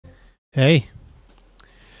Hey,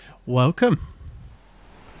 welcome.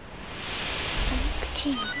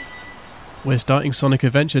 We're starting Sonic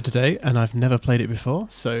Adventure today, and I've never played it before,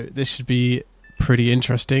 so this should be pretty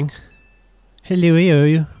interesting.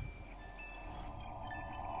 Hello.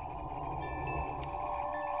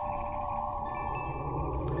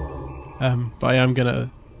 But I am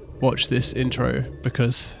gonna watch this intro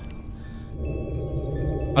because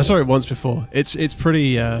I saw it once before. It's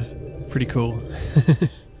pretty cool.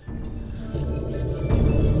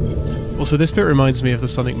 Also, this bit reminds me of the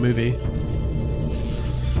Sonic movie.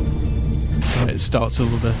 It starts all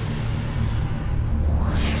of the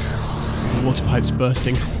water pipes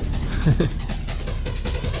bursting.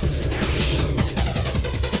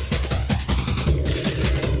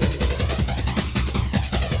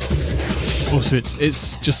 Also,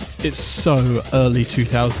 it's so early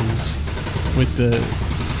 2000s with the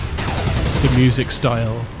music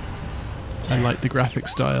style and like the graphic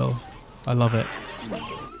style. I love it.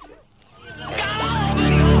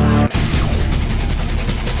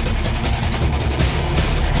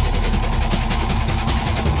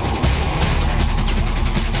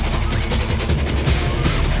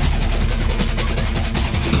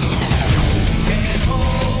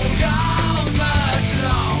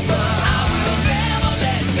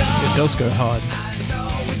 It does go hard.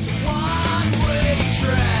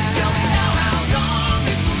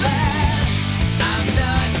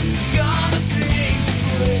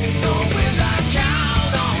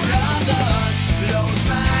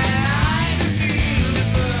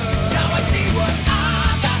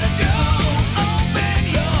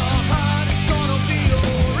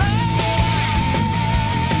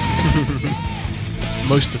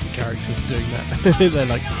 Most of the characters are doing that. They're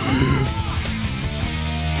like...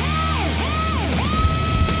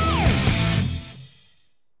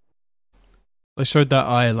 I showed that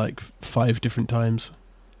eye like 5 different times.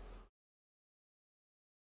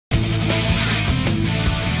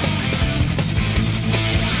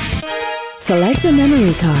 Select a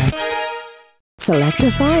memory card. Select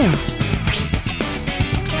a file.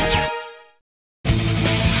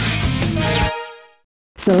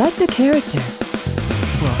 Select a character.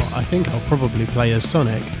 Well, I think I'll probably play as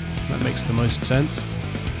Sonic. That makes the most sense.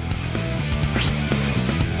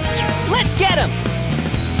 Let's get him!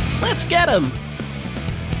 Let's get him!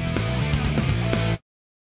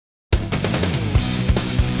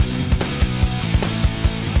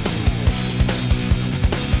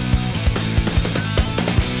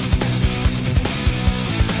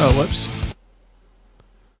 Oh, whoops.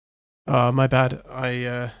 My bad.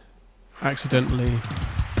 I accidentally...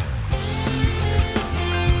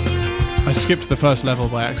 I skipped the first level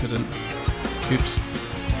by accident. Oops.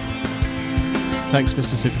 Thanks,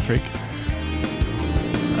 Mr. Super Freak.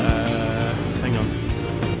 Hang on.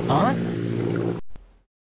 On?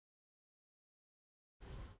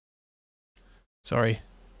 Sorry.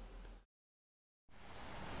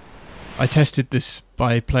 I tested this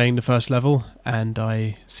by playing the first level, and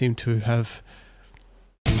I seem to have...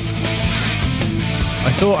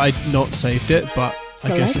 I thought I'd not saved it, but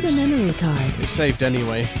I guess Select a memory card. it's saved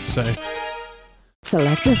anyway, so...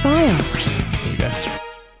 Select a file. There we go.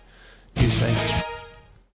 New save.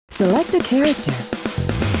 Select a character.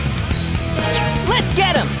 Let's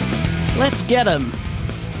get him! Let's get him!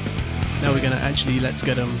 Now we're gonna actually let's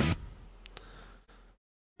get him.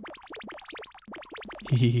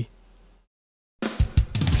 Hehe.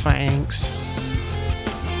 Thanks.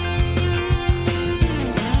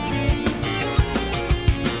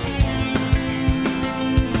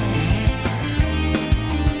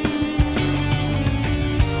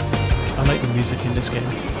 I like the music in this game.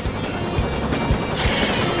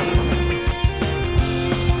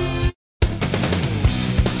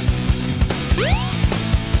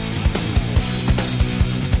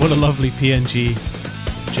 What a lovely PNG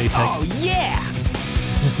JPEG. Oh yeah!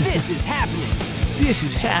 This is happening! This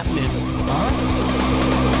is happening!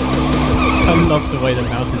 I love the way the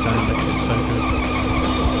mouth is animated, it's so good.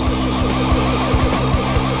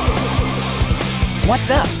 What's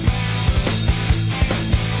up?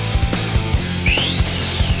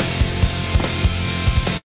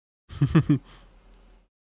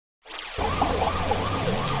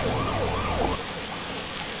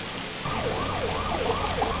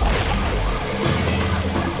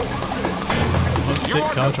 What sick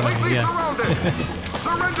car driving, yeah.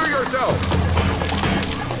 Surrender yourself!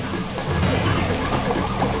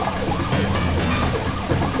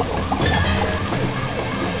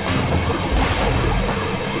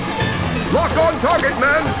 Lock on target,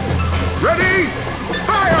 men! Ready?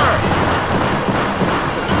 Fire!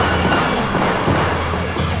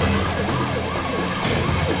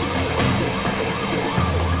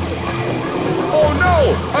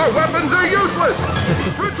 useless!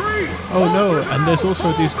 Retreat! Oh no, and there's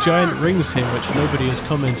also these giant rings here which nobody is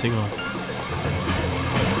commenting on.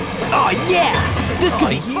 Oh yeah! This could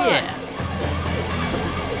be fun!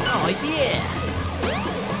 Oh yeah!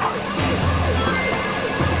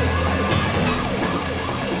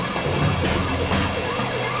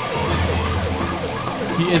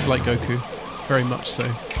 He is like Goku, very much so.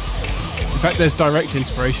 In fact, there's direct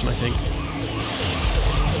inspiration, I think.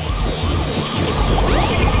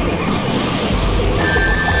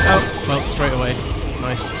 Oh, well, straight away.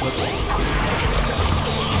 Nice. Whoops.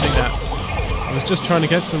 Take that. I was just trying to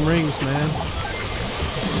get some rings, man.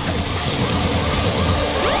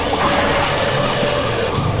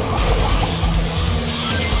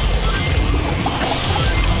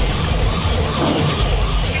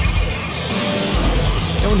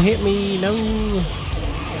 Don't hit me, no.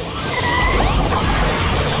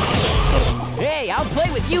 Hey, I'll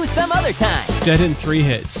play with you some other time. Dead in 3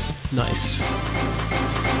 hits. Nice.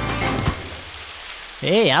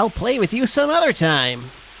 Hey, I'll play with you some other time.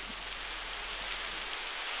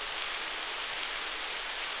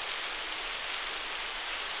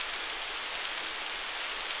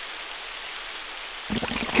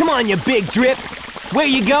 Come on, you big drip. Where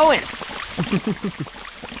you going?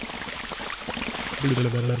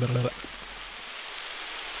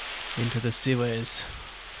 Into the sewers.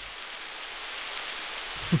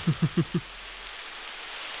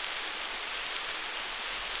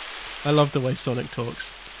 I love the way Sonic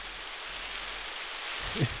talks.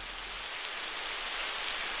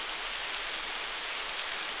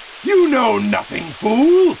 You know nothing,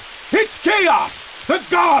 fool! It's Chaos, the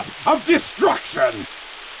god of destruction!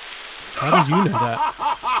 How did you know that?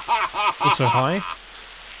 Also, hi.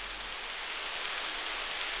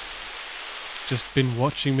 Just been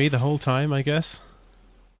watching me the whole time, I guess.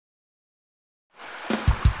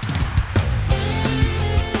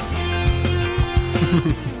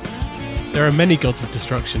 There are many gods of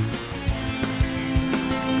destruction.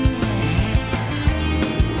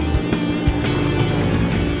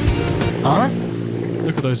 Huh?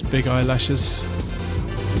 Look at those big eyelashes.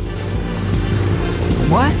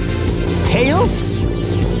 What? Tails?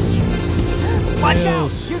 Watch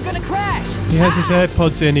Tails. out! You're gonna crash! He has his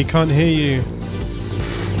AirPods in, he can't hear you.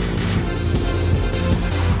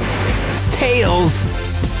 Tails!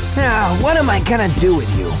 Ah, what am I gonna do with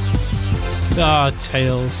you? Ah,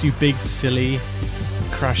 Tails, you big silly.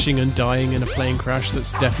 Crashing and dying in a plane crash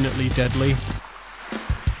that's definitely deadly.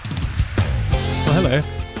 Oh, hello.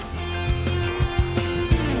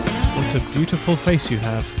 What a beautiful face you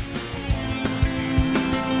have.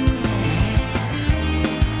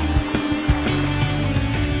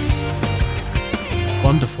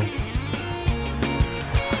 Wonderful.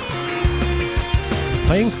 The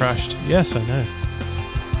plane crashed. Yes, I know.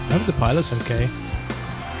 I hope the pilot's okay.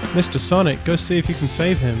 Mr. Sonic, go see if you can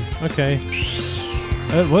save him. Okay.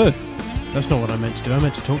 Whoa. That's not what I meant to do. I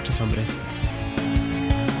meant to talk to somebody.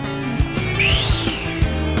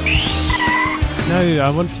 No, I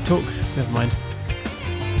want to talk. Never mind.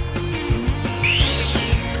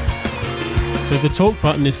 So the talk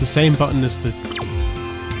button is the same button as the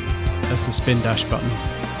spin dash button.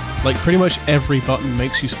 Like pretty much every button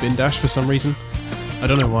makes you spin dash for some reason. I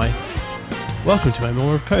don't know why. Welcome to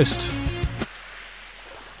Emerald Coast.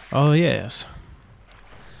 Oh yes.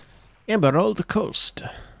 Emerald Coast.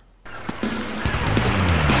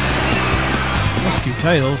 Rescue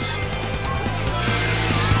Tails.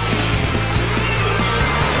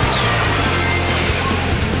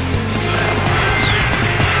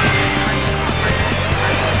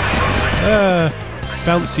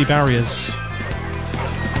 Bouncy barriers.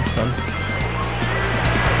 That's fun.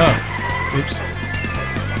 Oh, oops.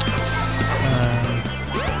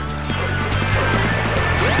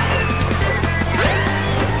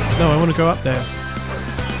 No, I want to go up there.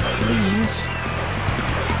 Please.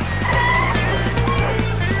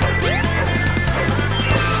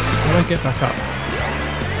 How do I get back up?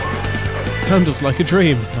 Handles like a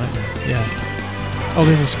dream. Nightmare. Yeah. Oh,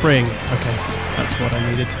 there's a spring. Okay, that's what I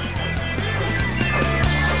needed.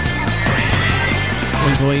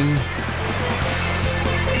 Boing boing.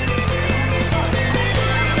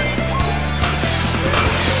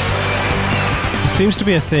 There seems to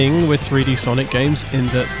be a thing with 3D Sonic games in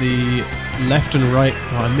that the left and right...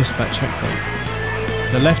 Oh, I missed that checkpoint.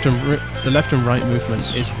 The left and right movement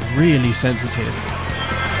is really sensitive.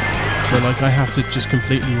 So like I have to just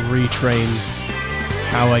completely retrain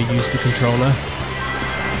how I use the controller.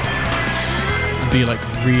 And be like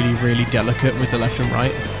really, really delicate with the left and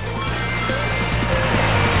right.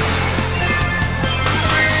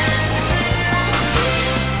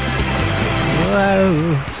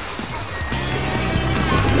 Whoa.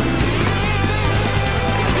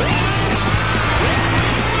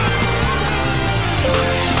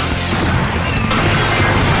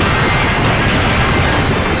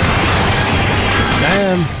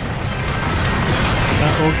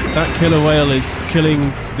 that killer whale is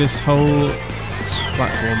killing this whole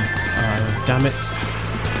platform. Damn it.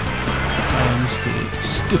 I am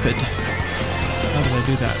stupid. How did I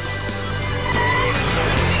do that?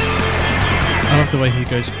 I love the way he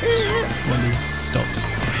goes when he stops.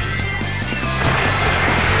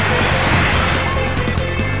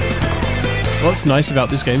 What's nice about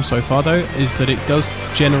this game so far, though, is that it does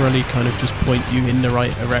generally kind of just point you in the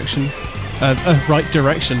right direction. Right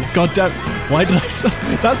direction. God damn! Why did I say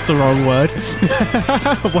that's the wrong word?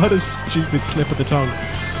 What a stupid slip of the tongue!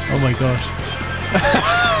 Oh my gosh!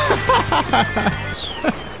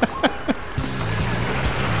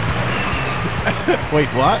 Wait,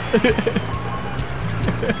 what?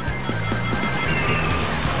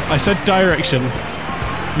 I said direction.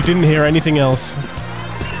 You didn't hear anything else.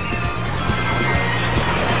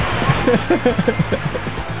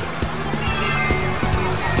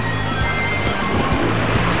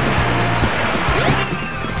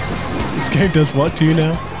 This game does what to you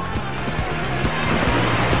now?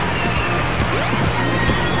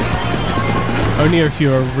 Only if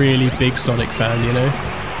you're a really big Sonic fan, you know?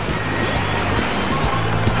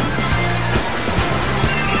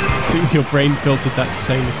 I think your brain filtered that to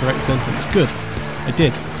saying the correct sentence. Good. I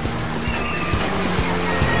did.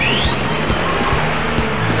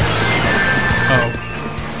 Oh.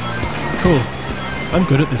 Cool. I'm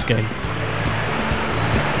good at this game.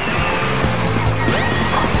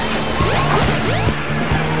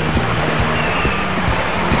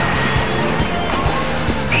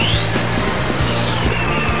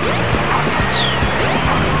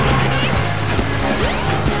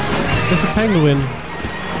 There's a penguin.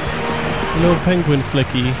 A little penguin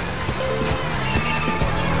flicky.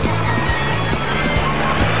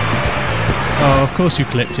 Oh, of course you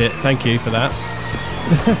clipped it. Thank you for that.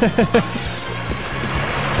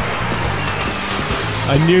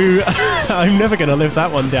 I knew... I'm never going to live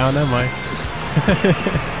that one down, am I?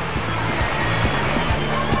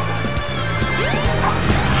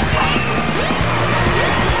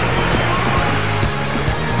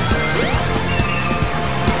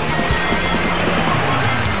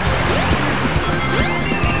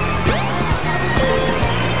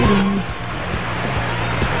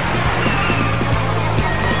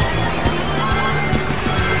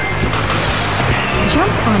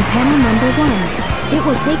 On panel number 1. It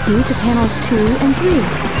will take you to panels 2 and 3.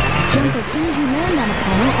 Jump as soon as you land on a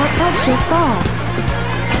panel or else you'll fall.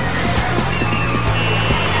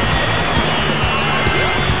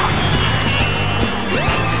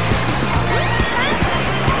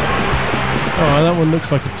 Oh, that one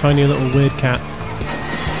looks like a tiny little weird cat.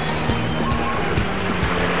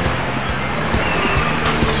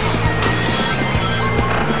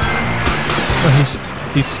 Oh,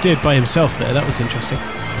 he steered by himself there. That was interesting.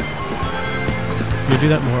 Can you do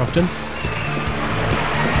that more often?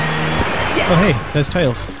 Yes! Oh, hey, there's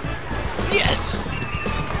Tails. Yes!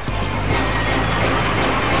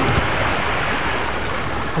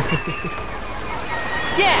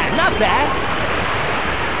 Yeah, not bad.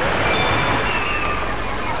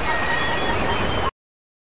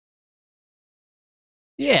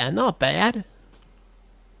 Yeah, not bad.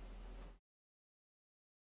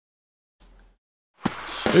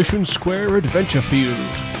 Station Square Adventure Field.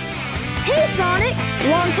 Hey, Sonic!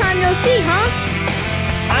 Long time no see, huh?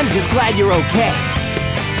 I'm just glad you're okay.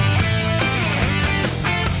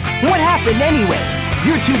 What happened anyway?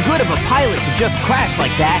 You're too good of a pilot to just crash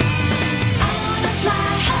like that.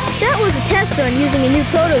 That was a test run using a new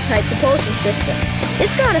prototype propulsion system.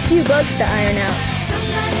 It's got a few bugs to iron out.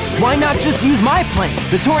 Why not just use my plane,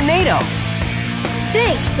 the Tornado?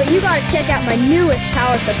 Thanks, but you gotta check out my newest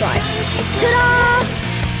power supply. Ta-da!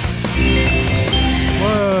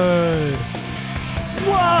 Whoa!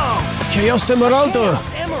 Whoa! Chaos Emeraldo!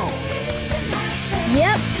 Emerald!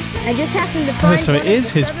 Yep, I just happened to find so it one of is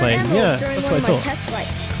the his severed plane, emeralds yeah, during that's one what I of my thought. test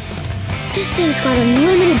flights. This thing's got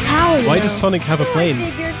unlimited power, you Why know. does Sonic have a So plane? I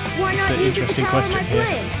figured, why That's not the use it to interesting power question my here.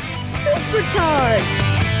 plane? Supercharged!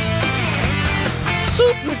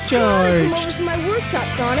 Come over Supercharged! to my workshop,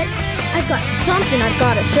 Sonic. I've got something I've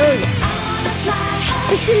got to show you.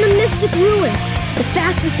 It's in the Mystic Ruins. The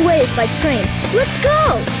fastest way is by train. Let's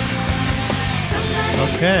go!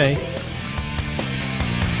 Okay.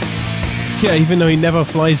 Yeah, even though he never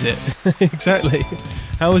flies it. Exactly.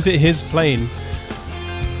 How is it his plane?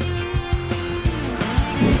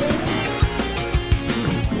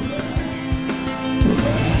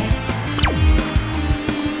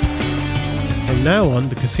 From now on,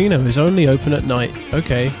 the casino is only open at night.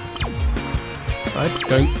 Okay. I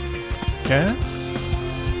don't care.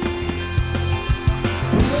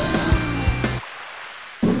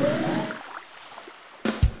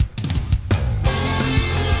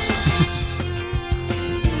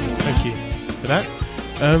 that.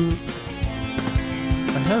 I'm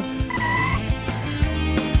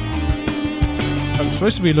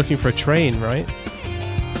supposed to be looking for a train, right?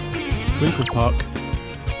 Twinkle Park.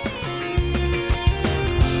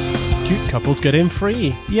 Cute couples get in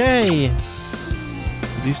free. Yay!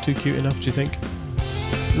 Are these two cute enough, do you think?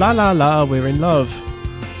 La la la, we're in love.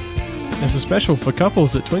 There's a special for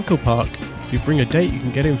couples at Twinkle Park. If you bring a date, you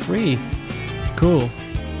can get in free. Cool.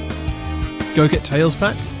 Go get Tails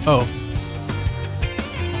back? Oh.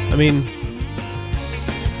 I mean...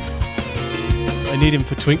 I need him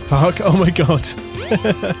for Twink Park. Oh my god.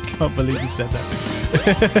 I can't believe he said that.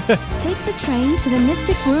 Take the train to the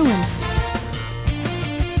Mystic Ruins.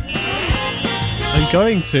 I'm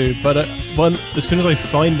going to, but as soon as I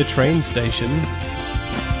find the train station...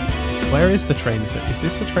 Where is the train station? Is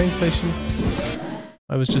this the train station?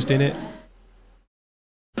 I was just in it.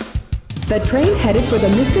 The train headed for the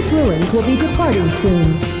Mystic Ruins will be departing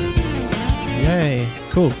soon. Yay.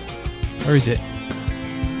 Cool. Where is it?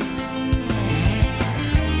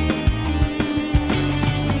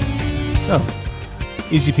 Oh.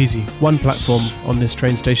 Easy peasy. One platform on this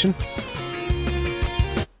train station.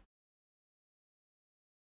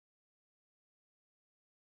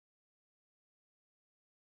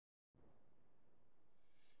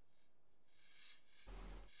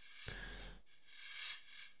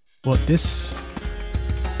 What this?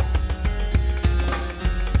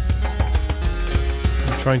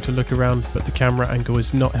 I'm trying to look around, but the camera angle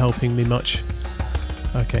is not helping me much.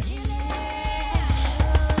 Okay.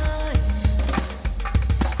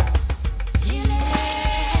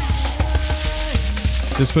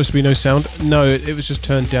 There's supposed to be no sound? No, it was just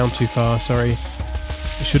turned down too far, sorry.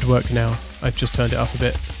 It should work now. I've just turned it up a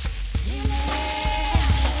bit.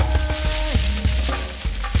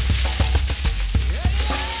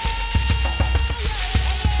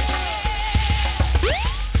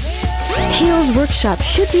 Tails Workshop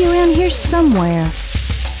should be around here somewhere.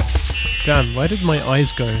 Damn, where did my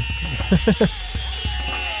eyes go?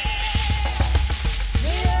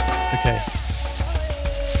 Okay.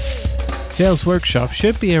 Tails Workshop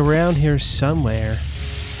should be around here somewhere.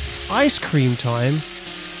 Ice cream time?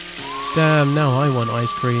 Damn, now I want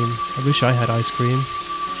ice cream. I wish I had ice cream.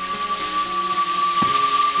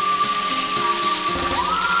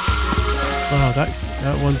 Wow, that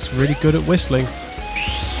one's really good at whistling.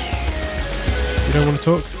 You don't want to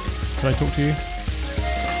talk? Can I talk to you?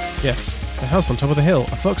 Yes. The house on top of the hill.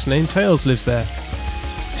 A fox named Tails lives there.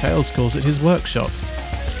 Tails calls it his workshop.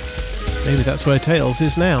 Maybe that's where Tails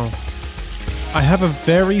is now. I have a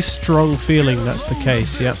very strong feeling that's the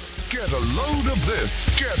case, yep. Get a load of this.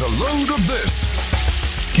 Get a load of this.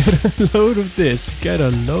 Get a load of this. Get a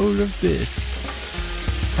load of this.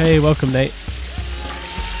 Hey, welcome, Nate.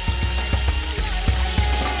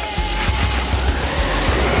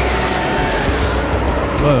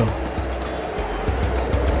 Whoa.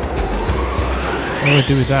 What do I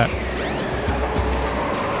do with that?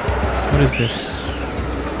 What is this?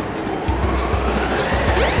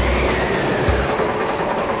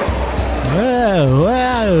 Whoa,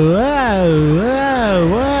 whoa, whoa, whoa,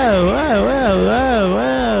 whoa, whoa, whoa,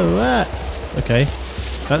 whoa, whoa. Okay.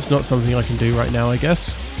 That's not something I can do right now, I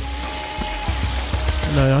guess.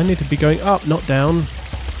 No, I need to be going up, not down.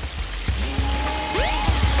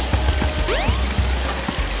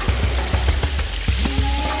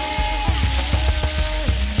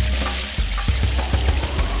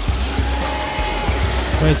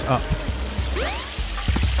 Where's up?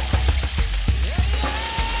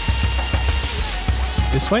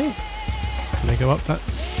 This way? Can I go up that?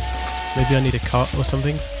 Maybe I need a cart or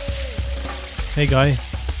something? Hey guy.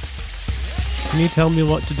 Can you tell me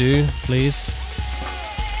what to do, please?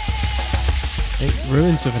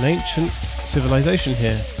 Ruins of an ancient civilization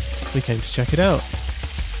here. We came to check it out.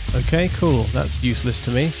 Okay, cool. That's useless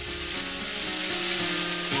to me.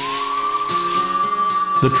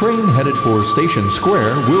 The train headed for Station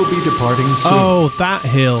Square will be departing soon. Oh, that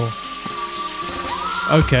hill.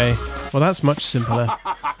 Okay. Well, that's much simpler.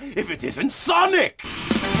 If it isn't Sonic!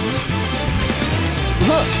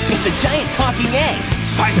 Look, it's a giant talking egg.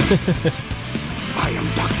 Silence! I am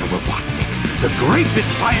Dr. Robotnik, the greatest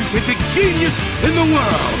scientific genius in the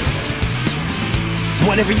world!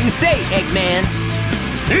 Whatever you say, Eggman.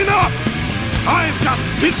 Enough! I've got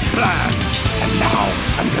big plans, and now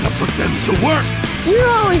I'm gonna put them to work!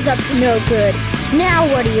 You're always up to no good. Now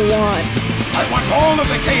what do you want? I want all of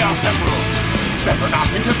the Chaos Emeralds! Better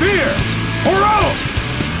not interfere! Or else!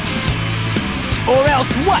 Or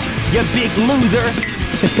else what, you big loser?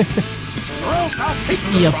 Or else I'll take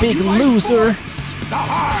You from big by loser. force, the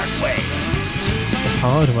hard way! The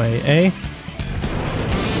hard way, eh?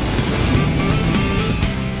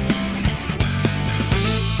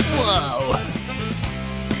 Whoa!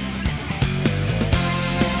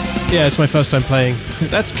 Yeah, it's my first time playing.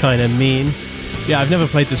 That's kind of mean. Yeah, I've never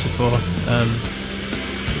played this before.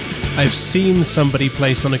 I've seen somebody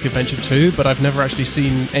play Sonic Adventure 2, but I've never actually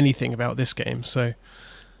seen anything about this game, so...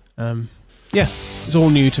 yeah, it's all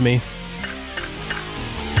new to me.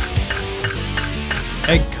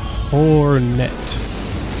 Egg Hornet.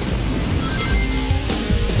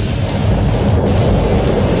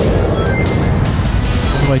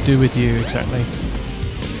 What do I do with you, exactly?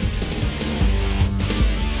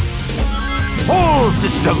 All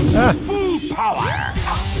systems, full power!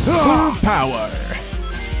 Full power!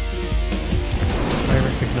 I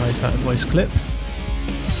recognise that voice clip.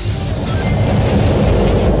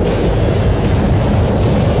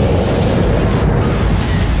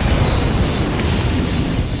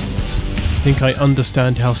 I think I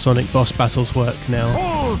understand how Sonic boss battles work now.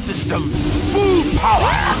 All systems, full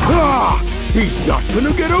power! Ah, he's not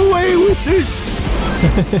gonna get away with this!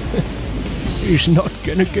 He's not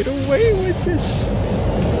gonna get away with this.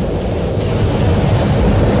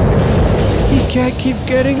 He can't keep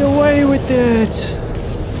getting away with it.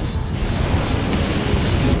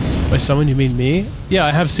 By someone you mean me? Yeah,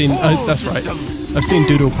 I have seen... that's right. I've seen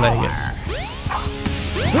Doodle playing it.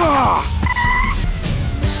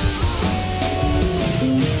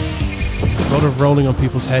 A lot of rolling on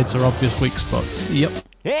people's heads are obvious weak spots. Yep.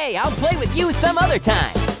 Hey, I'll play with you some other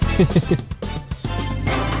time.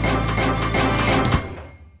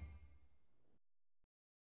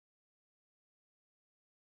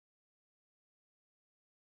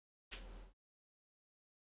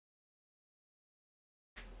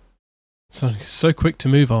 Sonic is so quick to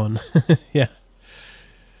move on. Yeah.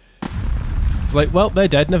 It's like, well, they're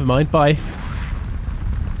dead, never mind, bye.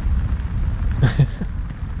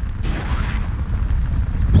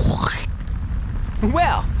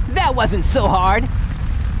 Well, that wasn't so hard.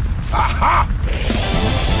 Aha!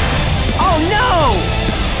 Oh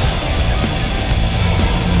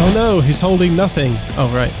no! Oh no, he's holding nothing. Oh,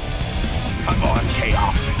 right. Come on,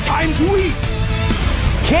 Chaos! Time to eat!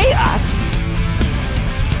 Chaos?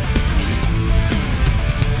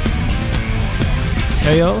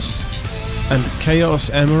 Chaos? And Chaos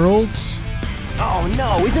Emeralds? Oh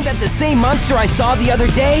no, isn't that the same monster I saw the other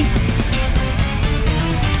day?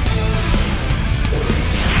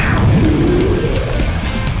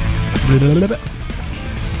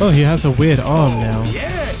 Oh, he has a weird arm now.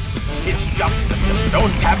 Yes! It's just as the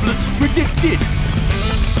stone tablets predicted!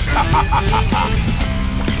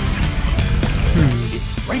 His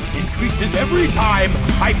strength increases every time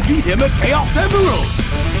I feed him a Chaos Emerald!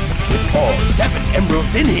 With all 7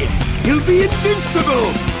 emeralds in him, he'll be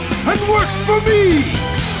invincible! And work for me!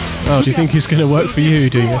 Oh, do you think he's going to work for you,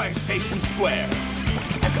 do you? Destroy Station Square.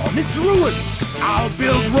 And on its ruins, I'll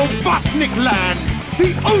build Robotnik Land,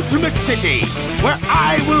 the ultimate city, where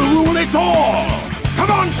I will rule it all! Come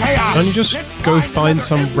on, Chaos! Can't you just go find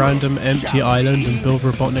some random empty island and build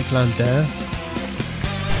Robotnik Land there?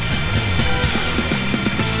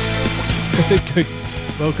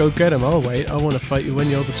 Well, go get him. I'll wait. I want to fight you when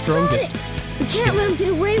you're the strongest. We can't let him get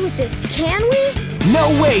away with this, can we? No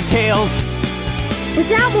way, Tails!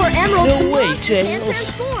 Without more emeralds, No the way, monster can't Tails.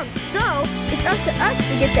 transform. So, it's up to us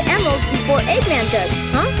to get the emeralds before Eggman does,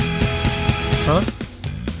 huh? Huh?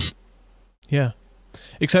 Yeah.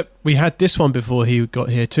 Except we had this one before he got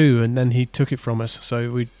here too, and then he took it from us,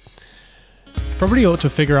 so we probably ought to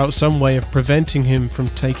figure out some way of preventing him from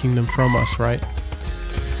taking them from us, right?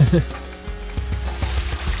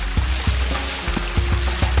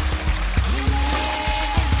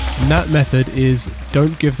 And that method is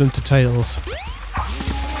don't give them to Tails.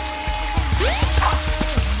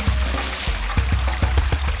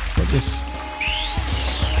 Like this.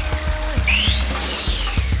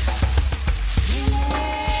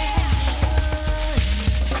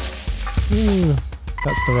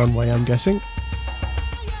 That's the runway, I'm guessing.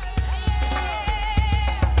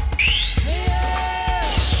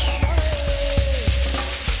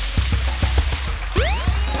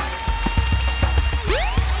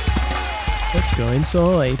 Let's go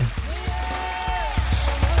inside.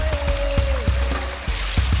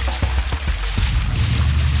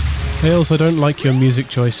 Tails, I don't like your music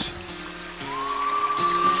choice.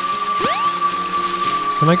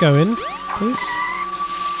 Can I go in, please?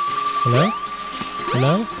 Hello?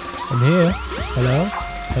 Hello? I'm here. Hello?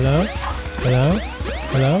 Hello? Hello?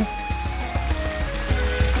 Hello?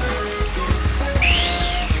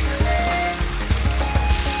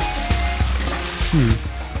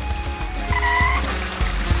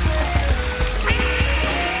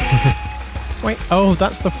 Wait, oh,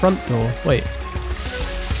 that's the front door. Wait.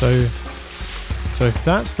 So if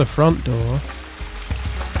that's the front door,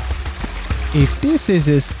 If this is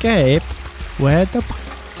escape, where's the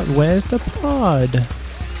pod?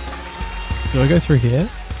 Do I go through here?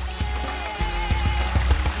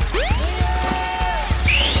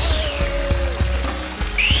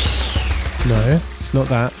 No, it's not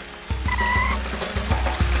that.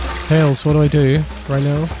 Tails, what do I do right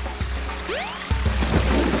now?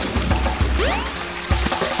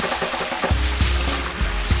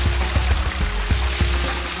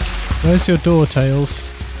 Where's your door, Tails?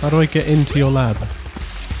 How do I get into your lab?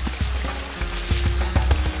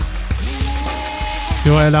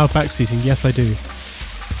 Do I allow backseating? Yes, I do.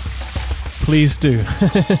 Please do.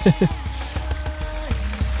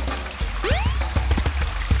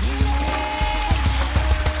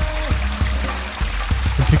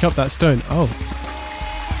 And pick up that stone. Oh.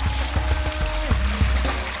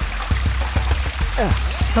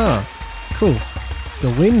 Huh. Cool. The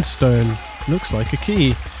wind stone looks like a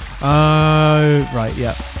key. Oh, right,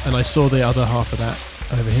 yeah. And I saw the other half of that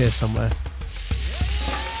over here somewhere.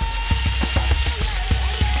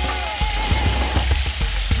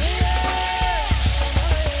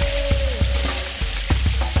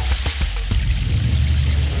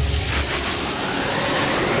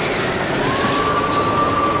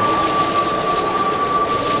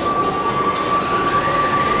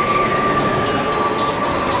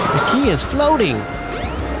 The key is floating.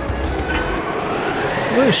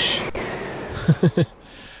 Whoosh!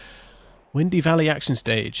 Windy Valley action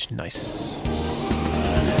stage. Nice.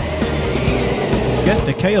 Get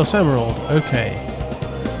the Chaos Emerald. Okay.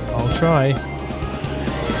 I'll try.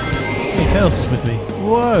 Hey, Tails is with me.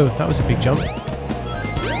 Whoa, that was a big jump.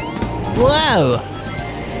 Whoa!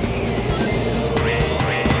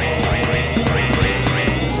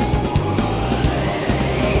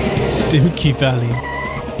 Stimky Valley.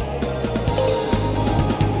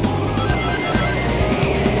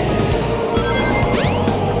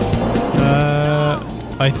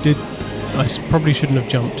 I probably shouldn't have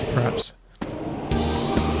jumped, perhaps.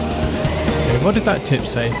 Okay, what did that tip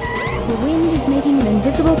say? The wind is making an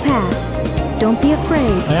invisible path. Don't be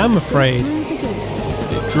afraid. I am afraid.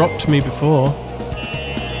 It dropped me before.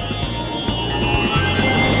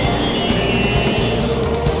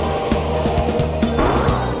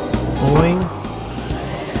 Boing.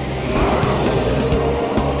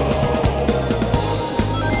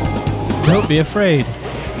 Don't be afraid.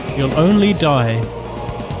 You'll only die.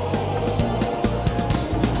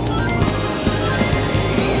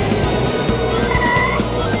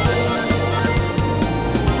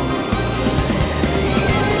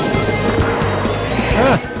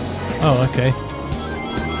 Oh, okay.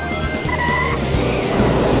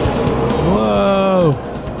 Whoa!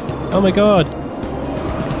 Oh my god!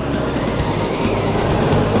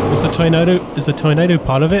 Is the tornado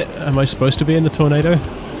part of it? Am I supposed to be in the tornado?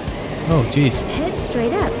 Oh, jeez. Head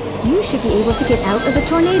straight up. You should be able to get out of the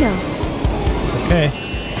tornado. Okay.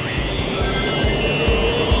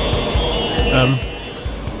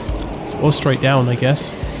 Or straight down, I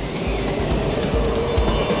guess.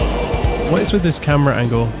 What is with this camera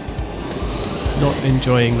angle? Not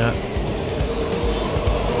enjoying that.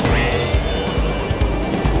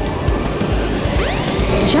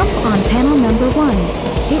 Jump on panel number 1.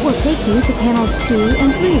 It will take you to panels 2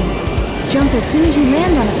 and 3. Jump as soon as you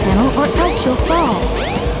land on a panel or else you'll fall.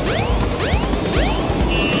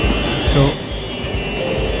 Cool.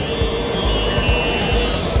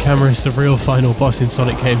 Camera is the real final boss in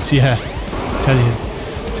Sonic games, yeah.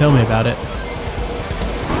 Tell me about it.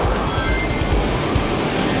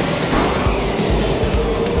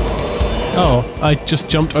 Oh, I just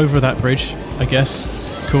jumped over that bridge, I guess.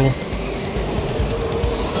 Cool.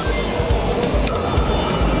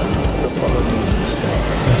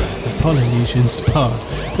 The Polynesian Spa.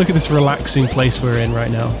 Look at this relaxing place we're in right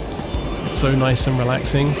now. It's so nice and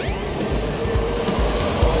relaxing.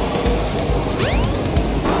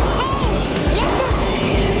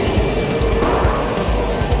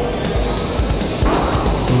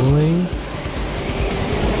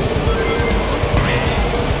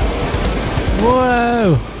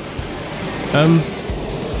 Whoa!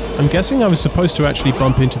 I'm guessing I was supposed to actually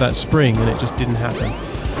bump into that spring and it just didn't happen.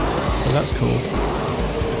 So that's cool.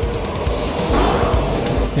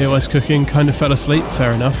 Here I was cooking, kind of fell asleep,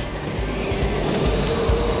 fair enough.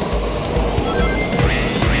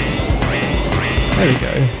 There we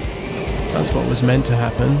go. That's what was meant to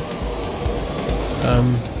happen.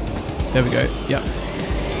 There we go, yeah.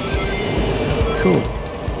 Cool.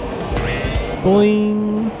 Boing!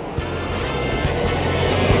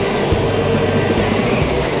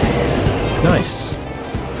 Nice.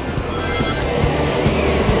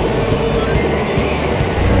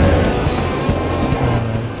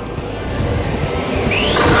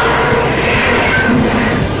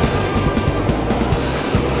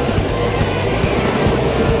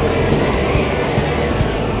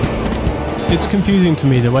 It's confusing to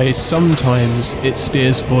me the way sometimes it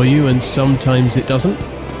steers for you and sometimes it doesn't.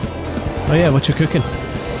 Oh yeah, what you cooking?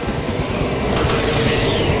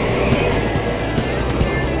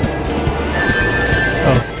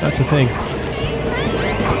 Oh, that's a thing.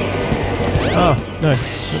 Oh, no.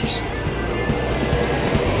 Oops.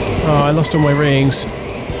 Oh, I lost all my rings.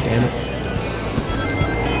 Damn it.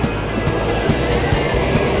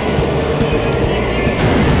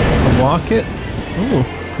 A market? Oh,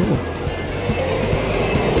 cool.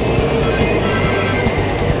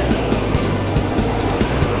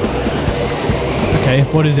 Okay,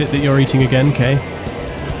 what is it that you're eating again, Kay?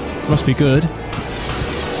 Must be good.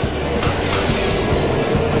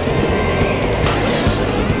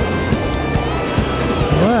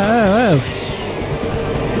 Whoa!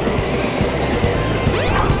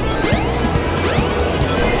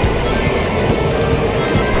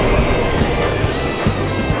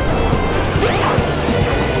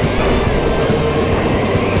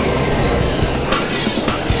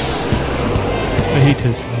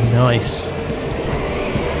 Fajitas, nice.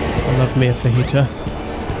 I love me a fajita.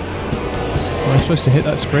 Am I supposed to hit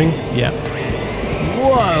that spring? Yeah.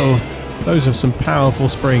 Whoa! Those are some powerful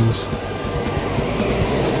springs.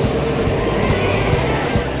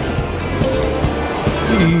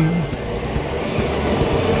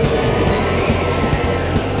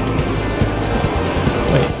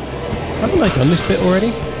 Wait, haven't I done this bit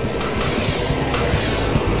already?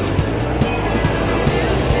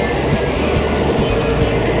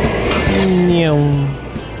 No.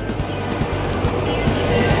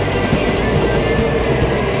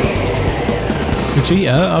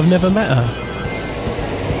 Vegeta? I've never met her.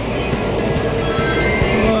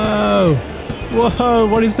 Whoa! Whoa!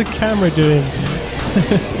 What is the camera doing?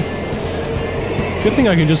 Good thing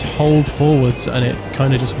I can just hold forwards and it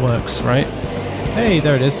kind of just works, right? Hey,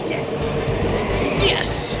 there it is.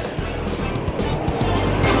 Yes!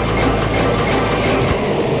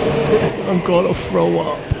 I'm gonna throw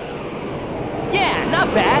up. Yeah,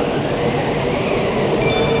 not bad.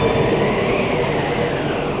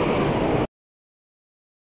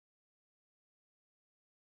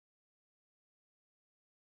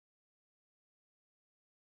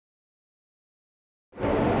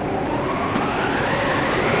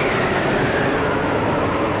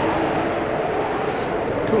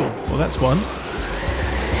 Cool. Well, that's one.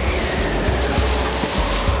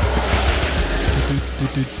 We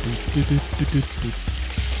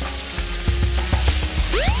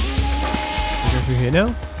go through here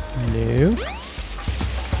now? No.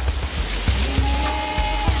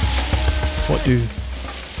 What do?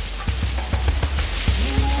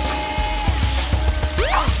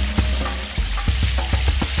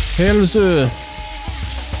 Hello.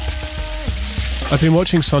 I've been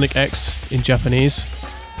watching Sonic X in Japanese.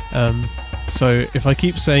 So if I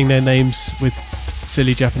keep saying their names with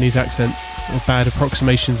silly Japanese accents or bad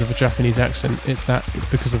approximations of a Japanese accent, it's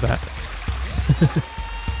because of that.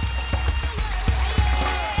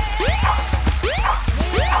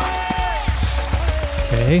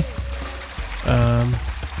 Okay.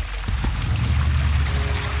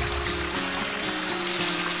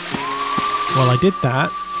 Well, I did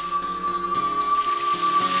that.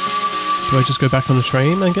 Do I just go back on the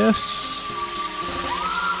train, I guess?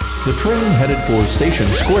 The train headed for Station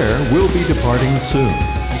Square will be departing soon.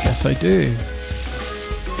 I guess I do.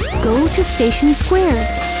 Go to Station Square.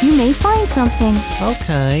 You may find something.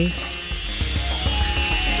 Okay.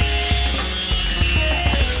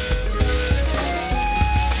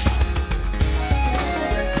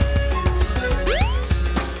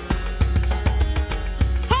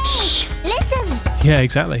 Hey, listen! Yeah,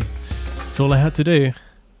 exactly. That's all I had to do.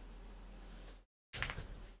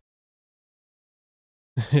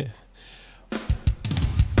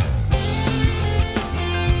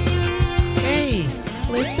 Hey,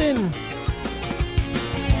 listen.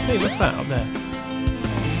 Hey, what's that up there?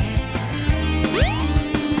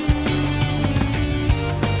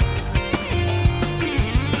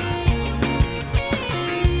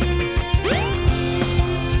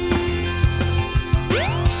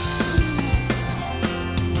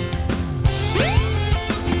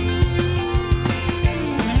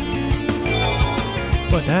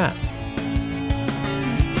 What that?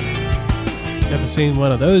 Never seen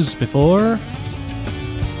one of those before.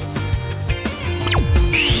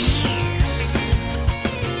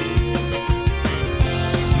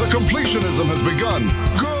 The completionism has begun.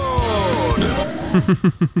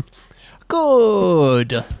 Good!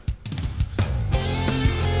 Good.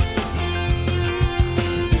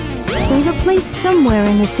 There's a place somewhere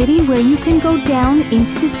in the city where you can go down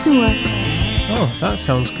into the sewer. Oh, that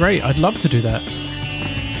sounds great. I'd love to do that.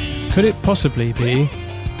 Could it possibly be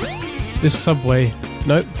This subway...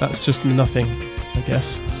 Nope, that's just nothing, I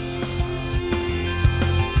guess.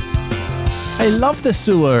 I love the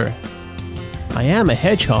sewer! I am a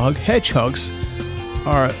hedgehog. Hedgehogs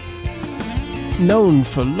are known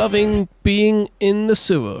for loving being in the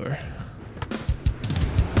sewer.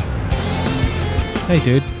 Hey,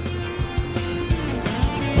 dude.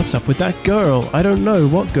 What's up with that girl? I don't know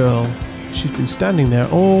what girl. She's been standing there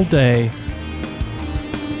all day.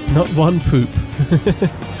 Not one poop.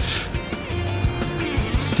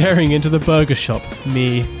 Staring into the burger shop.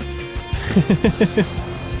 Me.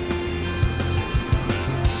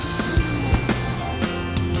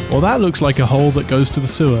 Well, that looks like a hole that goes to the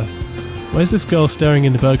sewer. Where's this girl staring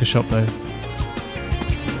in the burger shop, though?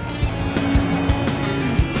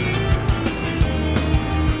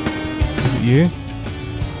 Is it you?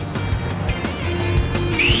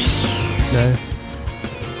 No.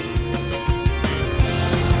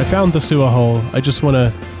 I found the sewer hole. I just want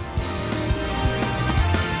to...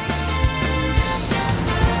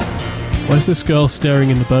 Why is this girl staring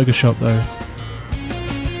in the burger shop, though?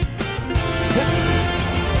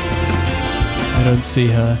 I don't see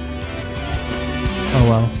her. Oh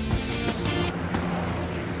well.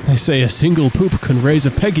 They say a single poop can raise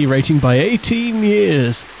a Peggy rating by 18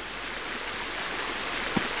 years.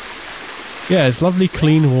 Yeah, it's lovely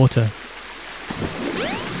clean water.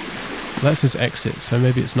 That says exit, so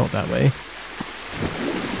maybe it's not that way.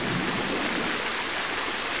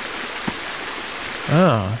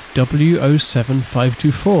 Ah,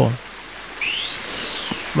 W07524.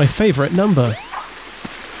 My favourite number.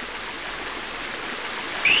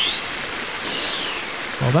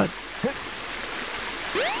 Well, that...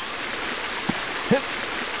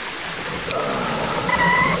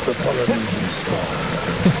 The Polynesian Spa.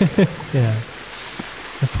 Yeah.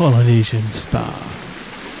 The Polynesian Spa.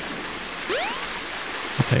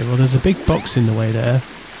 Okay, well there's a big box in the way there.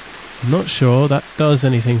 I'm not sure that does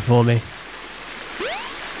anything for me.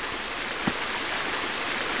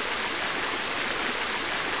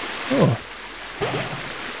 Oh.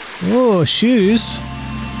 Oh, shoes.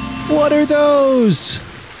 What are those?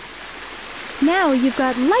 Now you've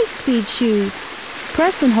got Lightspeed shoes.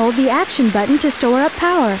 Press and hold the action button to store up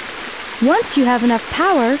power. Once you have enough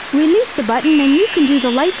power, release the button and you can do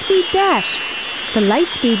the Lightspeed Dash. The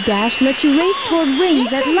Lightspeed Dash lets you race toward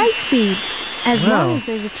rings at light speed. As long as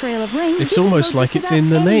there's a trail of rings, it's you can almost go like just it's in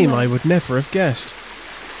the about name. anywhere. I would never have guessed.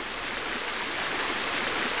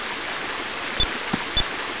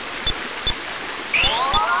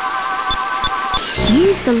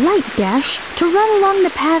 Use the Light Dash to run along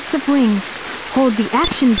the paths of rings. Hold the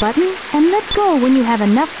action button and let go when you have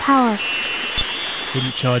enough power.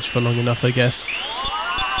 Didn't charge for long enough, I guess.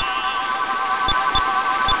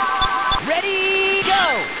 Ready,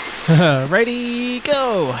 go! Ready,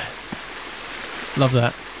 go! Love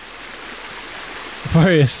that.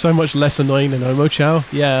 Mario is so much less annoying than Omochao.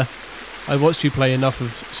 Yeah, I watched you play enough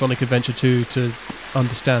of Sonic Adventure 2 to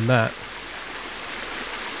understand that.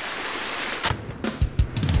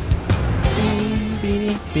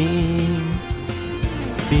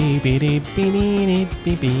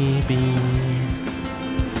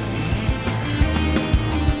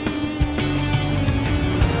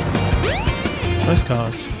 Nice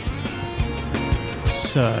cars.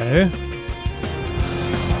 So...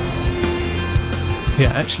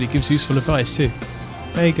 yeah, actually gives useful advice too.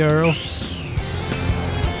 Hey girl.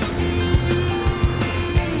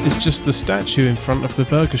 It's just the statue in front of the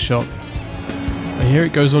burger shop. I hear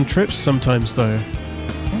it goes on trips sometimes though.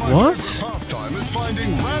 What? Pastime is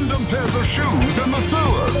finding random pairs of shoes in the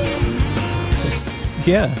sewers.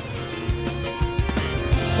 Yeah.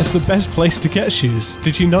 That's the best place to get shoes.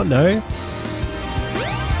 Did you not know?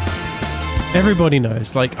 Everybody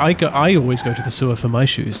knows. Like, I always go to the sewer for my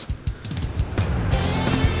shoes.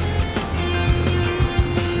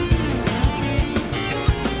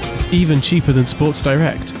 It's even cheaper than Sports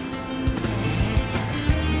Direct.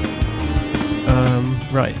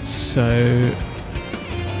 Right, so...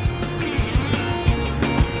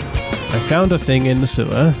 I found a thing in the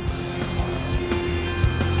sewer.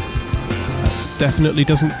 That definitely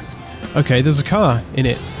doesn't... okay, there's a car in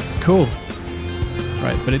it. Cool.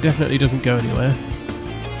 Right, but it definitely doesn't go anywhere.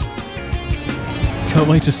 Can't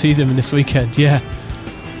wait to see them this weekend, yeah.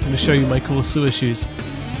 I'm going to show you my cool sewer shoes.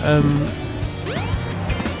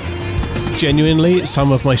 Genuinely,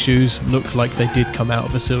 some of my shoes look like they did come out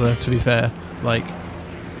of a sewer, to be fair. Like,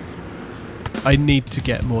 I need to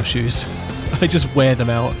get more shoes. I just wear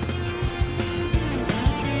them out.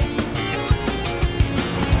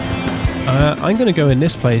 I'm going to go in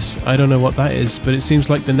this place. I don't know what that is, but it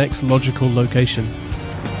seems like the next logical location.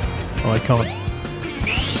 Oh, I can't.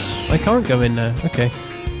 I can't go in there. Okay.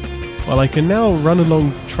 Well, I can now run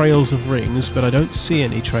along trails of rings, but I don't see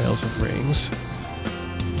any trails of rings.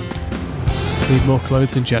 Need more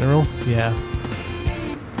clothes in general? Yeah.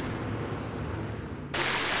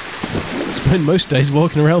 Spend most days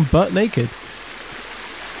walking around butt naked.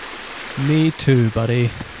 Me too, buddy.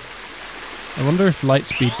 I wonder if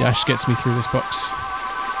Lightspeed Dash gets me through this box.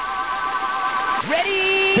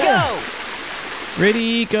 Ready, go!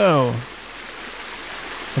 Ready, go!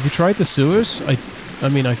 Have you tried the sewers? I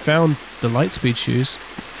mean, I found the Lightspeed shoes.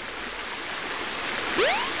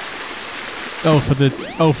 Oh, for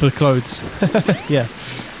the clothes. Yeah.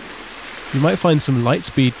 You might find some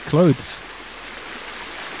Lightspeed clothes.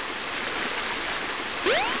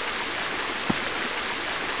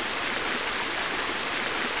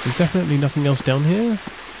 There's definitely nothing else down here.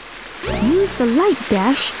 Use the light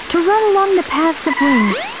dash to run along the paths of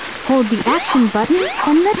rings. Hold the action button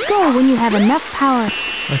and let go when you have enough power.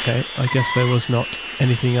 Okay, I guess there was not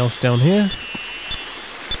anything else down here.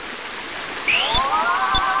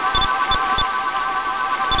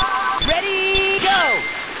 Ready, go!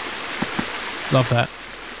 Love that.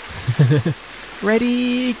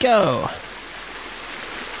 Ready, go!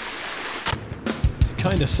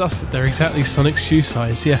 Kinda sus that they're exactly Sonic's shoe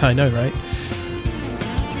size. Yeah, I know, right?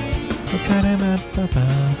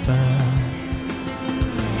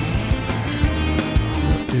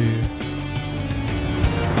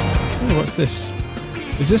 Oh, what's this?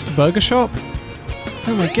 Is this the burger shop?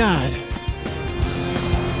 Oh my god.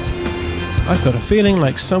 I've got a feeling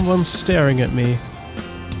like someone's staring at me.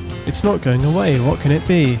 It's not going away. What can it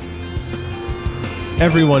be?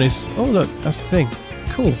 Everyone is... Oh look, that's the thing.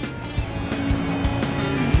 Cool.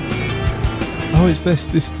 Oh, it's this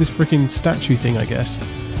freaking statue thing, I guess.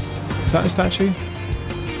 Is that a statue?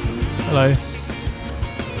 Hello.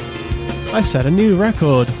 I set a new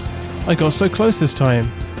record. I got so close this time.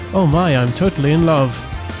 Oh my, I'm totally in love.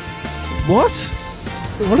 What?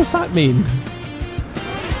 What does that mean?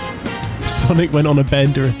 Sonic went on a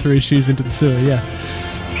bender and threw his shoes into the sewer, yeah.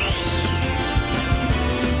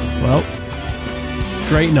 Well,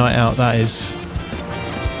 great night out that is.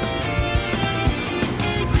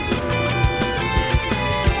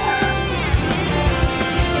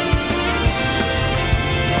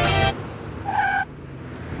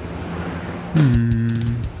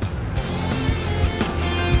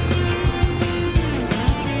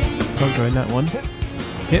 Can't go in that one.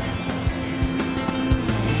 Hip.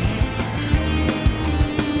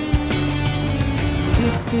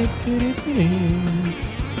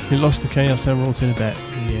 You lost the Chaos Emeralds in a bet.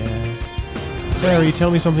 Yeah. Barry, tell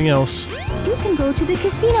me something else. You can go to the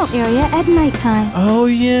casino area at nighttime. Oh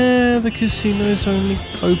yeah, the casino's only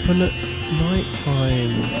open at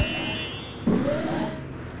nighttime.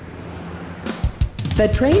 The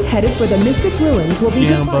train headed for the Mystic Ruins will be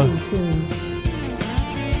departing soon.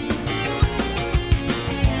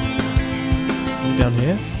 Down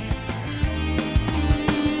here?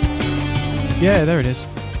 Yeah, there it is.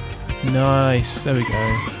 Nice, there we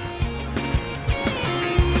go.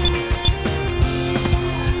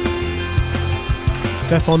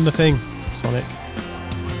 Step on the thing, Sonic.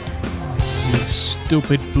 You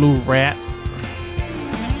stupid blue rat.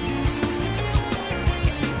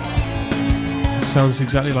 Sounds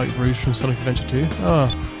exactly like Rouge from Sonic Adventure 2. Oh,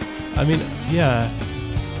 I mean, yeah.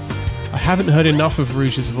 I haven't heard enough of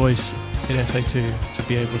Rouge's voice in SA2 to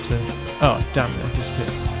be able to... Oh, damn it, I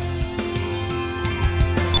disappeared.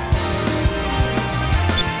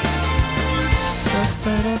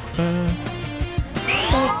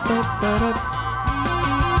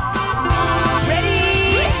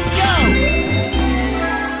 Ready, go!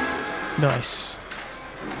 Nice.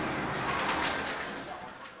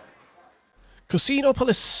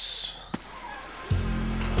 Casinopolis!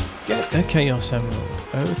 Get the Chaos Emerald.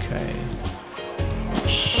 Okay.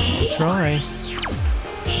 Try.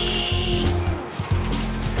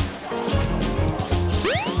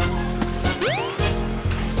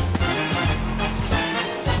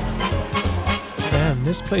 Damn,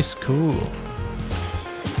 this place is cool.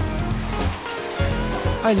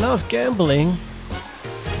 I love gambling.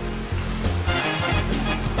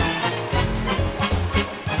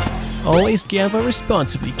 Always gamble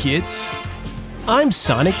responsibly, kids. I'm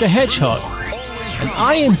Sonic the Hedgehog, and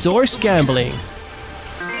I endorse gambling.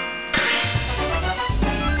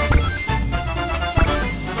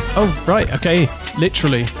 Oh, right, okay,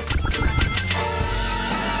 literally.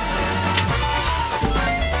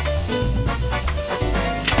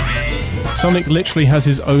 Sonic literally has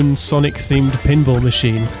his own Sonic-themed pinball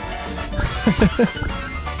machine.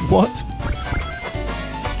 What?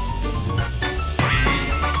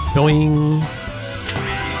 Boing.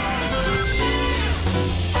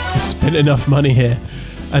 I spent enough money here.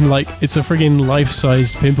 And like, it's a friggin'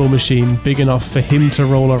 life-sized pinball machine big enough for him to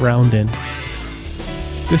roll around in.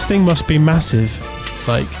 This thing must be massive,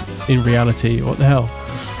 like, in reality. What the hell?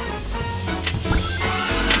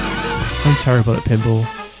 I'm terrible at pinball.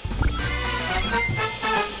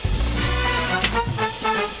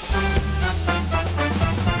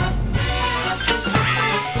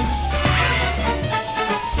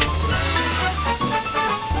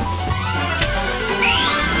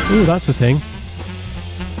 Ooh, that's a thing.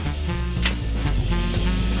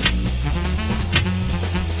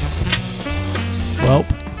 Welp.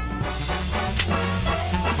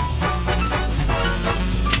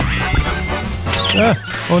 Ah!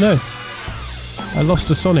 Oh no! I lost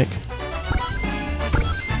a Sonic.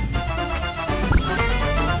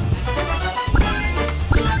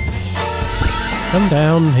 Come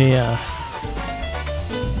down here.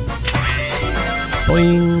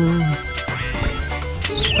 Boing!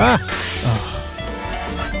 Ah! Oh.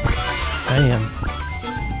 Damn.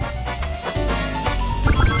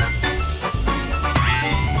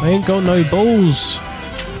 I ain't got no balls.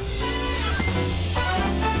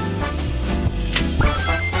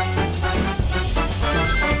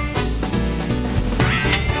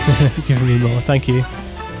 Giving me more, thank you.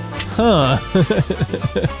 Huh.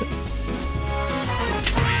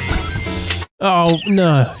 Oh,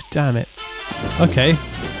 no. Damn it. Okay.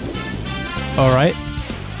 Alright.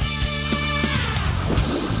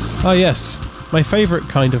 Oh yes, my favourite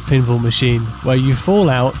kind of pinball machine, where you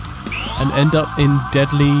fall out and end up in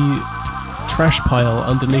deadly trash pile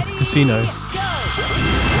underneath the casino.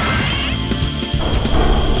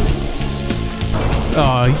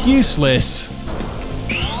 Oh, useless!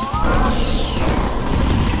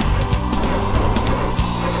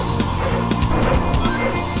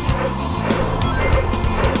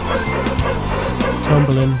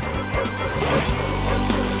 Tumbling.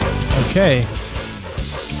 Okay.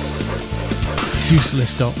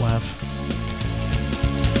 Useless .wav.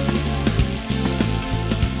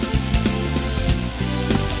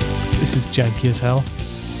 This is janky as hell.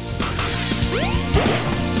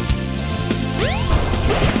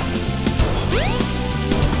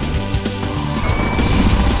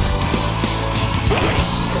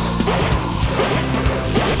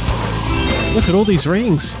 Look at all these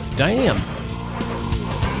rings. Damn.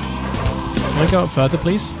 Can I go up further,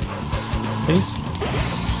 please? Please?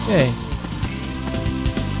 Yay.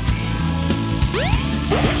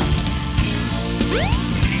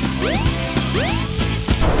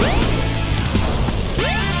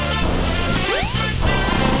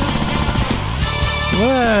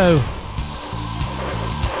 Whoa!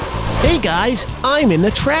 Hey guys, I'm in the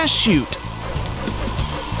trash chute.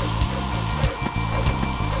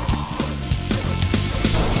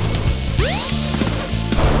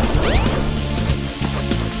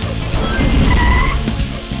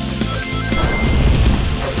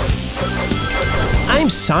 I'm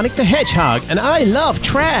Sonic the Hedgehog, and I love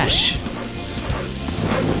trash.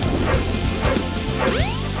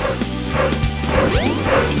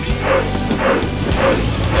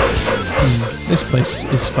 This place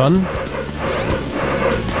is fun.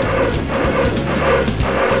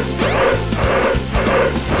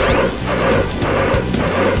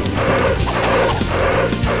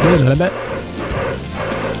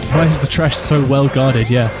 Why is the trash so well guarded?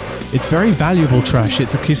 Yeah, it's very valuable trash.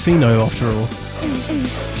 It's a casino after all.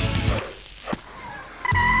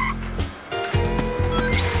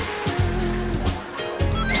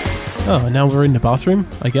 Oh, now we're in the bathroom,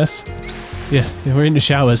 I guess. Yeah, we're in the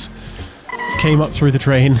showers. Came up through the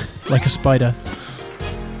drain like a spider.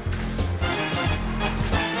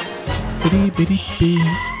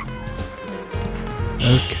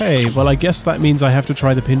 Okay, well I guess that means I have to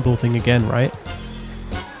try the pinball thing again, right?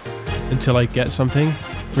 Until I get something.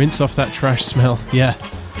 Rinse off that trash smell. Yeah.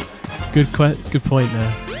 Good point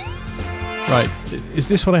there. Right, is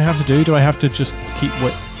this what I have to do? Do I have to just keep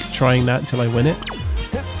trying that until I win it?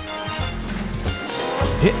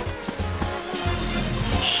 Hit.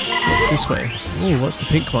 What's this way? Oh, what's the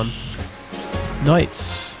pink one?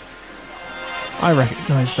 Knights. I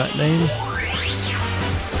recognise that name.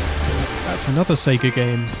 That's another Sega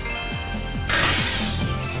game.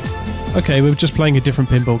 Okay, we're just playing a different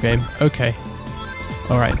pinball game. Okay.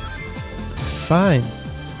 Alright. Fine.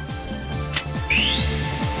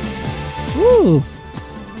 Woo!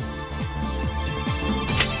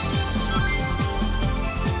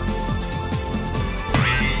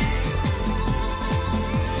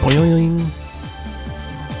 Boing.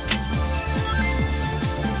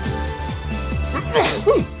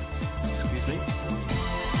 Excuse me.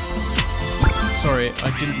 Sorry, I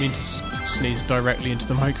didn't mean to sneeze directly into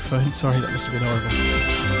the microphone. Sorry, that must have been horrible.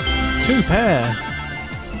 2 pair.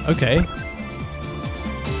 Okay.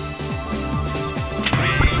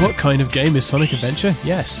 What kind of game is Sonic Adventure?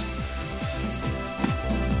 Yes.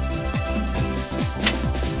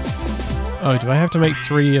 Oh, do I have to make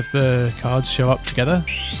 3 of the cards show up together?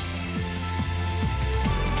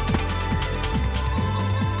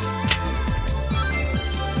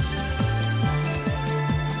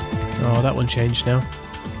 Oh, that one changed now.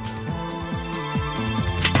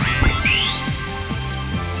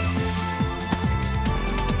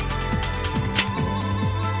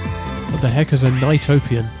 What the heck is a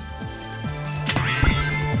Nighttopian?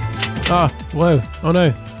 Ah, whoa, oh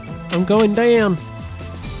no. I'm going down.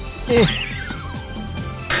 Eh.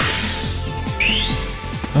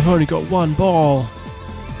 I've only got 1 ball.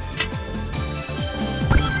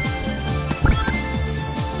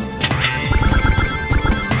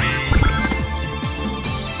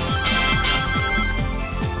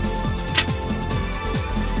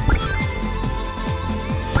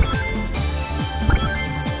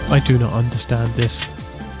 I do not understand this.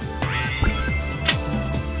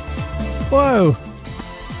 Whoa!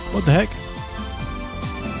 What the heck?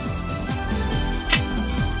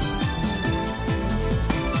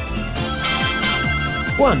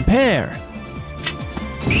 One pair!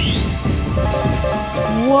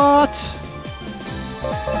 What?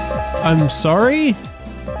 I'm sorry?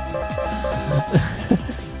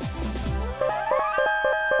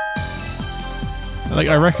 Like,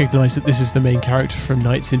 I recognise that this is the main character from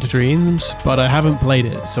Nights into Dreams, but I haven't played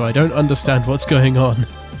it, so I don't understand what's going on.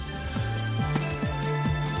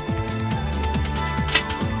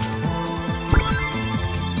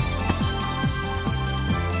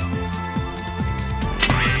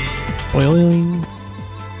 Boing.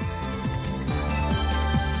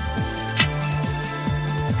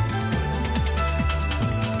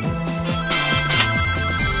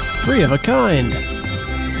 Three of a kind.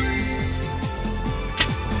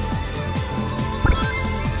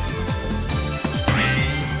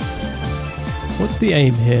 What's the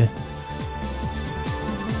aim here?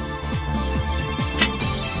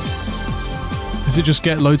 Does it just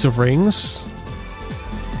get loads of rings?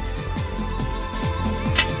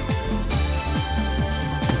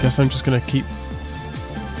 I guess I'm just gonna keep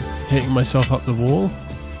hitting myself up the wall.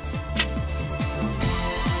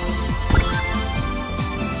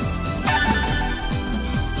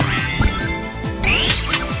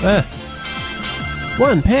 There.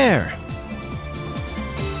 One pair.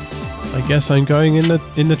 I guess I'm going in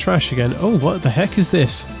the trash again. Oh, what the heck is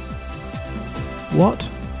this? What?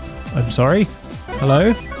 I'm sorry?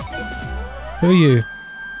 Hello? Who are you?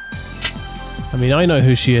 I mean, I know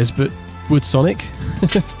who she is, but would Sonic?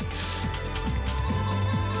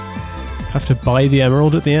 Have to buy the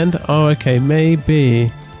emerald at the end? Oh, okay,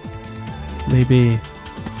 maybe. Maybe.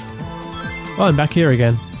 Oh, I'm back here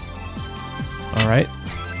again. Alright.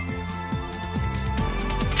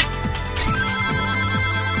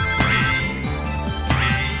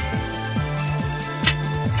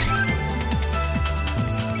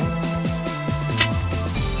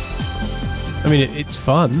 I mean, it's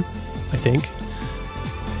fun, I think.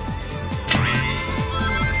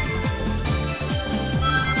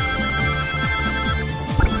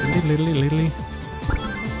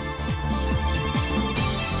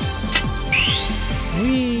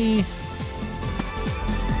 Whee!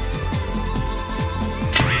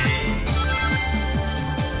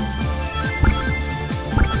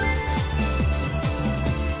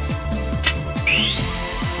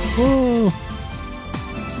 Whoa!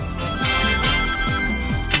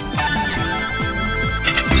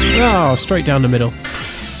 Oh, straight down the middle.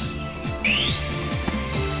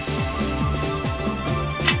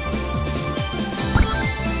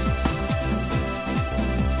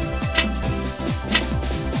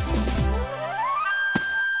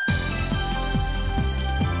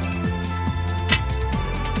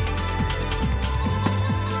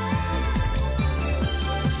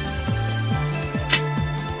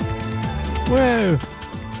 Whoa!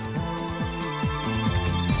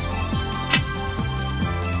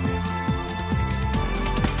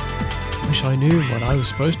 Wish I knew what I was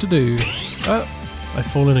supposed to do. Oh, I've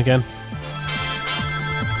fallen again.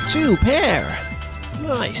 2 pair!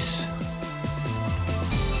 Nice!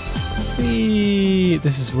 Whee!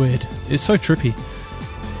 This is weird. It's so trippy.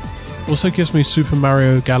 Also gives me Super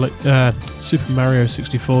Mario 64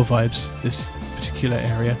 vibes, this particular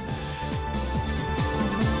area.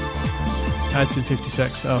 Ads in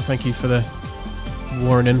 56. Oh, thank you for the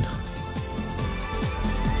warning.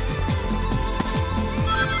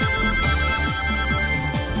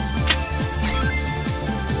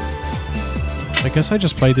 I guess I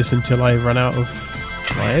just play this until I run out of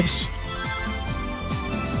lives.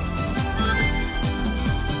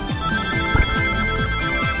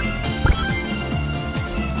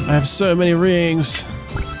 I have so many rings.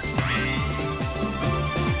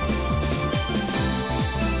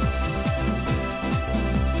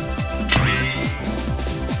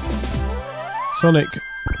 Sonic,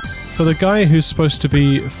 for the guy who's supposed to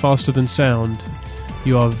be faster than sound,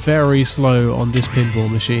 you are very slow on this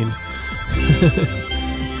pinball machine.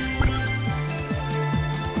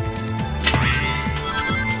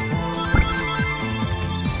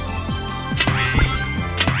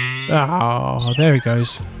 Ah, there he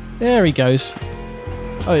goes. There he goes.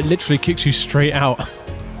 Oh, it literally kicks you straight out.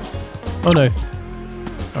 Oh no.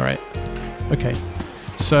 Alright. Okay.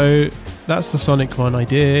 So, that's the Sonic one I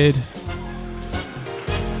did.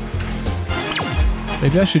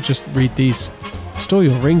 Maybe I should just read these. Store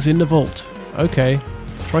your rings in the vault. Okay.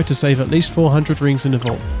 Try to save at least 400 rings in the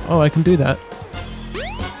vault. Oh, I can do that.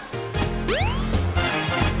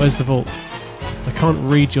 Where's the vault? I can't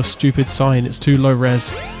read your stupid sign. It's too low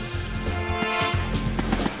res.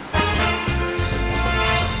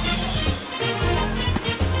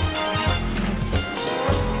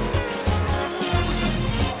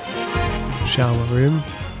 Shower room.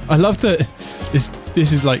 I love that this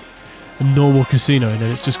is like a normal casino and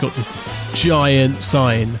then it's just got this giant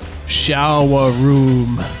sign, shower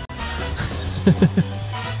room.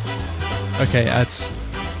 Okay, that's...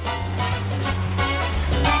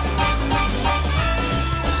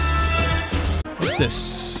 What's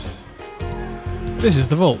this? This is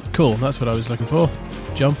the vault. Cool, that's what I was looking for.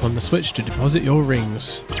 Jump on the switch to deposit your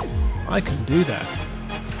rings. I can do that.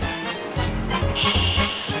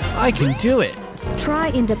 I can do it! Try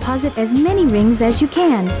and deposit as many rings as you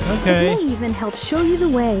can. Okay. It may even help show you the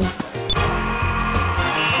way.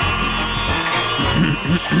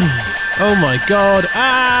 Oh my god!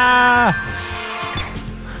 Ah!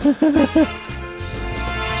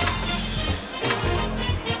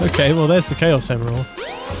 Okay, well there's the Chaos Emerald.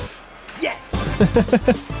 Yes!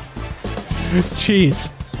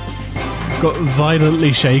 Jeez. Got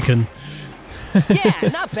violently shaken. Yeah,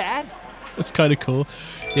 not bad. That's kind of cool.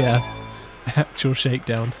 Yeah. Actual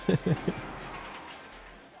shakedown.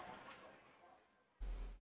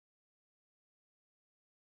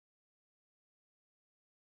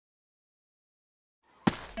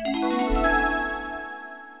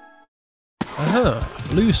 Aha,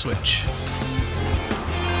 blue switch.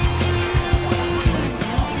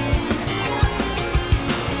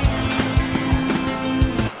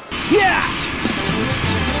 Yeah!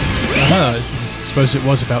 Aha, I suppose it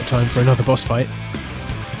was about time for another boss fight.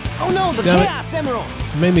 Oh no, the Damn it. Chaos Emerald!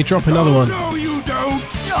 Made me drop another one. No, you don't.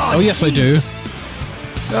 Oh yes I do.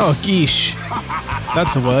 Oh geesh.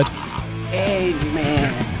 That's a word. Hey,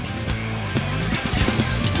 man.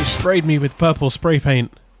 You sprayed me with purple spray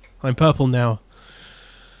paint. I'm purple now.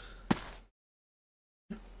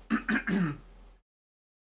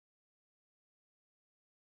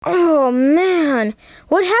 Oh man,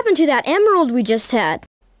 what happened to that emerald we just had?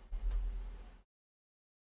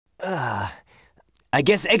 I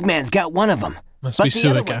guess Eggman's got one of them. Must but be the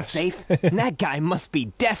sewer other gas. one's safe. And that guy must be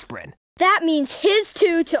desperate. That means his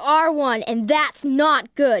 2 to our 1, and that's not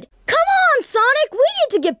good. Come on, Sonic, we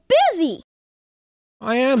need to get busy.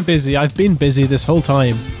 I am busy. I've been busy this whole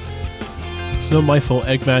time. It's not my fault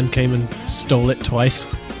Eggman came and stole it twice.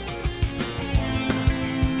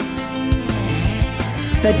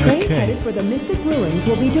 The train Okay. headed for the Mystic Ruins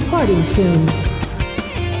will be departing soon.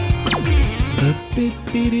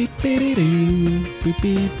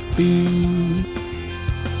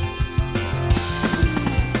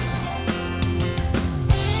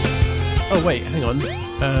 Oh wait, hang on.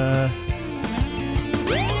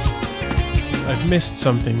 I've missed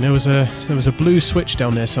something. There was a blue switch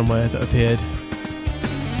down there somewhere that appeared.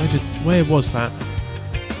 Where was that?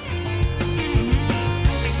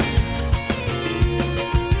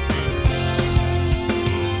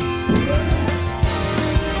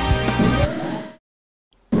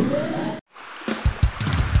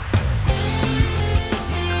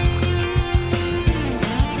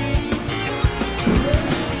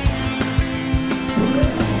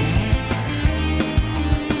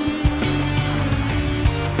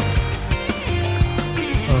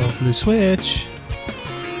 Blue switch.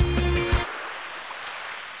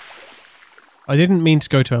 I didn't mean to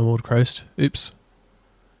go to Emerald Coast. Oops.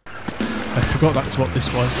 I forgot that's what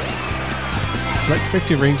this was. Collect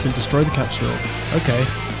 50 rings and destroy the capsule. Okay.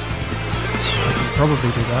 I can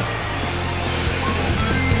probably do that.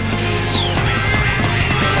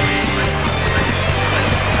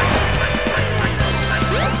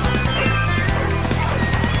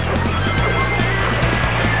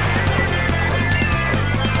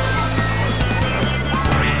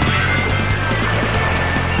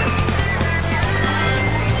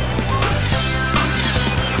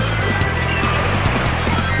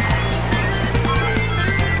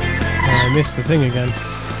 missed the thing again.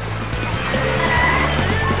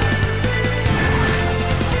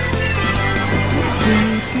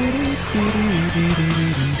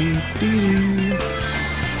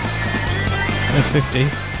 There's 50.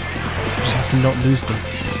 Just have to not lose them.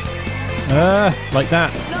 Like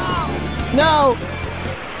that. No!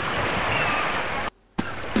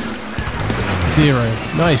 0.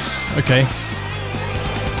 Nice. Okay.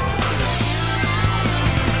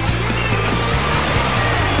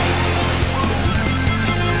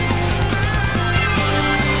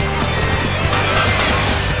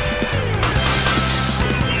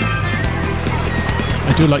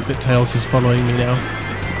 I do like that Tails is following me now.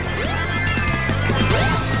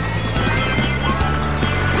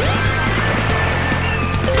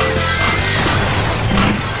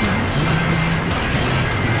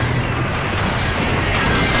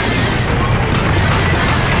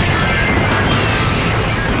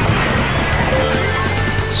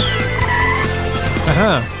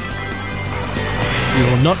 Aha! You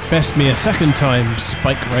will not best me a second time,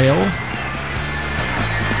 Spike Rail.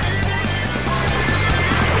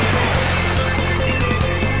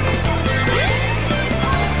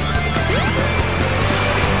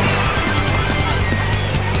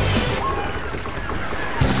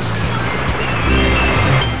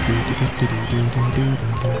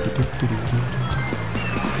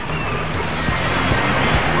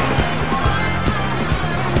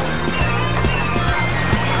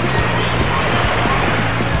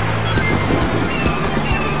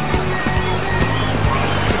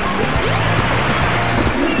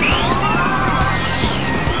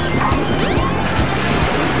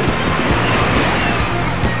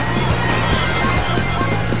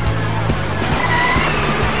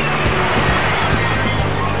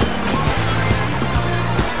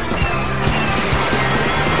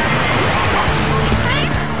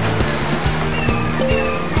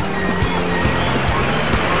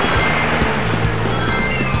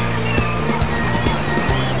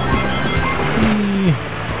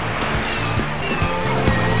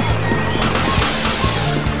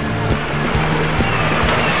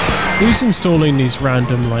 Who's installing these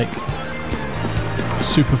random, like,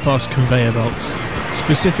 super fast conveyor belts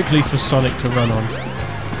specifically for Sonic to run on?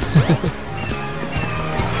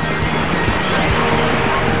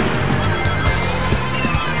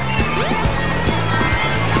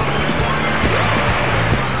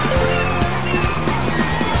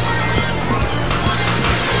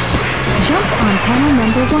 Jump on panel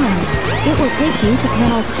number 1. It will take you to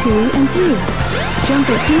panels 2 and 3. Jump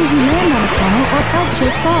as soon as you land on a panel or else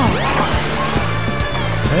you'll fall.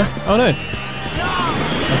 Yeah? Oh no!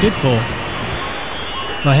 I did fall.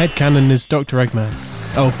 My headcanon is Dr. Eggman.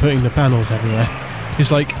 Oh, putting the panels everywhere.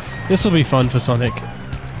 He's like, this will be fun for Sonic.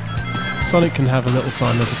 Sonic can have a little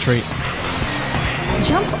fun as a treat.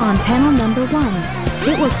 Jump on panel number 1.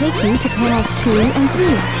 It will take you to panels 2 and 3.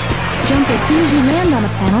 Jump as soon as you land on a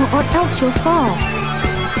panel or else you'll fall.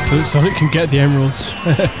 So that Sonic can get the emeralds.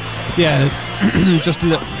 Yeah, just to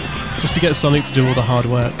get Sonic to do all the hard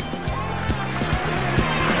work.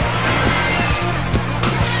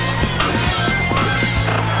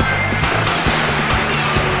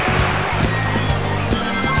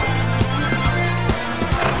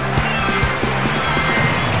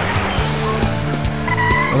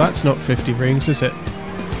 Well, that's not 50 rings, is it?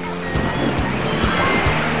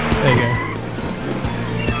 There you go.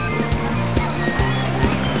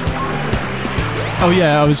 Oh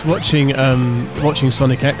yeah, I was watching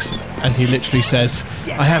Sonic X, and he literally says,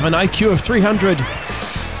 "I have an IQ of 300."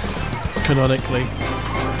 Canonically.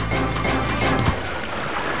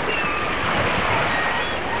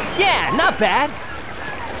 Yeah, not bad.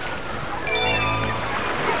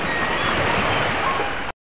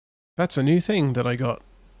 That's a new thing that I got.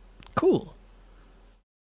 Cool.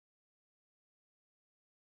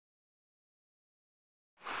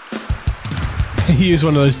 He used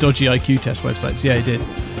one of those dodgy IQ test websites. Yeah, he did.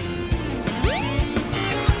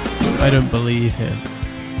 I don't believe him.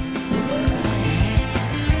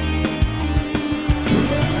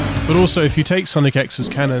 But also, if you take Sonic X as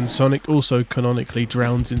canon, Sonic also canonically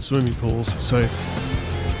drowns in swimming pools, so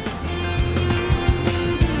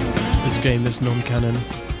this game is non-canon.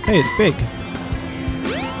 Hey, it's Big.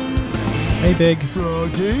 Hey, Big.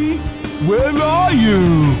 Froggy, where are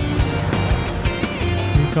you?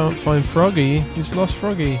 You can't find Froggy. He's lost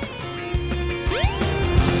Froggy.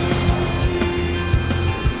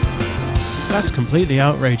 That's completely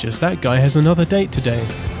outrageous. That guy has another date today.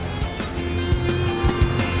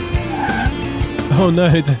 Oh no,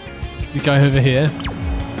 the guy over here.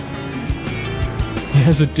 He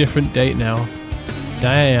has a different date now.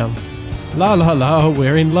 Damn. La la la,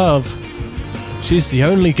 we're in love. She's the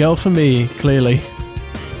only girl for me, clearly.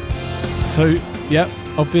 So, yep,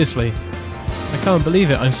 obviously. I can't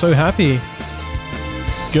believe it. I'm so happy.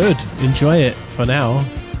 Good. Enjoy it for now.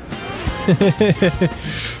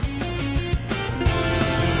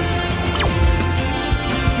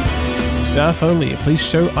 Staff only. Please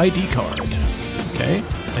show ID card. Okay.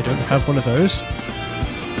 I don't have one of those.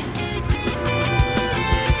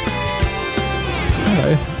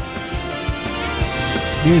 Hello.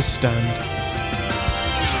 Newsstand.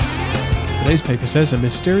 Today's paper says a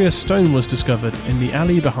mysterious stone was discovered in the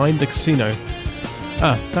alley behind the casino.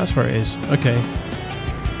 Ah, that's where it is. Okay.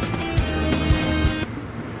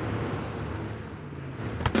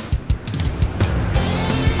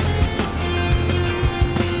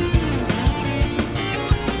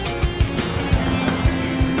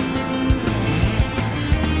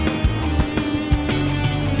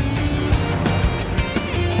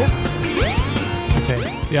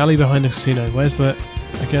 The alley behind the casino. Where's that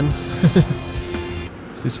again?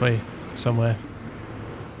 It's this way somewhere.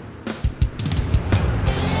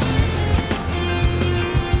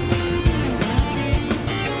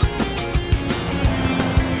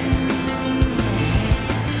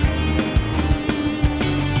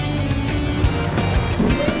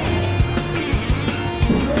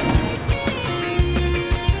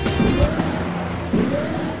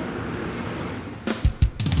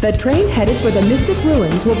 The train headed for the Mystic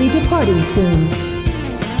Ruins will be departing soon.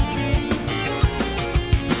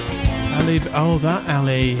 Alley. Oh, that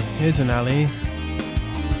alley. Here's an alley.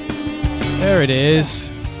 There it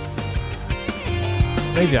is.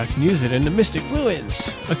 Maybe I can use it in the Mystic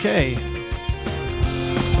Ruins. Okay.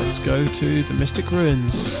 Let's go to the Mystic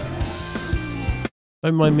Ruins.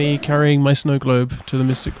 Don't mind me carrying my snow globe to the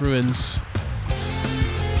Mystic Ruins.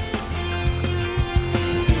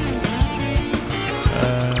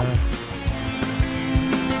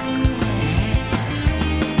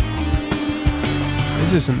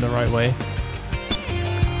 This isn't the right way.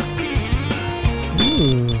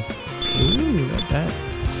 Ooh, like that.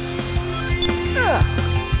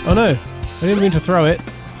 Oh no! I didn't mean to throw it.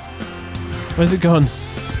 Where's it gone?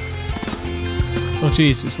 Oh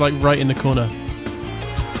jeez, it's like right in the corner.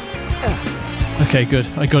 Okay, good.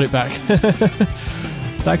 I got it back.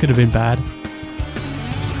 That could have been bad.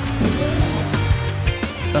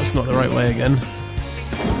 That's not the right way again.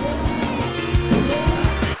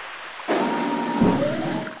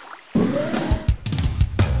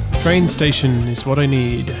 Train station is what I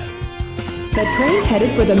need. The train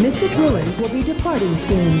headed for the Mystic Ruins will be departing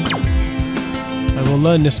soon. I will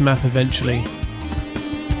learn this map eventually.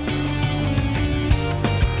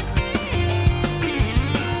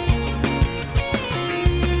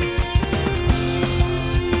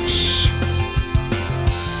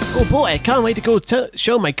 Oh boy, I can't wait to go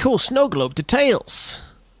show my cool snow globe to Tails.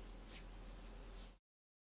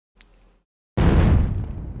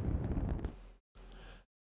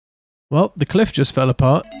 Well, the cliff just fell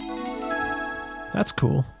apart. That's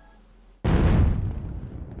cool.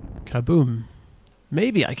 Kaboom.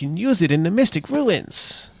 Maybe I can use it in the Mystic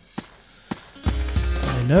Ruins.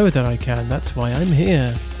 I know that I can. That's why I'm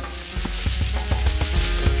here.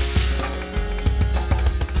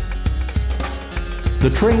 The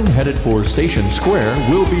train headed for Station Square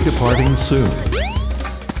will be departing soon.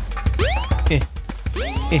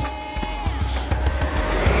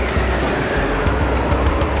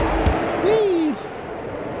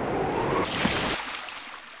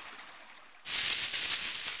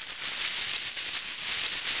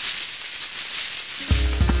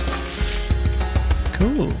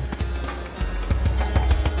 Cool.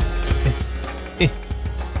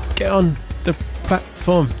 Get on the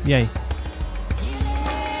platform. Yay.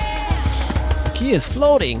 The key is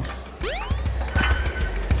floating.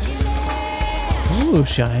 Ooh,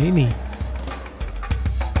 shiny.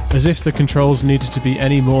 As if the controls needed to be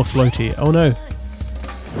any more floaty. Oh no.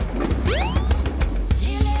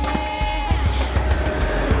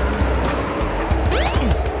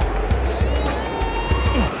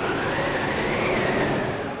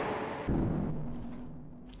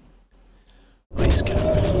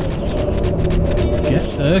 Get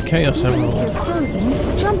the Chaos Emerald. If you're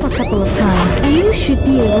frozen, jump a couple of times and you should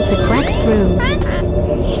be able to crack through.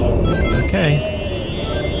 Okay.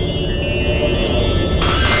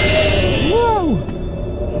 Whoa!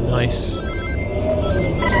 Nice.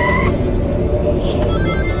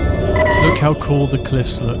 Look how cool the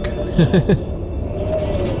cliffs look.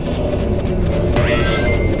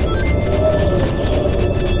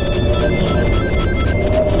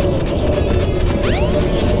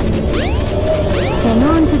 Hang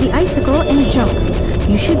on to the icicle and jump.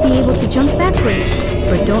 You should be able to jump backwards,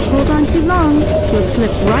 but don't hold on too long. You'll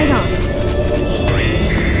slip right off.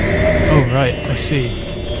 right, I see.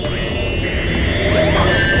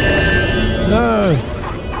 No!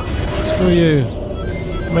 Screw you.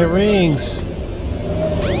 My rings!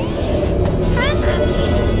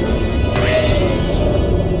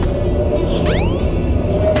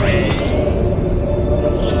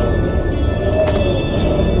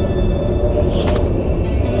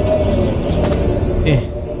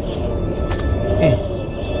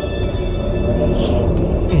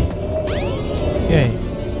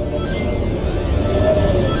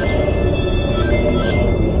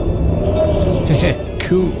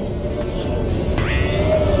 Cool.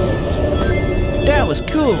 That was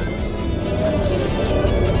cool.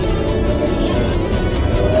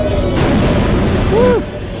 Woo.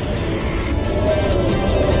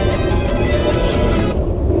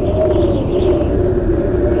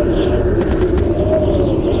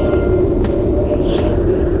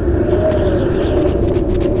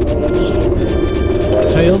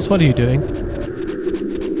 Tails, what are you doing?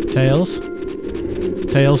 Tails?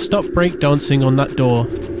 Tails, stop breakdancing on that door.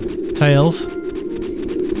 Tails.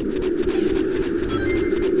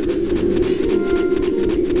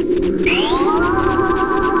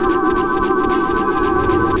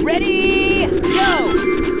 Ready, go!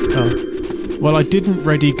 Oh. Well, I didn't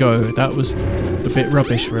ready go. That was a bit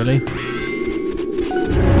rubbish, really.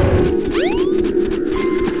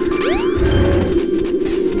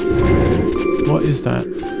 What is that?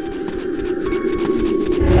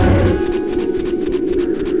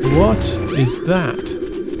 What is that?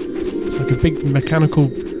 It's like a big mechanical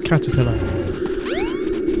caterpillar.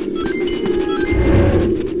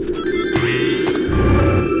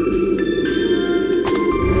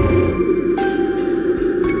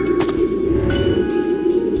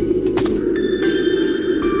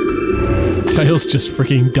 Tails just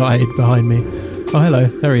freaking died behind me. Oh, hello.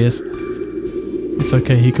 There he is. It's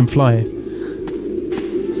okay, he can fly.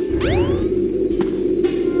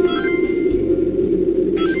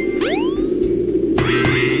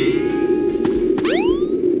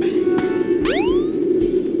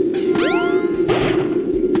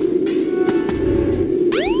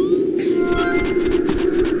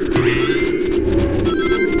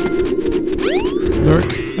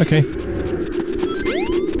 Okay.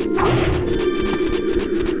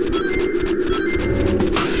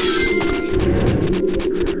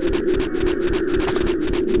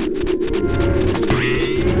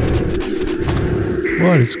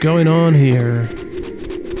 What is going on here?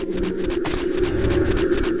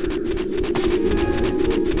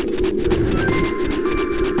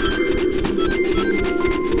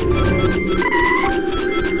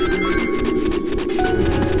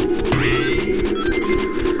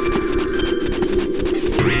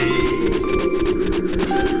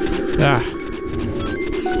 Ah,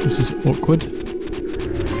 this is awkward.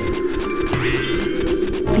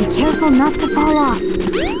 Be careful not to fall off.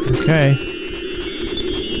 Okay.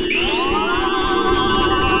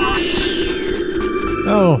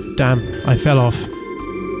 Oh, damn, I fell off.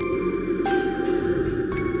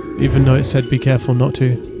 Even though it said be careful not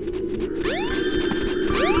to.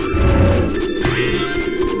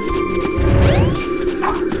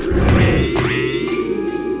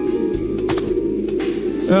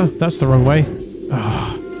 Oh, that's the wrong way.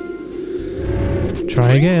 Oh.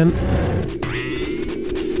 Try again.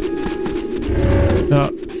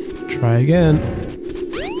 Oh, try again.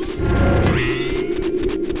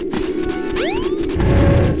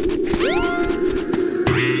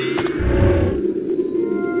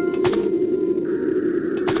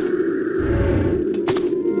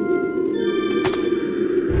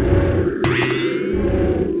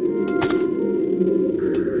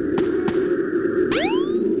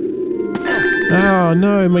 Oh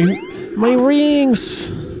no, my rings!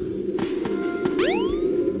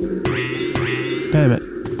 Damn it.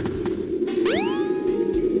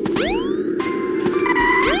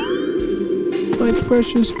 My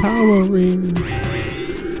precious power ring.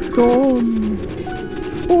 Gone.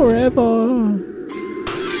 Forever.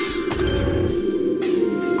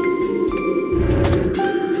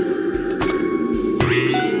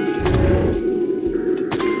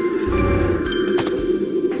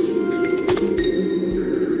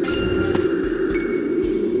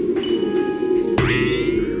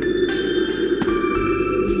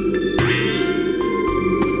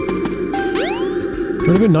 It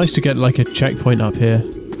would have been nice to get like a checkpoint up here.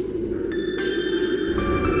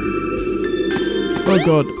 Oh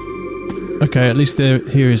god. Okay, at least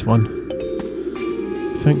here is one.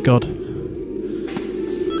 Thank god.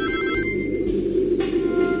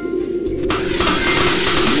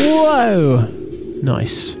 Whoa!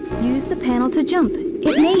 Nice. Use the panel to jump.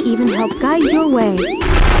 It may even help guide your way.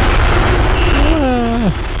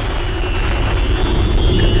 Ah.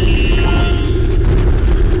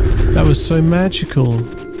 That was so magical.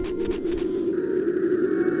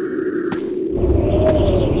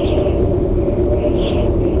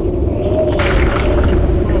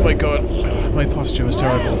 Oh my god, my posture was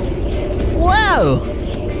terrible. Whoa!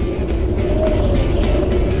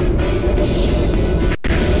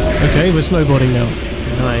 Okay, we're snowboarding now.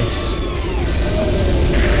 Nice.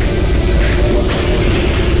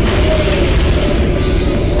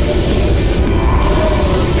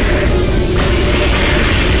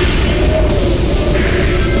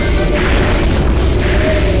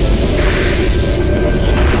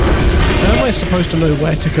 How am I supposed to know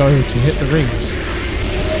where to go to hit the rings?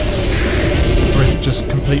 Or is it just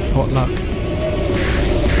complete pot luck?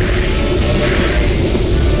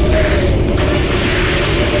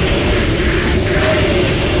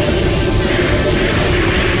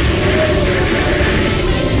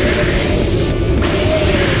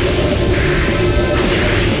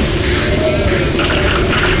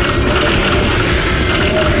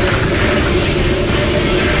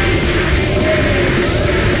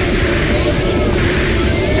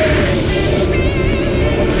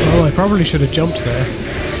 Oh, I probably should have jumped there.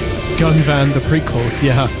 Gun Van the prequel,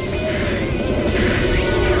 yeah.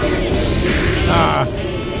 Ah,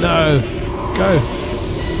 no. Go.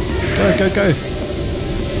 Go, go, go.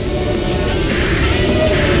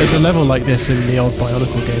 There's a level like this in the old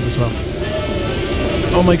Bionicle game as well.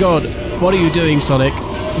 Oh my god, what are you doing, Sonic?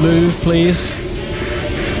 Move, please.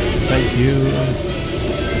 Thank you.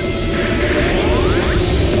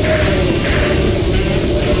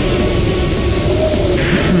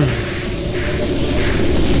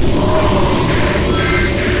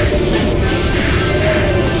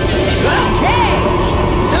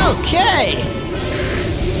 Okay!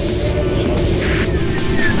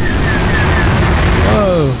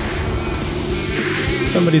 Whoa!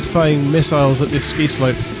 Somebody's firing missiles at this ski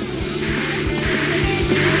slope.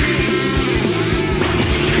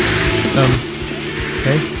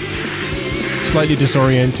 Okay. Slightly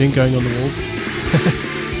disorienting going on the walls.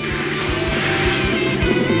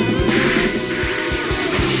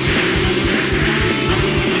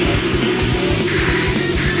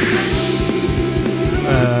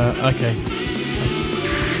 Okay.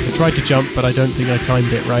 I tried to jump, but I don't think I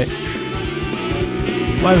timed it right.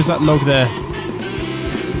 Why was that log there?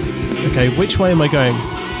 Okay, which way am I going?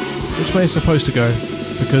 Which way is supposed to go?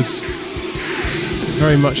 Because it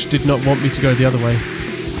very much did not want me to go the other way.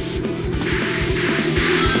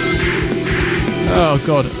 Oh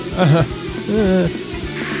god.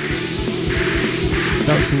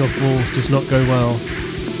 Bouncing off walls does not go well.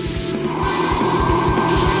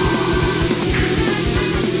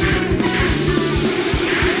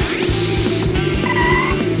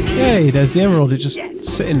 Hey, there's the emerald. It's just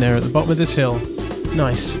sitting there at the bottom of this hill.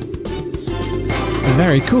 Nice.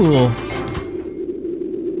 Very cool.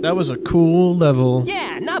 That was a cool level.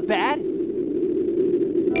 Yeah, not bad.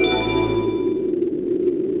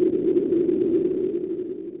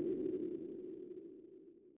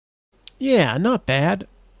 Yeah, not bad.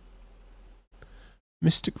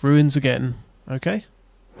 Mystic Ruins again. Okay.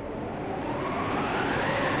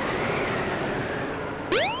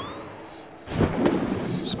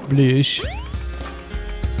 Sploosh.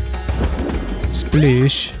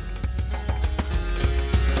 Sploosh.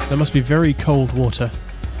 That must be very cold water.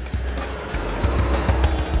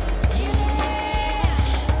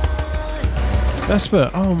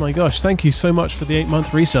 Vesper, oh my gosh, thank you so much for the 8-month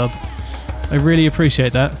resub. I really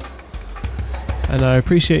appreciate that. And I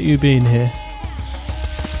appreciate you being here.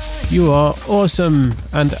 You are awesome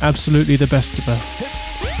and absolutely the best of her.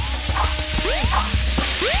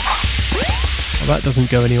 Well, that doesn't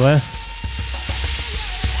go anywhere.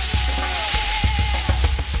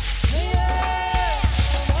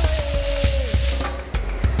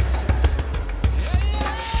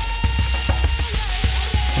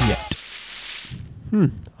 Yet.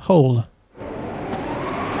 Hole.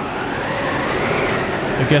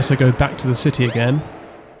 I guess I go back to the city again.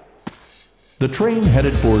 The train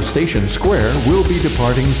headed for Station Square will be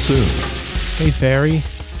departing soon. Hey Fairy,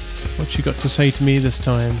 what you got to say to me this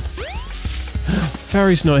time?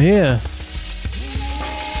 Fairy's not here!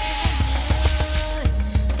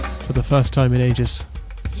 For the first time in ages.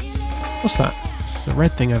 What's that? The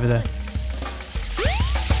red thing over there.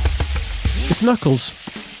 It's Knuckles!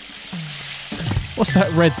 What's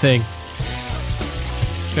that red thing?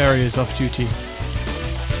 Fairy is off duty.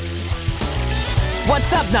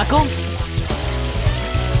 What's up, Knuckles?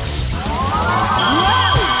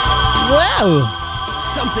 Whoa!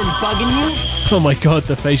 Something bugging you? Oh my god,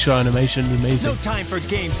 the facial animation is amazing. No time for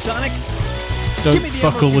games, Sonic. Don't Give me the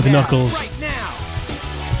fuckle with emerald Knuckles. right now.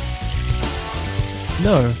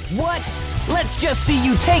 No. What? Let's just see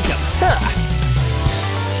you take him, huh?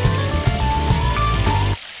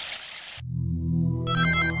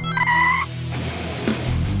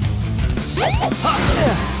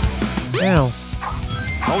 Ow.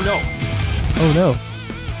 Oh no! Oh no.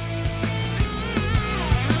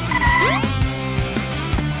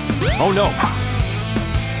 Oh no!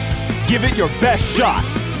 Give it your best shot!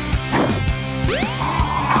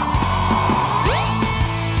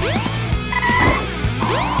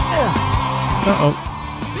 Uh-oh.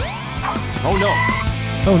 Oh no!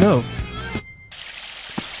 Oh no.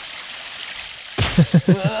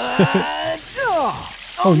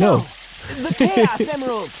 Oh no. The Chaos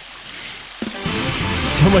Emeralds!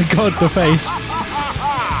 Oh my god, the face.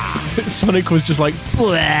 Sonic was just like,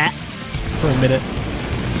 bleh, for a minute.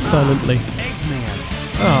 Silently. Eggman!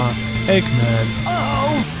 Ah, Eggman.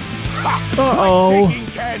 Oh! Uh-oh. Taking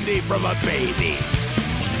candy from a baby!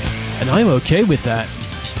 And I'm okay with that.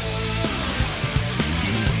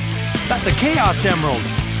 That's a Chaos Emerald!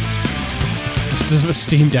 This is a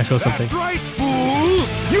Steam Deck or something. That's right, fool!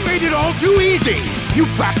 You made it all too easy! You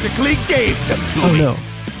practically gave them to Oh me! no.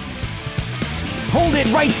 Hold it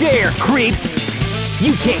right there, creep!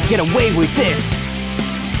 You can't get away with this!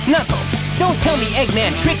 Knuckles, don't tell me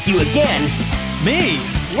Eggman tricked you again! Me?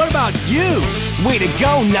 What about you? Way to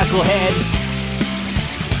go, Knucklehead!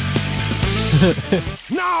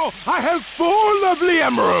 Now I have 4 lovely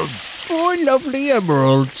emeralds! 4 lovely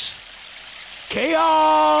emeralds.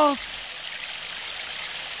 Chaos!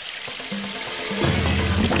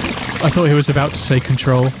 I thought he was about to say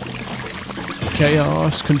control.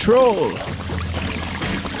 Chaos control.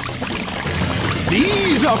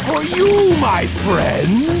 These are for you, my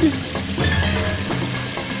friend!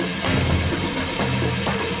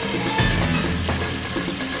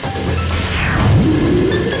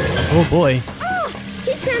 Oh boy. Oh,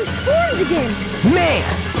 he transformed again. Man,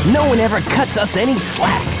 no one ever cuts us any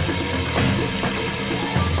slack!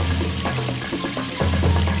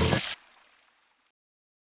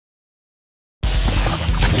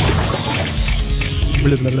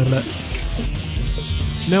 Blah, blah, blah, blah.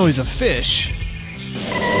 Now he's a fish.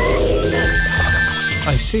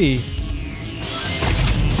 I see.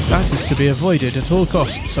 That is to be avoided at all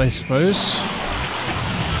costs, I suppose.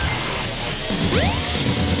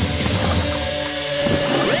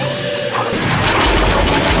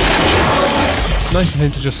 Nice of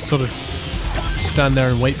him to just sort of stand there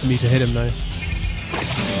and wait for me to hit him, though.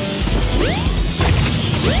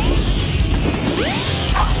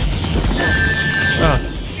 Ah.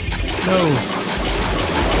 No.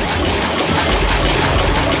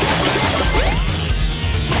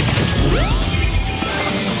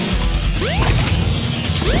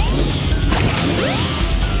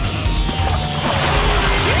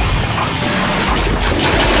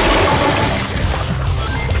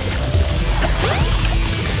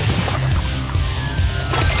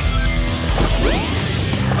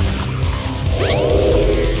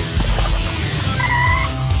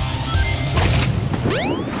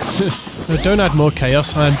 No, don't add more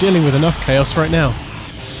chaos. I am dealing with enough chaos right now.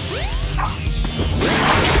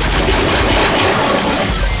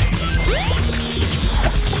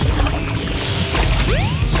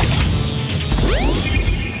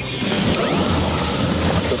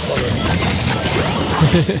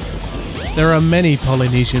 There are many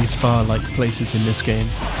Polynesian spa-like places in this game.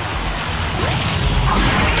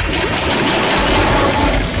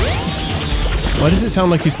 Why does it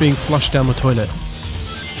sound like he's being flushed down the toilet?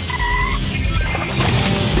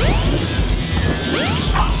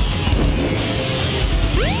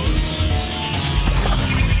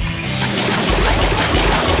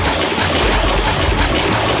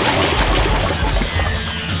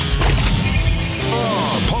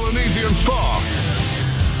 Polynesian spa.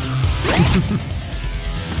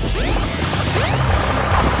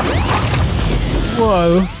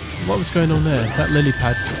 Whoa! What was going on there? That lily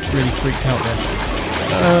pad really freaked out there.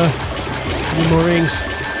 I need more rings.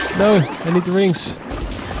 No, I need the rings.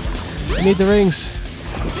 I need the rings.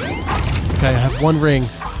 Okay, I have 1 ring.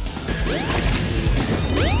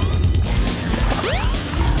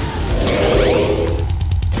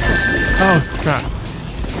 Oh, crap.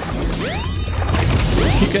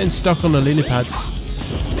 I keep getting stuck on the lily pads.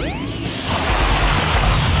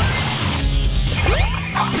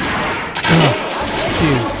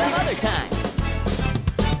 Phew.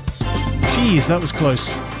 Jeez, that was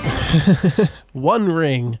close. 1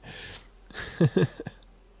 ring.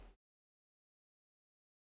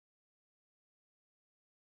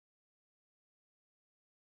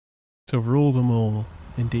 To rule them all,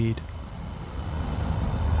 indeed.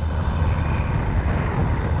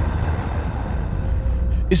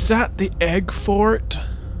 Is that the egg fort?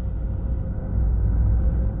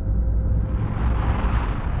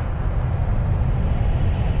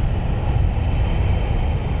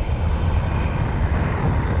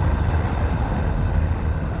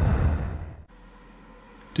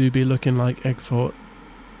 do be looking like Egg Fort.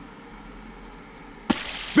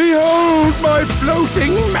 Behold my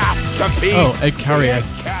floating masterpiece! Oh, Egg Carrier.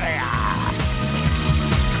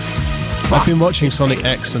 I've been watching Sonic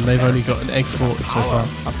X and they've only got an Egg Fort so far.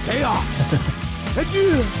 Of chaos.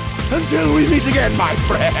 Adieu, until we meet again, my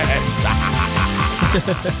friends.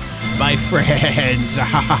 My friends.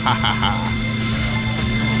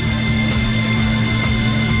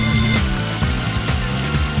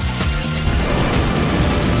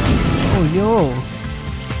 Oh no.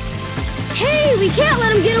 Hey, we can't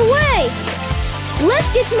let him get away! Let's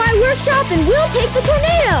get to my workshop and we'll take the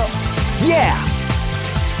tornado! Yeah!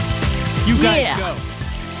 You guys go.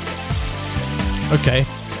 Okay.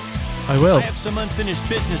 I will. I have some unfinished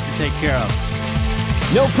business to take care of.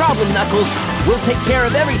 No problem, Knuckles. We'll take care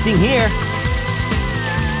of everything here.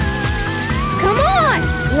 Come on!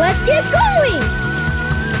 Let's get going!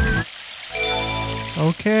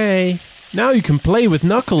 Okay. Now you can play with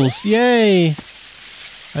Knuckles. Yay!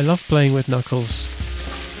 I love playing with Knuckles.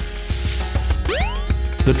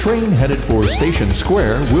 The train headed for Station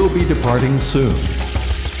Square will be departing soon.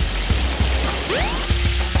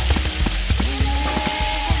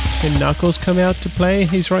 Can Knuckles come out to play?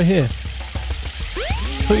 He's right here. I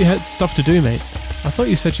thought you had stuff to do, mate. I thought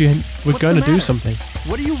you said you were going to do something.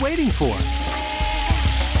 What are you waiting for?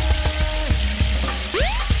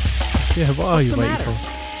 Yeah, what are you waiting for?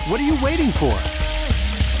 What are you waiting for?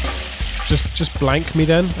 Just blank me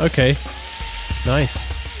then? Okay. Nice.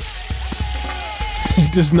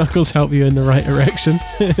 Does Knuckles help you in the right direction?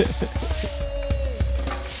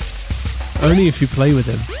 Only if you play with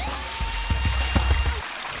him.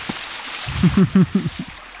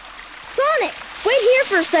 Sonic, wait here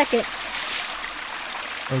for a second.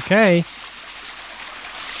 Okay.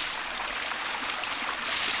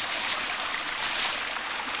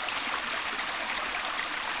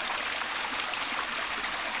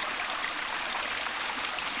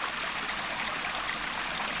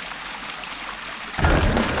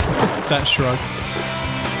 That shrug.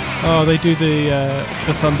 Oh, they do the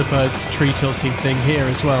Thunderbirds tree tilting thing here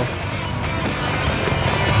as well.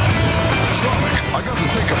 Sonic, I got to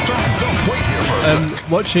take a fat dump. Wait here for a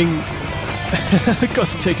sec. Watching. I got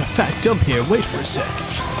to take a fat dump here. Wait for a sec.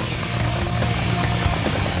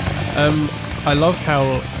 I love how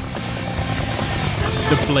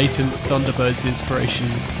the blatant Thunderbirds inspiration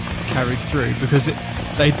carried through because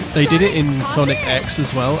they did it in Sonic X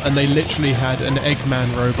as well, and they literally had an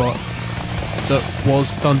Eggman robot that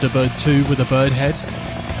was Thunderbird 2 with a bird head.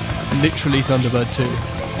 Literally Thunderbird 2.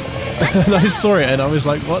 And I saw it and I was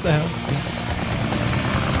like, what the hell?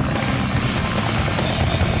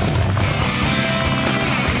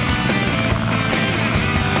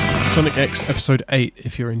 Sonic X Episode 8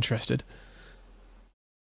 if you're interested.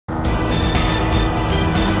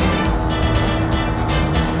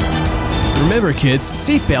 Remember kids,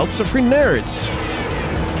 seatbelts are for nerds!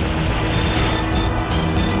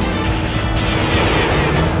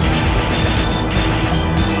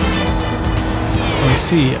 Oh, I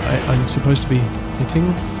see. I'm supposed to be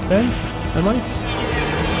hitting them? Am I?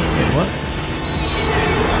 Wait, what?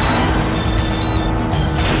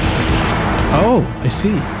 Oh, I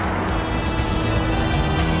see.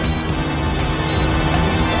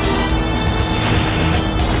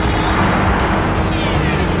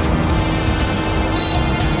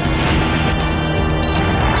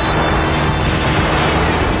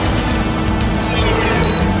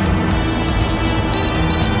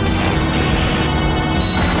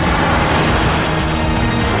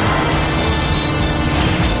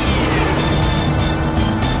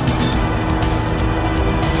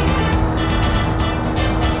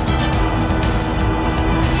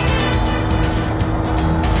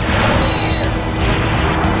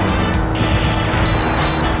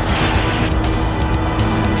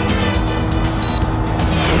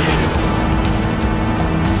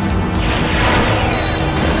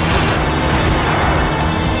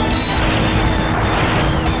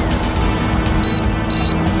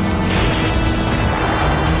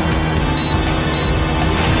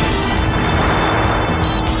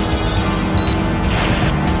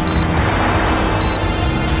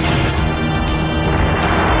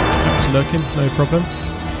 Lurking, no problem.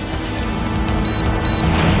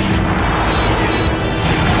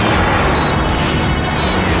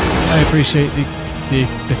 I appreciate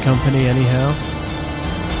the company anyhow.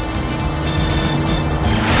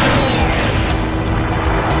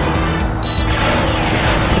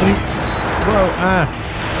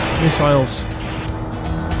 Whoa, missiles.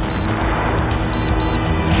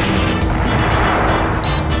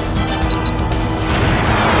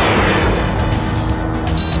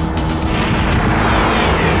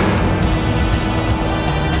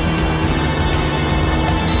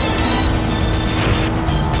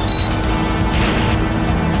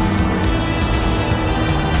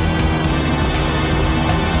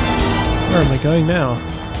 Where am I going now?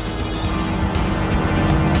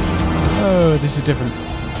 Oh, this is different.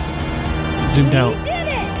 Zoomed out.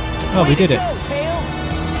 Oh, we did it. Tails!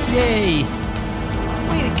 Yay!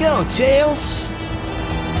 Way to go, Tails!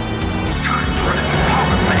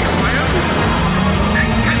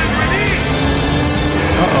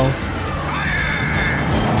 Uh-oh.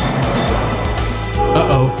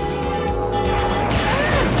 Uh-oh.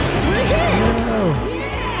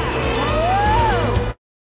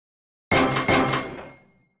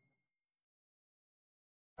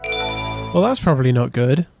 Well, that's probably not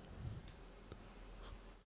good.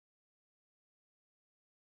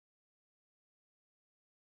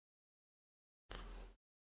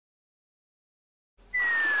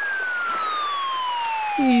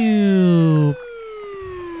 Ew.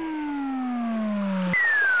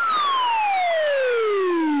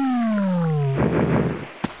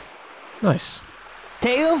 Nice.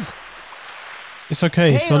 Tails? It's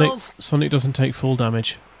okay, Tails! Sonic doesn't take full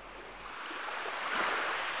damage.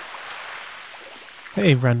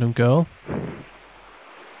 Hey, random girl.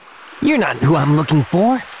 You're not who I'm looking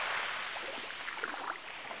for.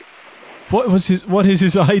 What is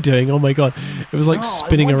his eye doing? Oh my god. It was like Oh, I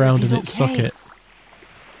spinning wonder if around he's in its okay. socket.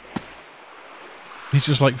 He's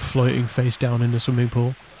just like floating face down in the swimming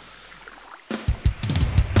pool.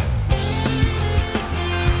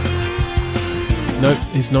 Nope,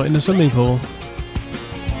 he's not in the swimming pool.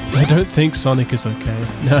 I don't think Sonic is okay.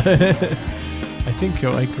 No. I think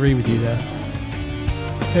I agree with you there.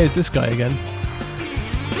 Hey, it's this guy again.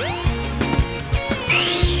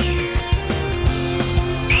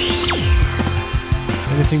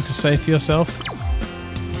 Anything to say for yourself?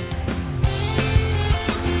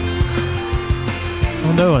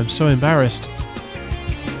 Oh no, I'm so embarrassed.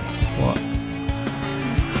 What?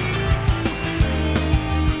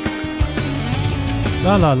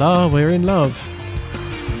 La la la, we're in love.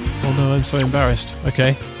 Oh no, I'm so embarrassed.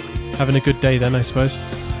 Okay. Having a good day then, I suppose.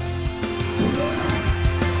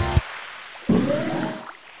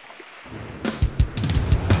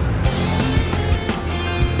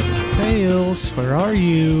 Tails, where are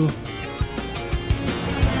you?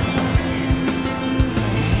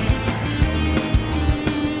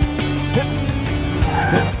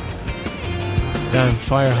 Damn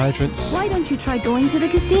fire hydrants. Why don't you try going to the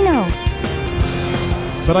casino?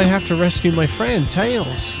 But I have to rescue my friend,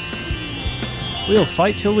 Tails. We'll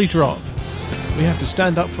fight till we drop. We have to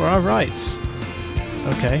stand up for our rights.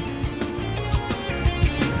 Okay.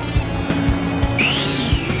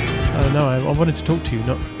 Oh no, I wanted to talk to you,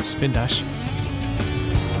 not spin dash.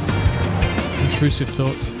 Intrusive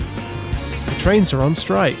thoughts. The trains are on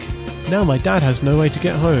strike. Now my dad has no way to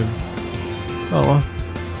get home. Oh well.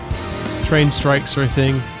 Train strikes are a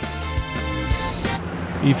thing.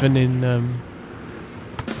 Even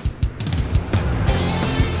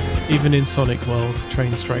in Sonic World,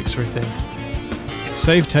 train strikes are a thing.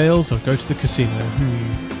 Save Tails or go to the casino?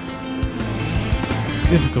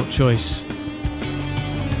 Difficult choice.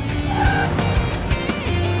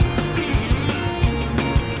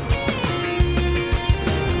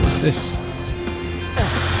 What's this?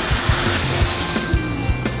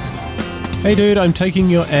 Hey dude, I'm taking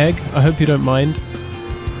your egg. I hope you don't mind.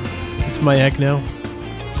 It's my egg now.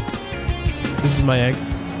 This is my egg.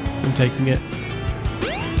 I'm taking it.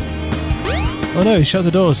 Oh no, shut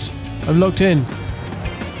the doors. I'm locked in.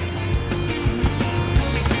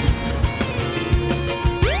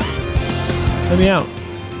 Let me out.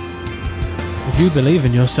 If you believe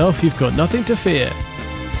in yourself, you've got nothing to fear.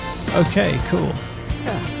 Okay, cool.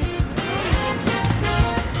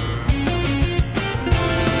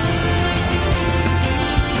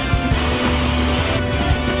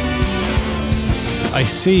 I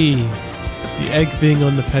see the egg being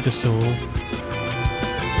on the pedestal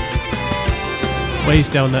weighs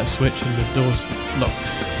down that switch and the door's locked.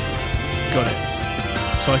 Got it.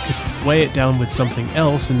 So I could weigh it down with something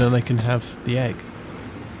else and then I can have the egg.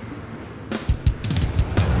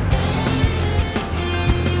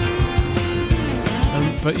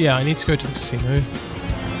 But yeah, I need to go to the casino.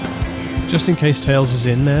 Just in case Tails is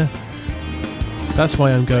in there. That's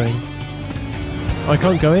why I'm going. I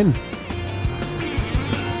can't go in.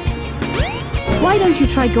 Why don't you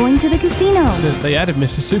try going to the casino? They added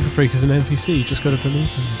Mr. Super Freak as an NPC. You just gotta believe in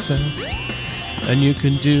yourself. And you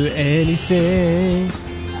can do anything.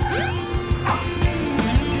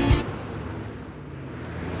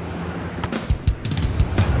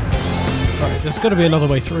 Alright, there's gotta be another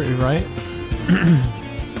way through, right?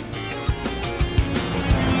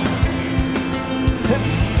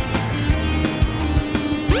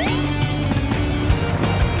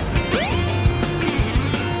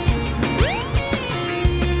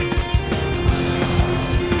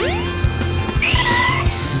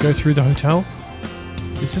 Go through the hotel?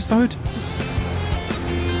 Is this the hotel?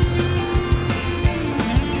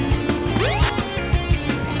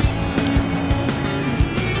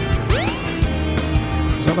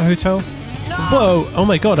 Is that the hotel? Whoa! Oh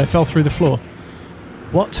my god, I fell through the floor.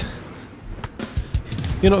 What?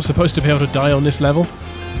 You're not supposed to be able to die on this level.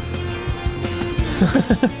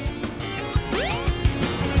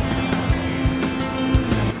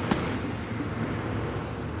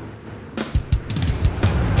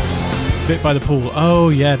 Bit by the pool. Oh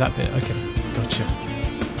yeah, that bit. Okay, gotcha.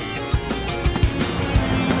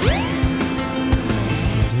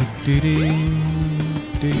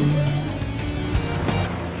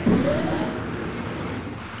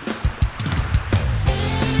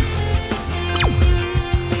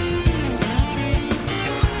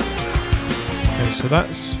 Okay, so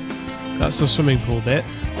that's the swimming pool bit.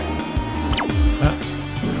 That's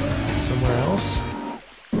somewhere else.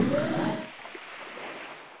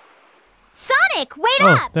 Wait oh,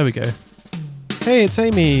 up! There we go. Hey, it's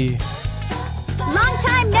Amy. Long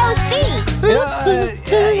time no see.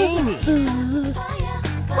 Amy.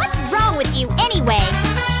 What's wrong with you anyway?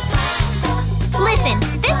 Listen,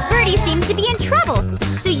 this birdie seems to be in trouble,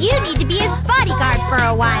 so you need to be his bodyguard for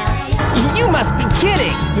a while. You must be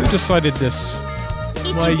kidding. Who decided this?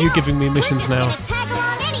 Why are you giving me missions now? Tag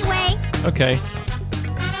along anyway. Okay.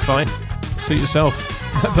 Fine. Suit yourself.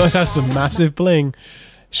 That bird has some massive bling.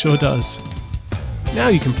 Sure does. Now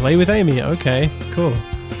you can play with Amy. Okay, cool.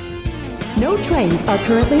 No trains are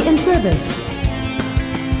currently in service.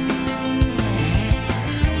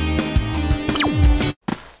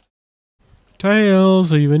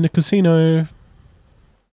 Tails, are you in the casino?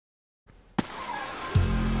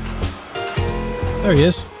 There he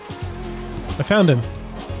is. I found him.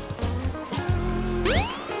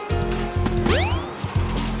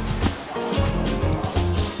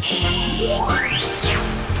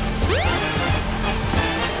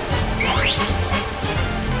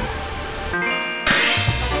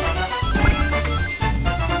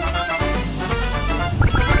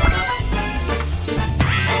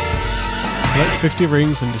 Collect 50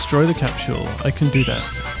 rings and destroy the capsule. I can do that.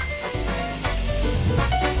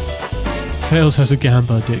 Tails has a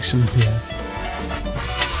gamba addiction. Yeah.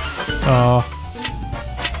 Oh.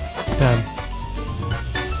 Damn.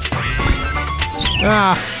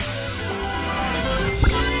 Ah!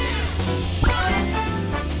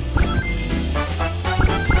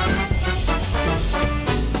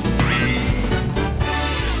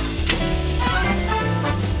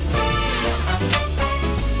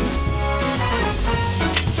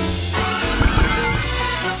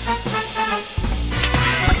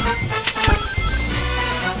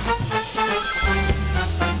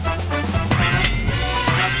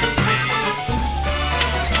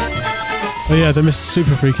 Oh yeah, the Mr.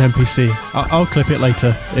 Super Freak NPC. I'll clip it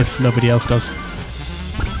later, if nobody else does.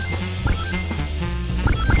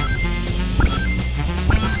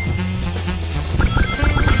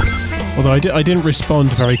 Although I didn't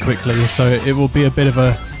respond very quickly, so it will be a bit of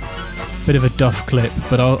a duff clip,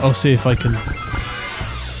 but I'll see if I can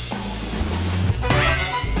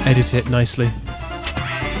edit it nicely.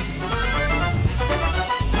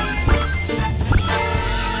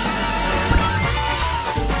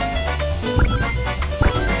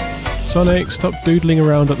 Sonic, stop doodling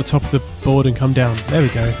around at the top of the board and come down. There we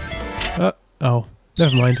go. Oh,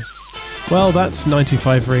 never mind. Well, that's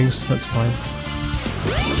 95 rings. That's fine.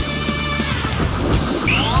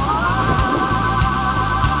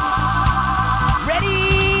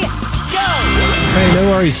 Ready, go! Hey,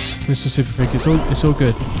 no worries, Mr. Super Freak. It's all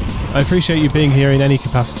good. I appreciate you being here in any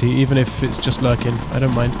capacity, even if it's just lurking. I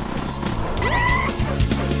don't mind.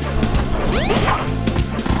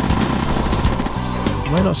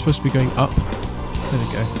 Am I not supposed to be going up? There we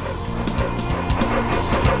go.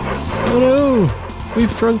 Oh no!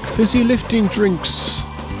 We've drunk fizzy lifting drinks!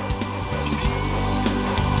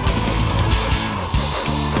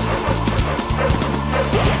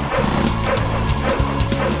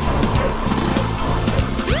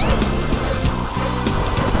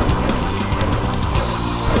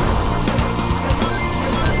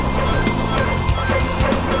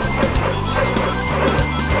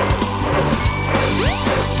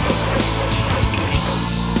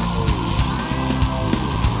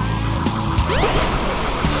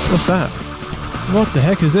 What's that? What the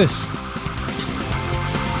heck is this?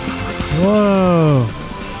 Whoa!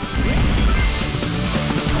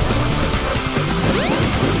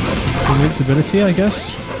 Invincibility, I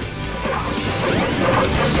guess?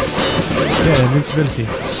 Yeah, invincibility.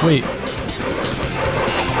 Sweet.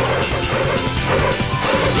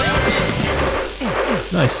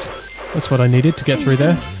 Nice. That's what I needed to get through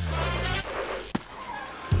there.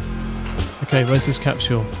 Okay, where's this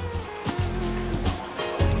capsule?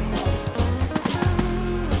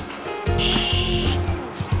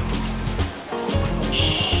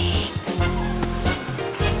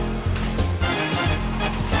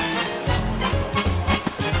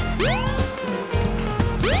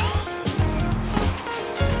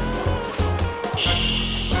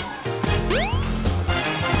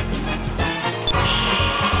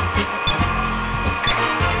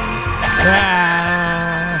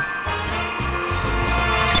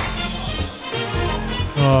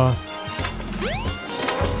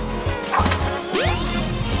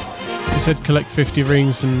 It said collect 50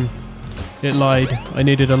 rings and it lied. I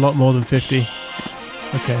needed a lot more than 50.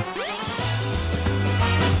 Okay.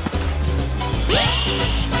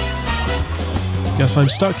 Guess I'm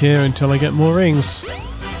stuck here until I get more rings.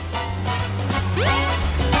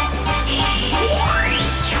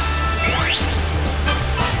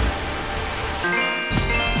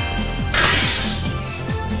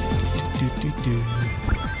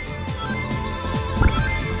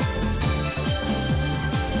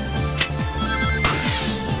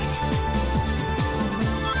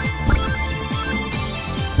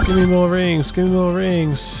 Give me more rings, give me more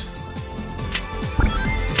rings.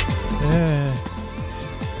 Yeah.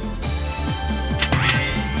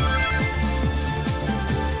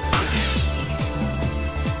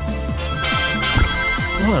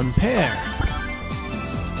 One pair.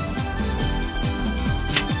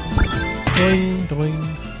 Doing, doing.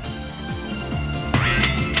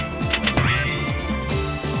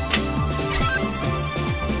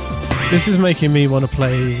 This is making me want to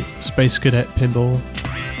play Space Cadet Pinball.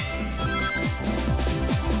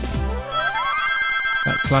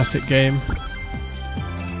 That classic game.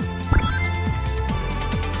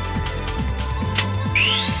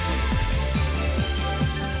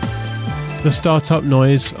 The startup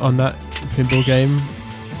noise on that pinball game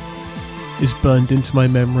is burned into my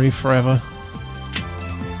memory forever.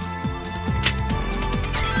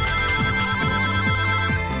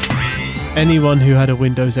 Anyone who had a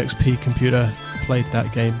Windows XP computer played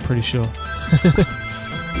that game, pretty sure.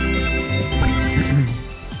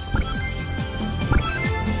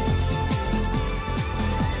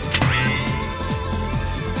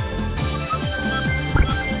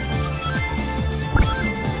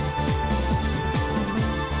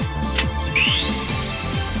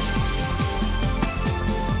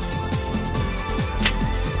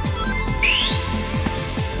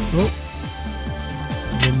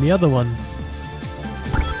 The other one.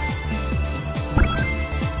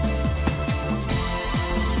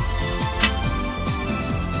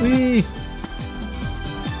 Whee!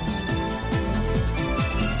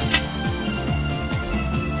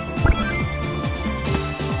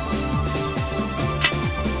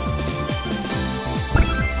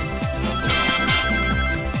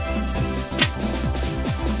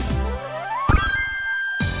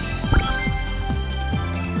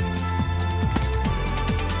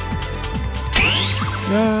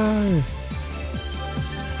 No!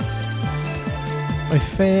 I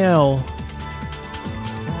fail.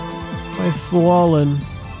 I've fallen.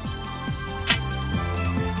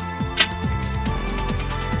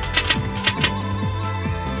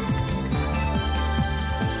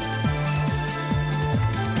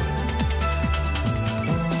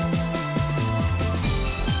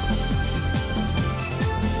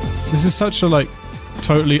 This is such a like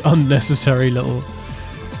totally unnecessary little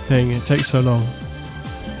thing. It takes so long.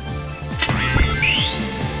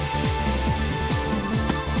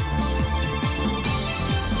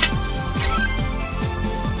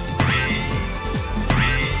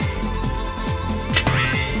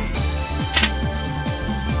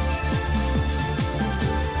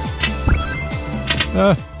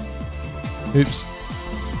 Oops.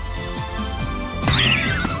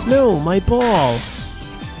 No, my ball.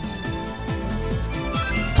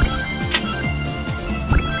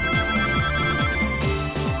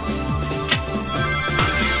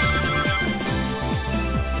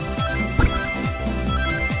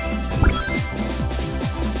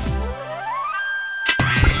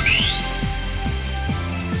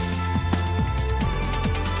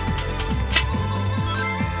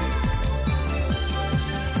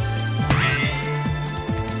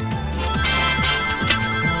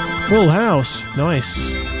 Full house.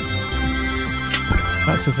 Nice.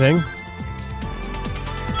 That's a thing.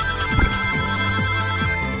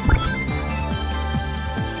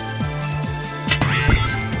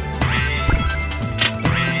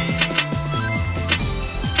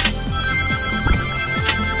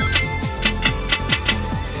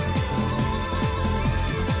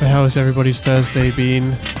 So how has everybody's Thursday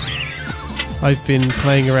been? I've been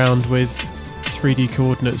playing around with 3D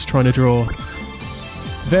coordinates trying to draw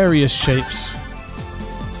various shapes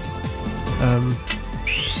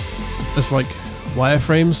as like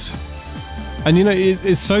wireframes. And you know,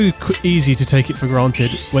 it's so easy to take it for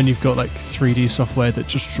granted when you've got like 3D software that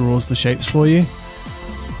just draws the shapes for you.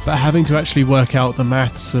 But having to actually work out the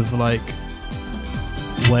maths of like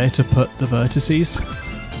where to put the vertices,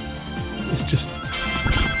 it's just...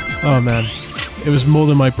 oh man. It was more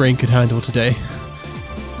than my brain could handle today.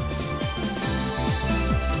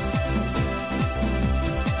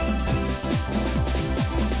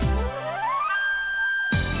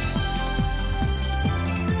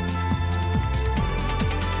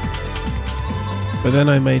 But then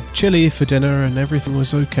I made chili for dinner and everything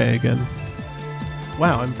was okay again.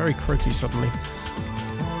 Wow, I'm very croaky suddenly.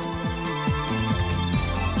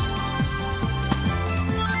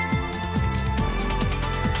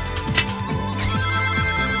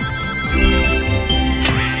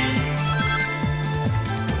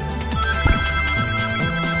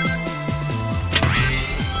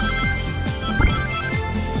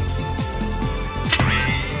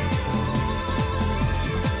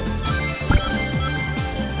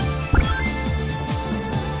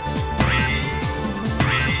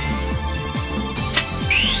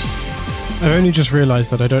 I've only just realised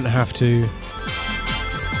that I don't have to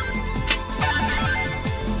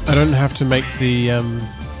make the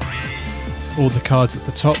all the cards at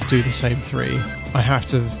the top do the same 3. I have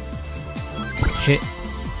to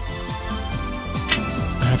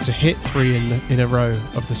hit 3 in a row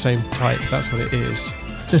of the same type. That's what it is.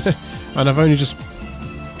 And I've only just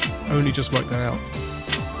worked that out.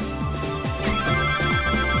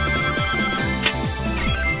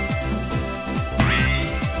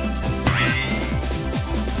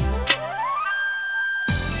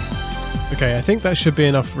 Okay, I think that should be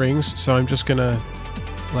enough rings, so I'm just gonna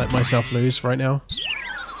let myself loose right now.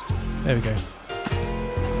 There we go.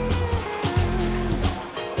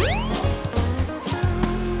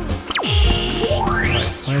 Right,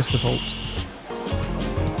 where's the vault?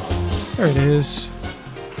 There it is.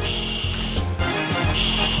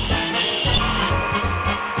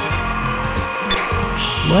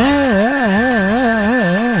 Wow!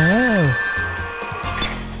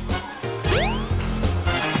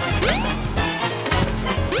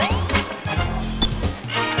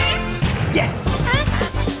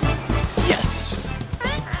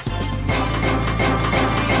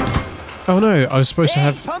 Oh no, I was supposed to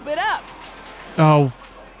have... Pump it up. Oh.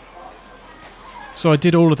 So I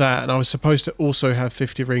did all of that and I was supposed to also have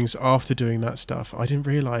 50 rings after doing that stuff. I didn't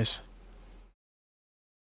realise.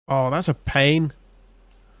 Oh, that's a pain.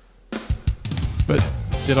 But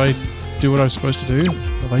did I do what I was supposed to do?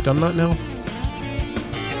 Have I done that now?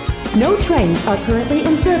 No trains are currently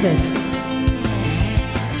in service.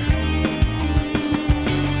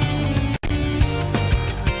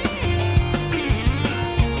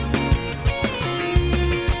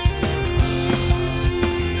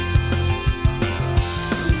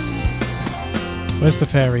 Where's the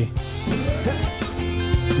fairy?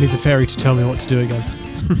 I need the fairy to tell me what to do again.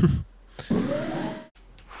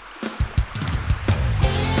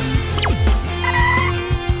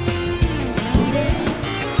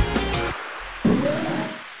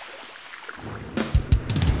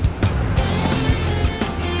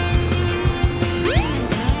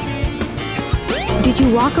 Did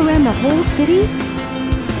you walk around the whole city?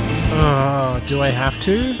 Do I have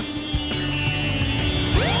to?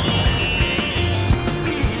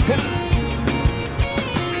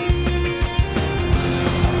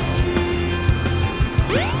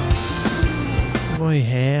 Do I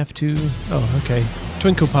have to? Oh, okay.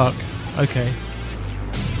 Twinkle Park. Okay.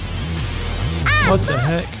 What the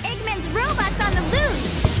heck? Eggman's robot's on the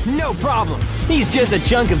loose! No problem. He's just a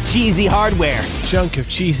chunk of cheesy hardware. Chunk of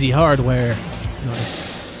cheesy hardware. Nice.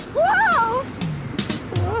 Whoa!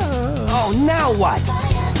 Oh, now what?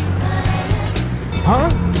 Huh?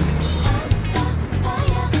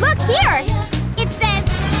 Look here! It says,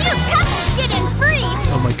 "New cups get in free!"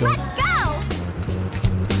 Oh my god. Let's go!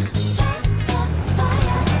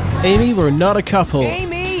 Amy, we're not a couple.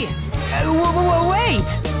 Amy! Wait!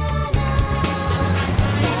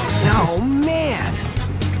 Oh, man.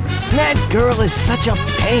 That girl is such a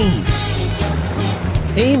pain.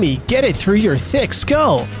 Amy, get it through your thick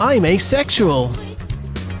skull. I'm asexual.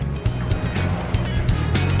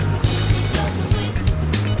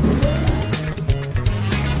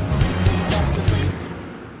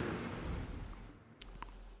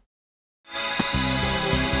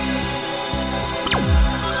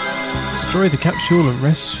 Destroy the capsule and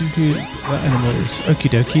rescue the animals. Okie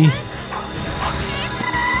dokie.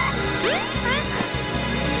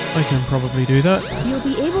 I can probably do that. You'll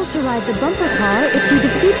be able to ride the bumper car if you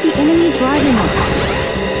defeat the enemy driving it.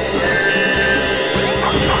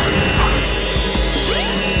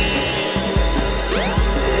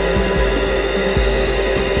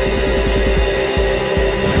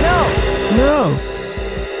 No!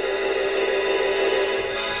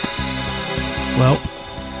 Well.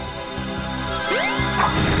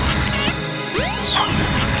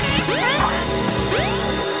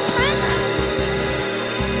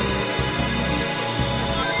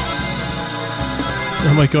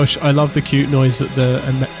 Oh my gosh, I love the cute noise that the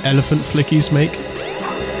elephant flickies make.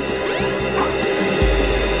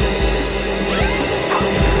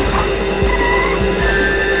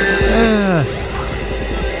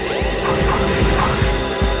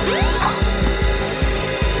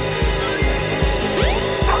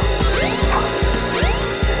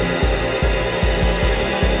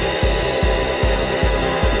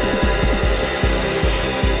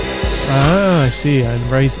 Ah, I see. I'm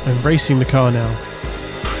racing the car now.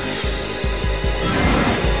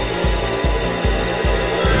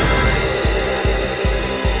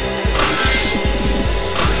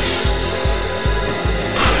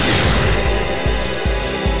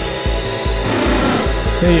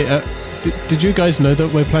 Hey, did you guys know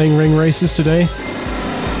that we're playing ring races today?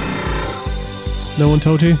 No one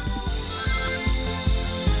told you?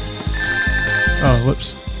 Oh,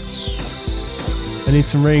 whoops. I need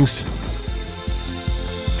some rings.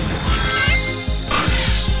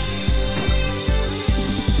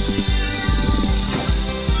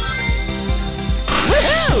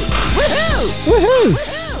 Woohoo! Woohoo!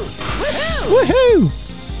 Woohoo! Woohoo! Woohoo!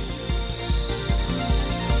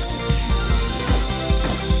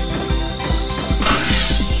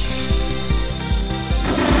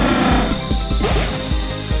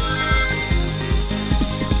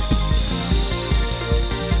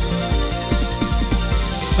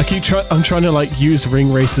 I'm trying to like use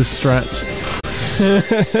ring racers strats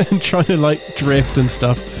and trying to like drift and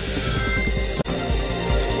stuff.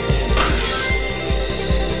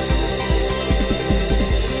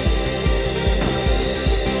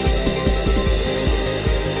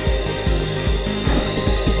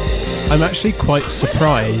 I'm actually quite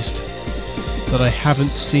surprised that I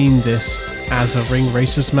haven't seen this as a ring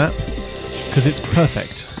racers map, because it's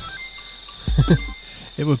perfect.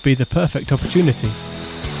 It would be the perfect opportunity.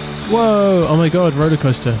 Whoa! Oh my god, roller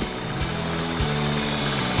coaster.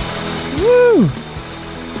 Woo!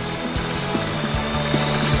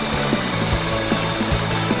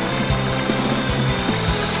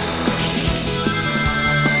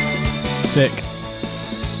 Sick.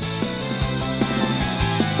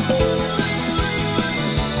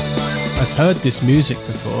 I've heard this music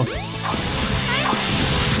before.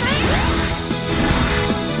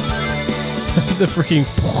 The freaking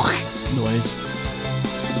noise.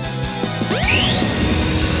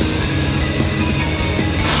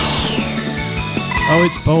 Oh,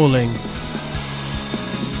 it's bowling.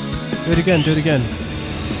 Do it again, do it again.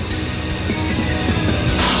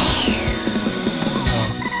 Oh.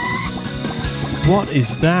 What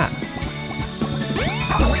is that?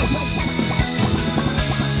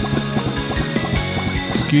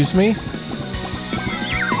 Excuse me?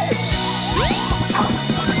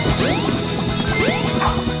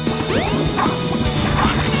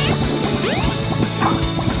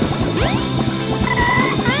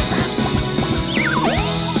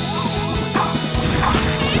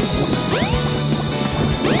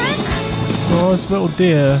 Oh, this little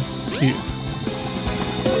deer. Cute.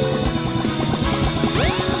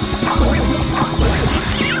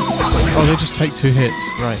 Oh, they just take 2 hits.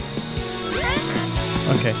 Right.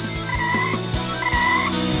 Okay.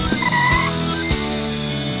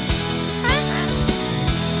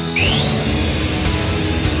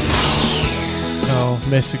 Oh,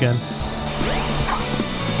 miss again.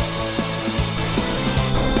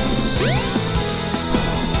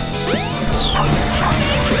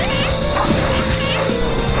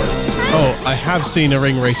 Oh, I have seen a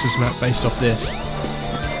ring racers map based off this,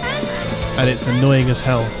 and it's annoying as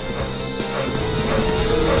hell.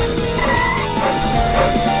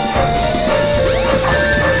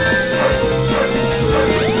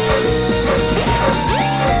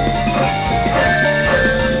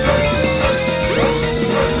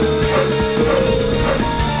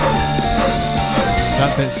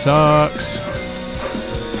 That bit sucks.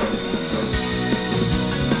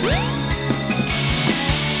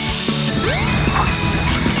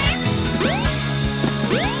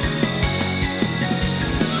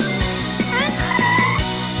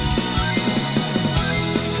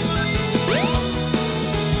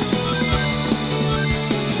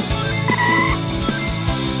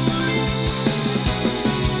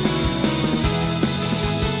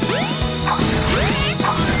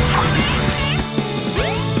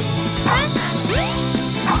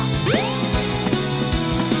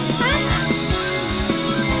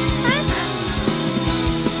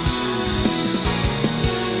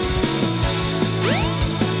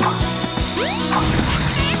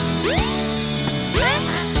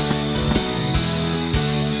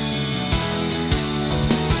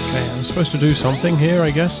 supposed to do something here,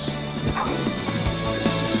 I guess.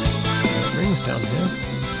 There's rings down here.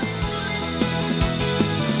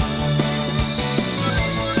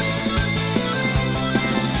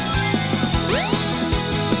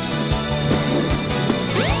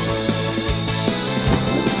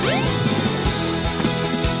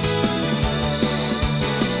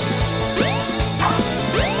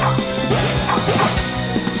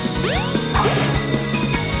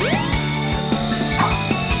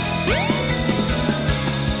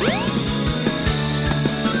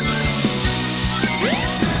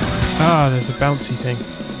 Ah, there's a bouncy thing.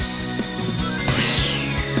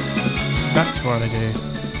 That's what I do.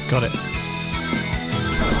 Got it.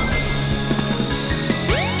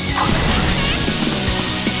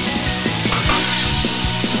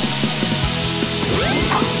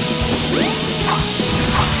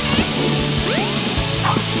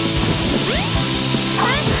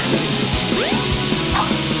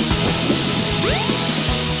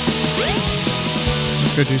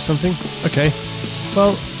 Go do something? Okay.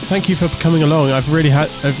 Well, thank you for coming along. I've really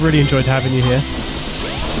enjoyed having you here.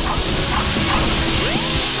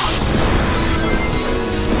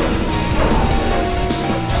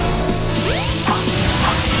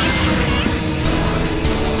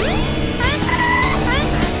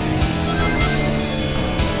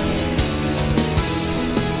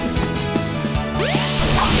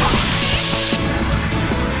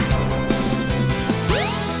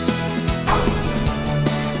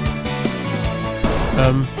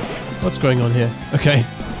 What's going on here? Okay,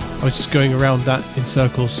 I was just going around that in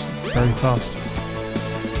circles very fast.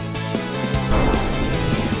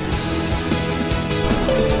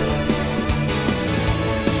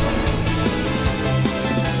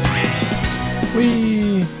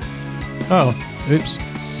 Whee! Oh, oops.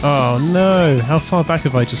 Oh no, how far back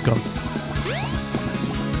have I just gone?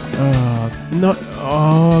 Oh, no.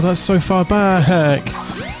 Oh, that's so far back.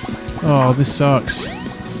 Oh, this sucks.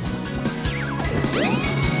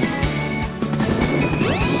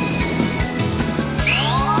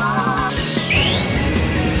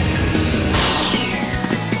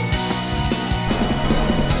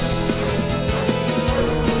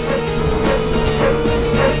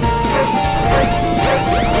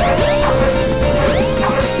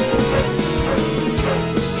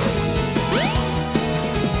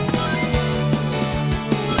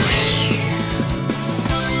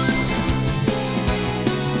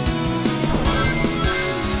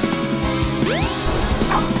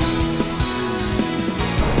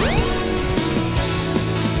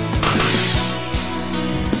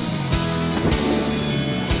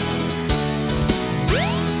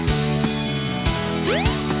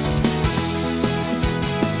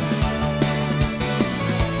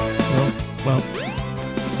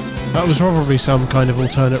 That was probably some kind of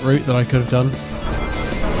alternate route that I could have done.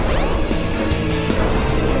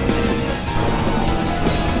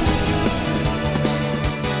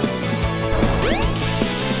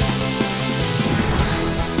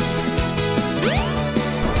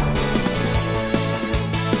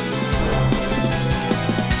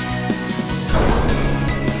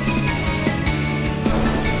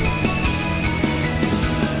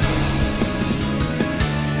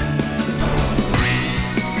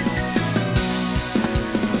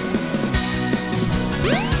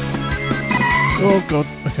 Oh god,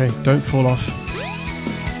 okay, don't fall off.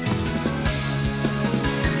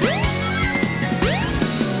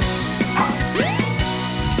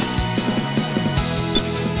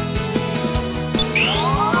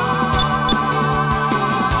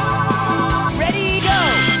 Ready, go!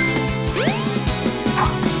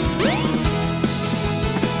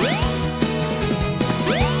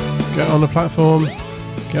 Get on the platform,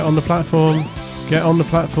 get on the platform, get on the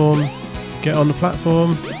platform, get on the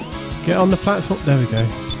platform. Get on the platform. There we go.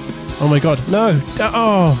 Oh my god. No!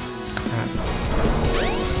 Oh! Crap.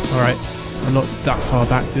 Alright. I'm not that far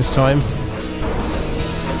back this time.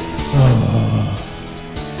 Oh.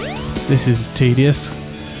 This is tedious.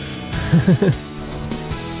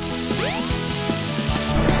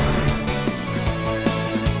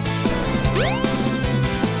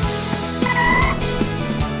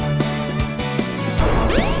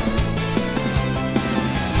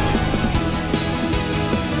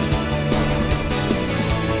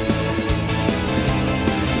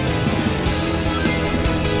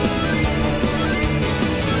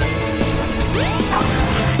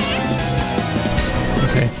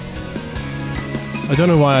 I don't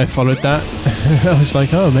know why I followed that. I was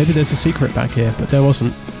like, oh, maybe there's a secret back here, but there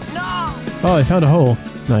wasn't. No! Oh, I found a hole.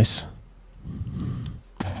 Nice.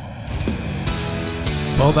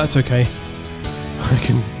 Well, that's okay. I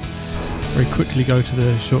can very quickly go to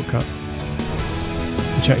the shortcut.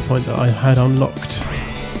 the checkpoint that I had unlocked.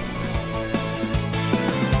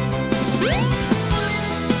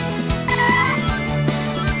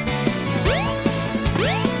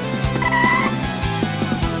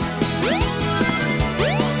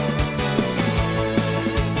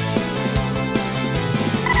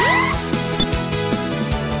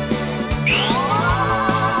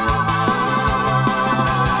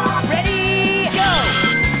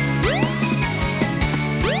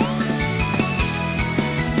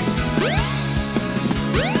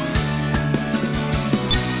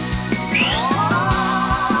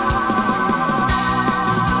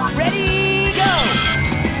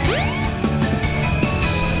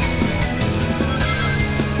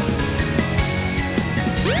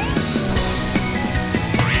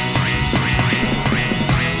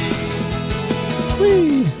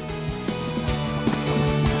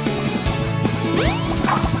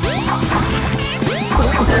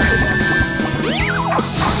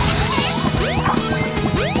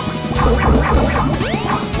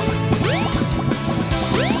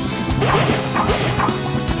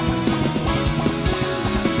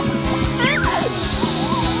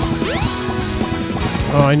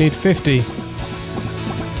 Oh, I need 50.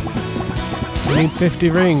 I need 50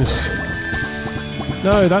 rings.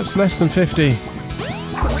 No, that's less than 50.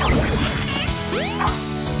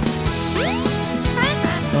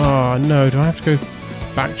 Oh no, do I have to go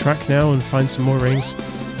backtrack now and find some more rings?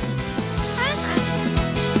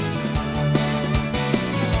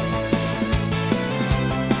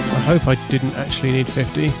 I hope I didn't actually need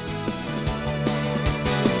 50.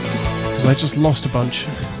 Because I just lost a bunch.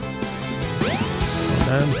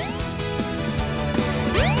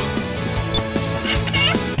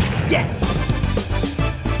 Yes!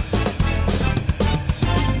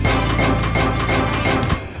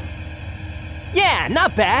 Yeah,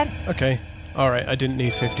 not bad. Okay, alright, I didn't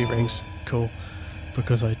need 50 rings. Cool.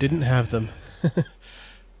 Because I didn't have them.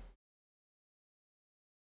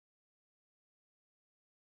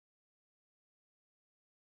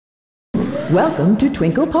 Welcome to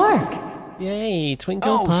Twinkle Park. Yay,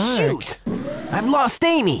 Twinkle Park. Shoot! I've lost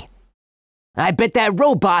Amy. I bet that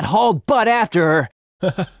robot hauled butt after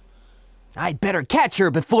her. I'd better catch her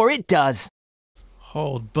before it does.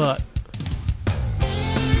 Hold butt.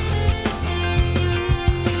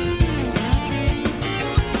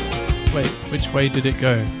 Wait, which way did it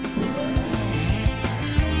go?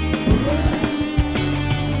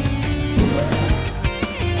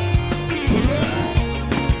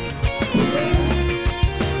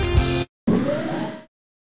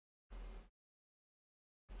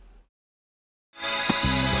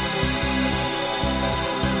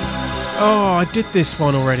 Oh, I did this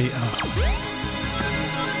one already. Oh.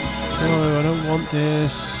 No, I don't want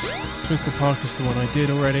this. Twinkle Park is the one I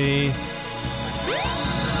did already.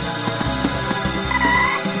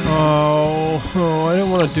 Oh, I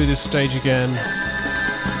don't want to do this stage again.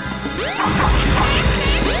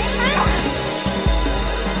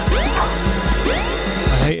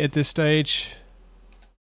 I hated this stage.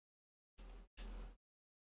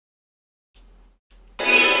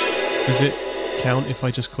 Does it count if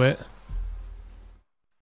I just quit?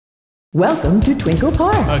 Welcome to Twinkle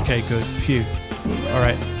Park. Okay, good. Phew.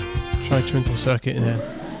 Alright. Try Twinkle Circuit in there.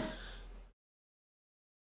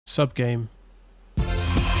 Sub-game.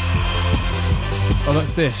 Oh,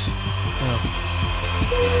 that's this. Oh.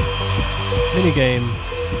 Minigame.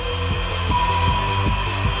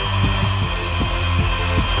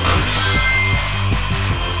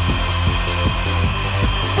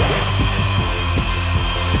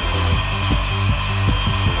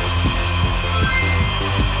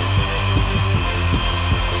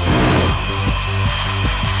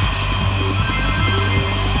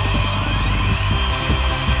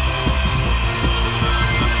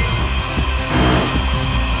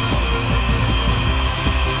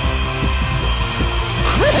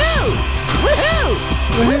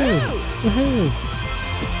 Woohoo!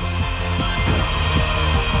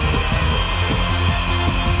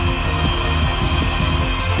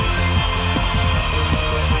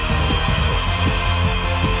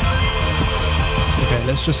 Okay,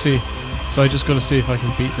 let's just see. So I just got to see if I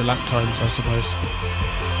can beat the lap times, I suppose.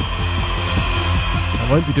 I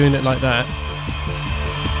won't be doing it like that.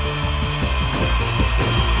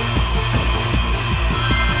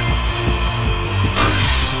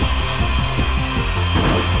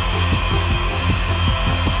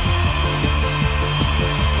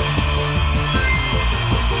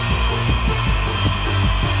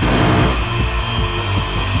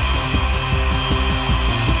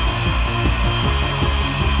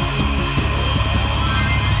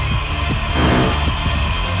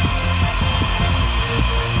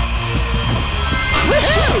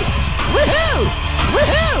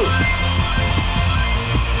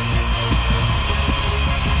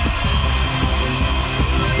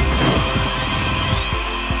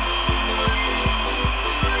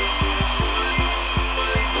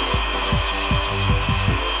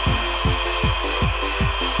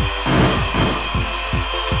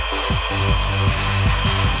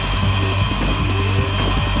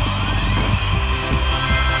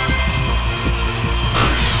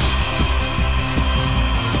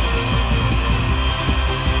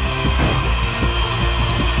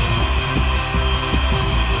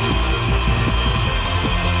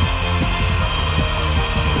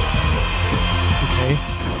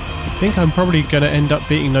 think I'm probably going to end up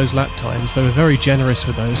beating those lap times. They were very generous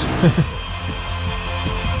with those. Woohoo!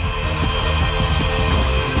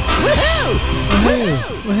 Woohoo!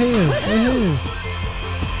 Woohoo! Woohoo!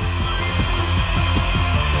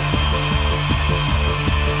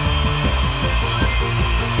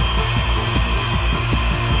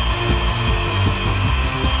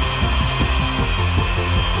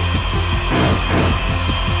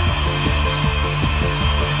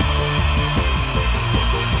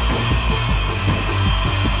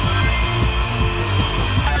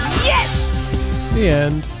 The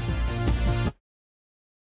end.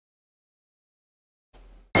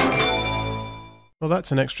 Well,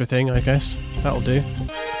 that's an extra thing, I guess. That'll do.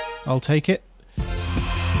 I'll take it.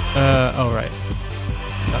 Oh right.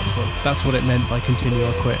 That's what it meant by continue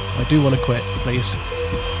or quit. I do want to quit, please.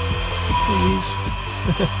 Please.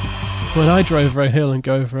 When I drive over a hill and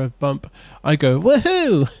go over a bump, I go,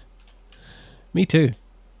 woohoo! Me too.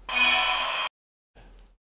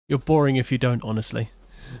 You're boring if you don't, honestly.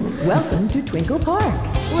 Welcome to Twinkle Park.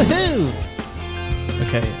 Woohoo!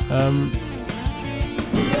 Okay,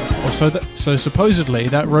 so supposedly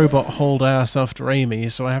that robot hauled ass after Amy,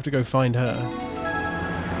 so I have to go find her.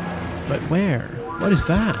 But where? What is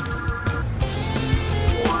that?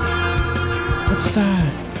 What's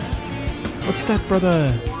that? What's that,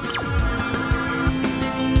 brother?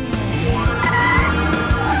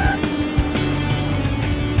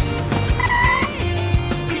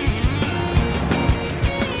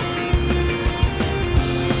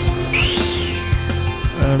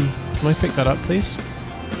 Can I pick that up, please?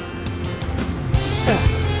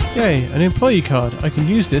 Yay, an employee card. I can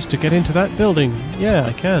use this to get into that building. Yeah,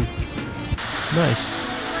 I can. Nice.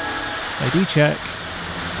 ID check.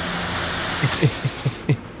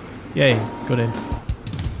 Yay, got in.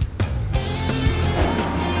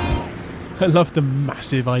 I love the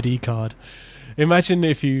massive ID card. Imagine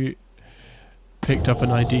if you picked up an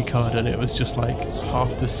ID card and it was just like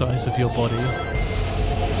half the size of your body.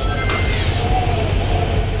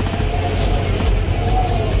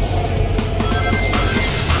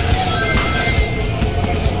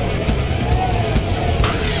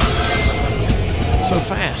 So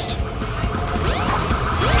fast.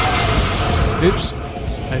 Oops.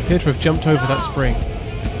 I appear to have jumped over that spring.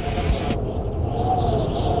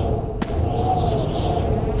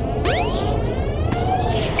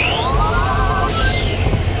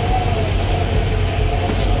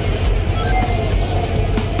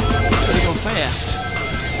 Better go fast.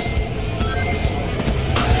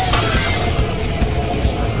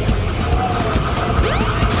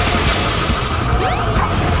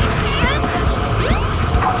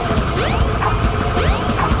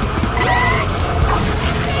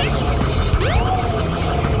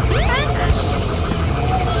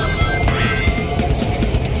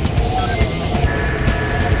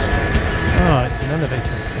 It's an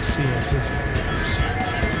elevator. I see. Oops.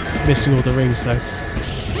 Missing all the rings though.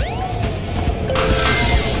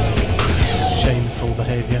 Shameful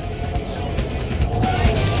behaviour.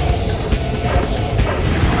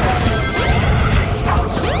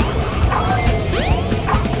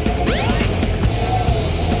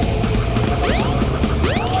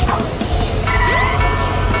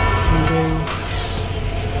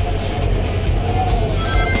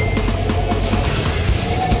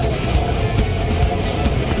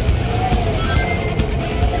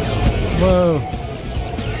 Whoa!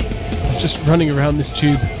 I'm just running around this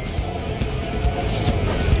tube.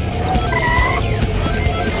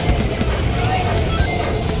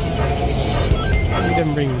 Give me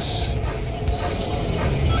them rings.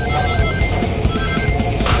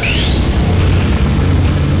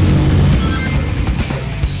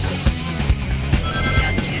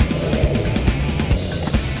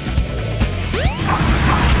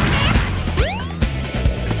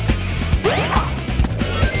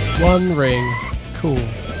 One ring. Cool.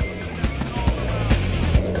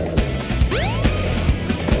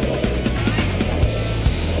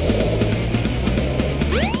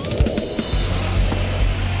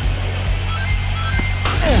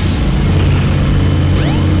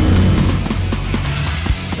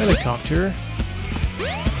 Helicopter.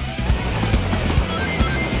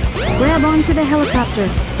 Grab onto the helicopter.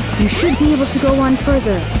 You should be able to go on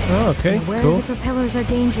further. Oh, okay. Beware, Cool. the propellers are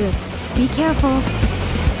dangerous. Be careful.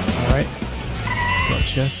 Alright.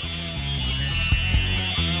 Gotcha.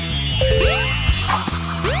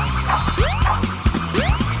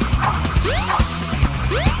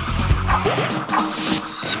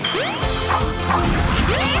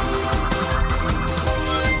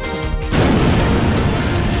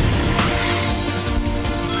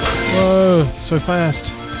 Whoa, so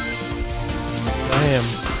fast. Damn.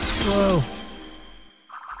 Whoa.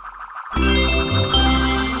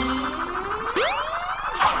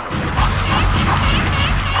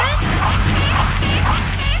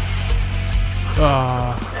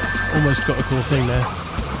 Almost got a cool thing there.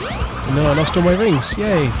 And then I lost all my rings.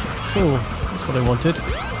 Yay. Cool. That's what I wanted.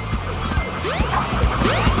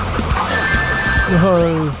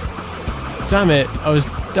 No. Damn it.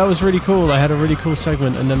 That was really cool. I had a really cool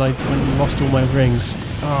segment and then I went and lost all my rings.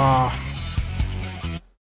 Ah.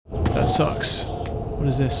 That sucks. What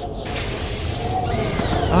is this?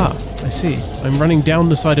 Ah, I see. I'm running down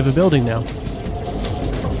the side of a building now.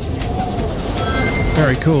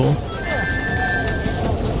 Very cool.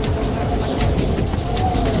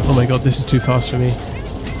 Oh my god, this is too fast for me.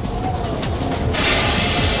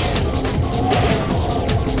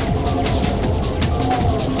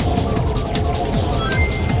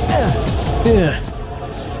 Yeah.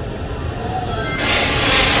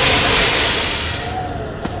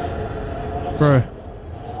 Bro,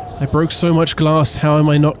 I broke so much glass, how am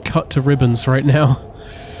I not cut to ribbons right now?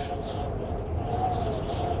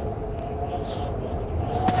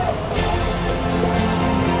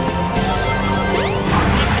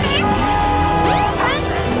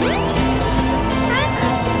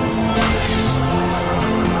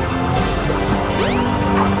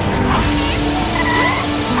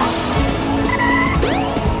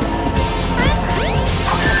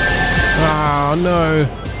 Oh no!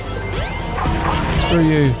 Screw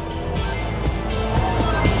you.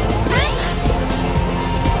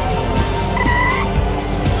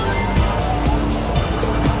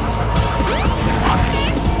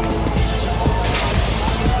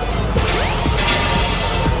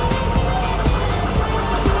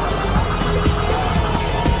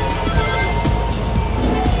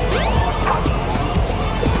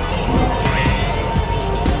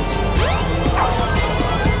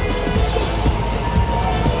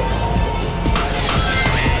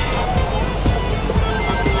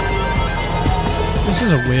 This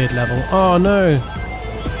is a weird level. Oh no!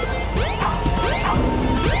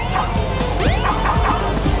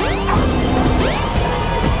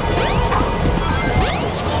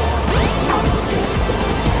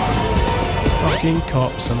 Fucking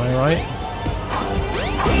cops, am I right?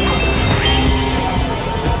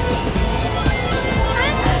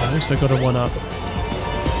 At least I got a 1-up.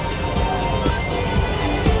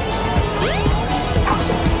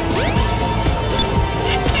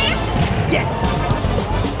 Yes!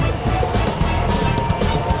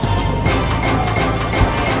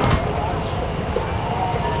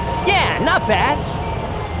 Not bad.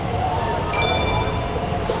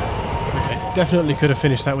 Okay, definitely could have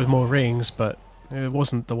finished that with more rings, but it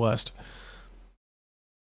wasn't the worst.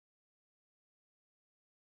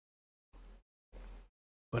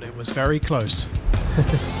 But it was very close.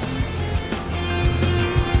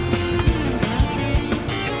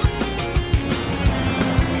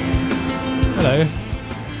 Hello.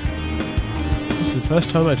 This is the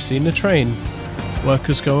first time I've seen a train.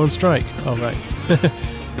 Workers go on strike. Oh, right.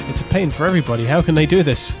 It's a pain for everybody. How can they do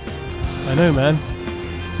this? I know, man.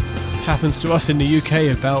 Happens to us in the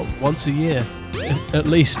UK about once a year. At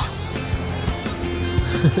least.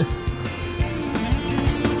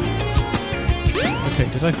 Okay,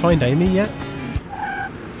 did I find Amy yet?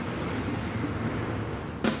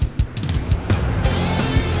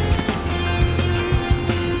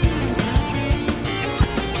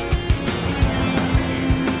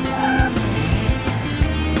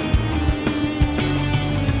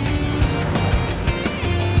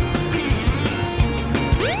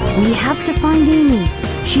 We have to find Amy.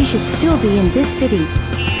 She should still be in this city.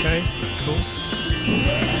 Okay, cool.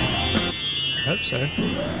 I hope so.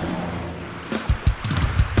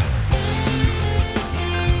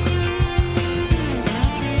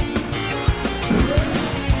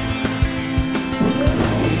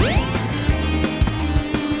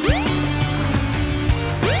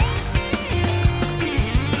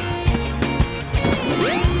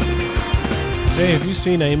 Hey, have you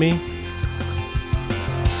seen Amy?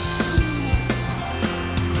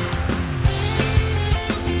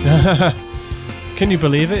 Can you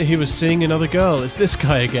believe it? He was seeing another girl. It's this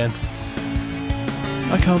guy again.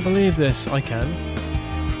 I can't believe this. I can.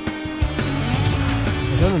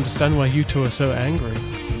 I don't understand why you two are so angry.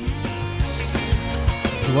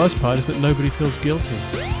 The worst part is that nobody feels guilty.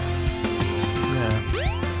 Yeah.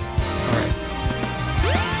 Alright.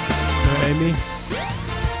 So, Amy?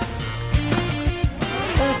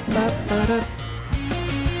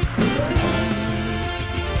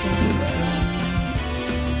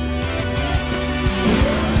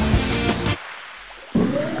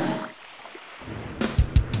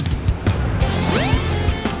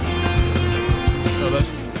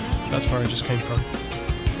 That's where I just came from.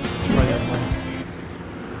 Let's try the other way.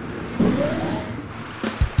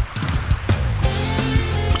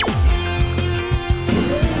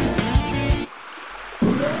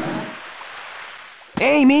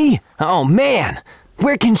 Amy! Oh man!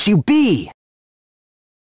 Where can she be?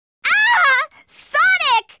 Ah!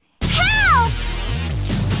 Sonic! Help!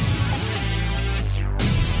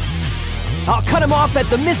 I'll cut him off at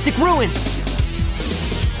the Mystic Ruins!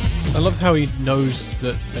 I love how he knows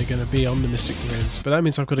that they're going to be on the Mystic Ruins, but that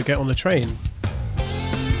means I've got to get on the train.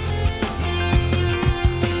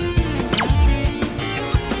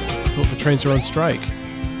 I thought the trains were on strike.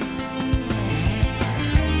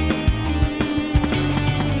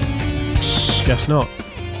 Guess not.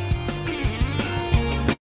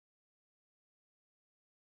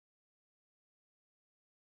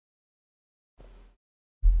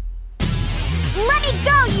 Let me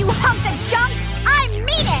go, you hunk of junk! I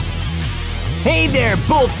mean it! Hey there,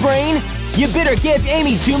 Bolt Brain! You better give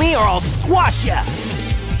Amy to me or I'll squash ya!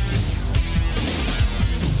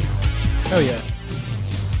 Oh yeah.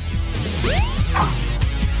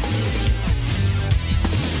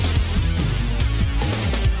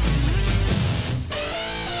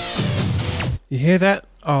 You hear that?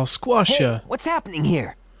 I'll squash ya. What's happening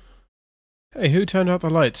here? Hey, who turned out the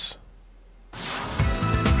lights? Oh.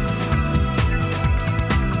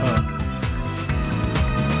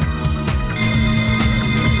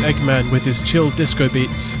 It's Eggman with his chill disco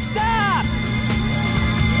beats. Stop!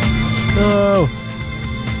 No!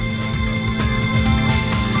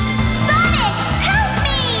 Sonic, help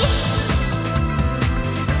me!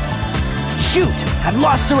 Shoot! I've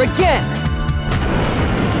lost her again!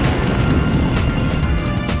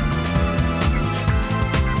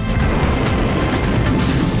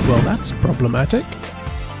 Well, that's problematic.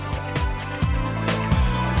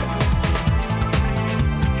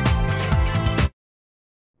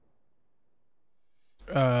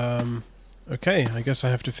 Okay, I guess I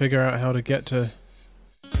have to figure out how to get to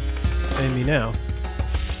Amy now.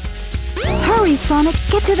 Hurry, Sonic!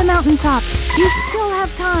 Get to the mountaintop! You still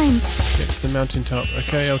have time! Get to the mountaintop.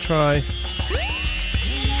 Okay, I'll try.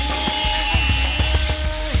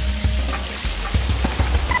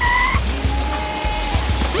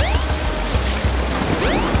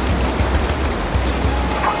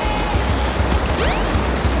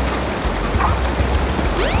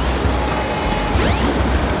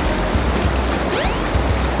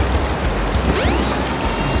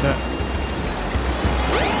 What's that?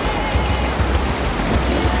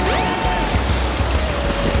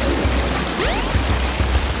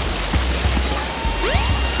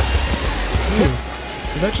 Ooh,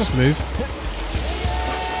 did that just move?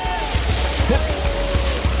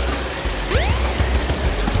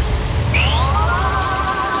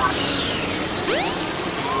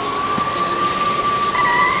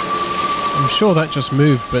 I'm sure that just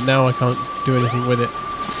moved, but now I can't do anything with it,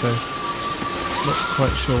 so not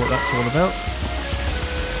quite sure what that's all about.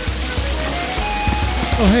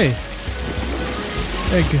 Oh hey!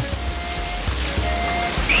 Egg.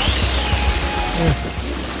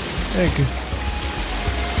 Egg.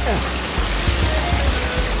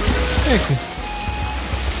 Egg.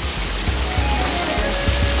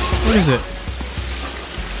 What is it?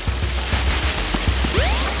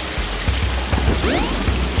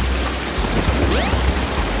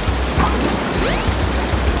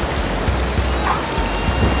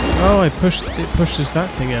 Oh, it pushes that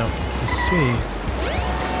thing out. I see.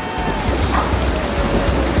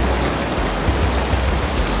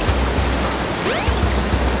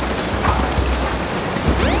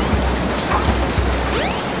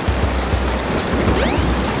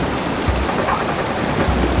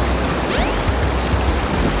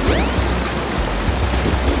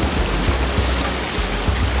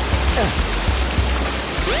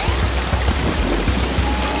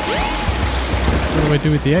 What do I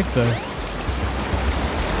do with the egg, though?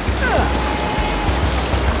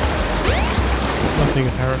 Nothing,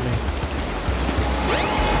 apparently.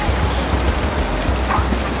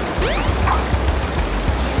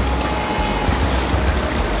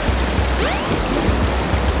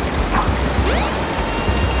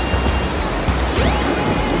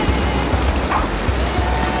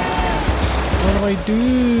 What do I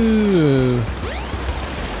do?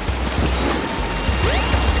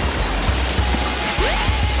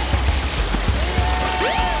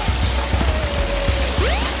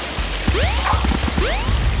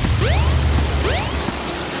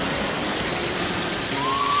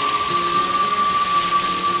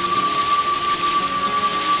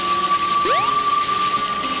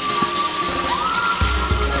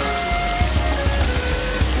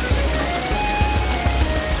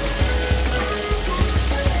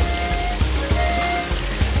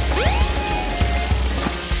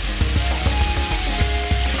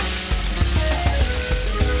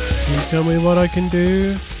 Tell me what I can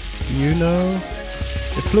do. Do you know?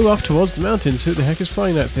 It flew off towards the mountains. Who the heck is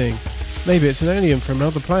flying that thing? Maybe it's an alien from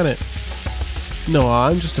another planet. No,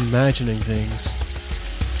 I'm just imagining things.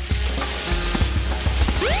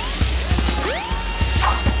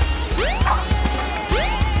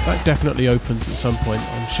 That definitely opens at some point,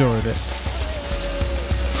 I'm sure of it.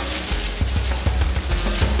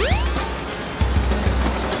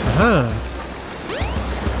 Aha!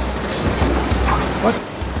 What?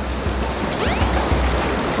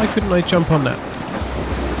 Why couldn't I jump on that?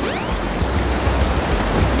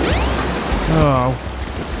 Oh.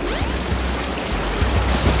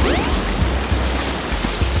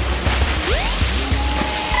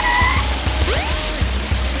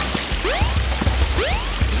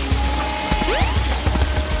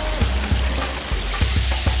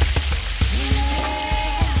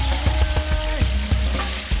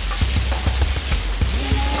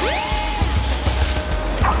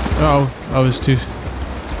 Oh, I was too...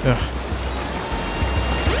 Ugh.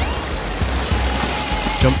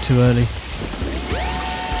 Jumped too early.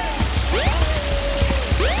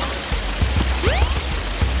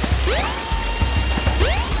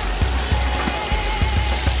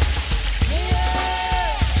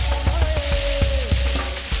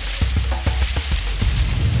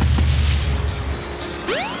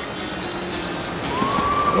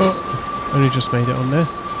 Oh, only just made it on there.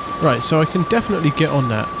 Right, so I can definitely get on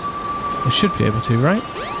that. I should be able to, right?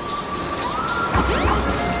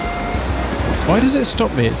 Why does it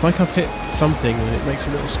stop me? It's like I've hit something and it makes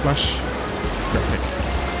a little splash graphic.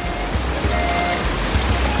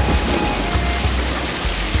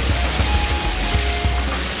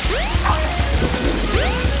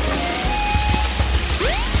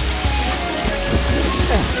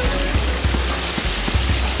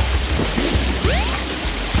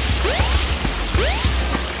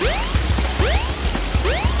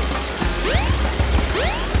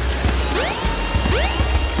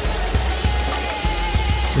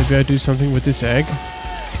 Maybe I do something with this egg.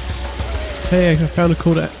 Hey, I found a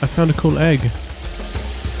cool egg.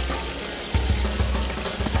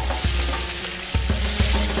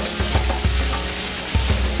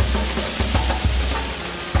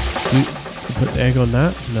 You put the egg on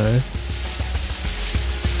that? No.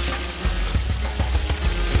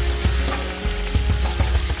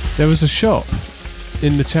 There was a shop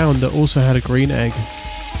in the town that also had a green egg.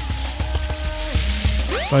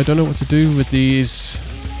 But I don't know what to do with these.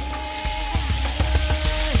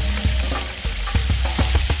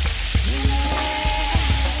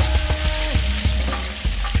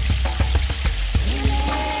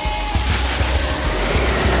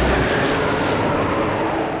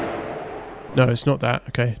 No, it's not that.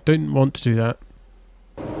 Okay, don't want to do that.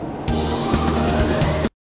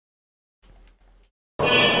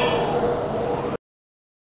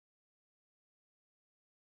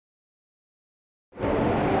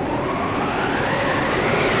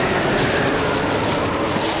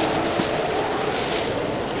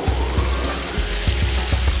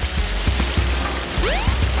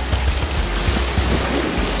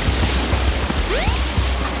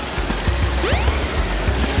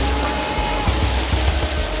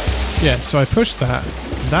 Yeah, so I pushed that.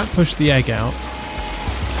 That pushed the egg out.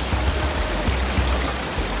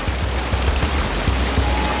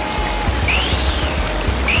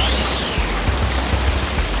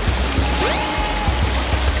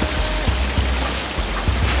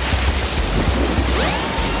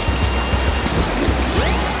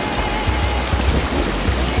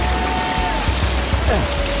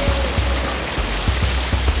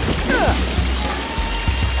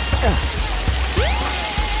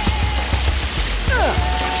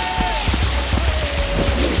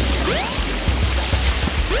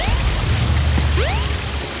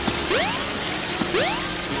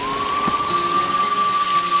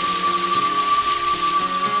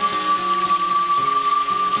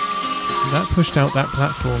 That pushed out that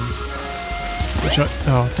platform. Which I...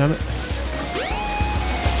 Oh, damn it.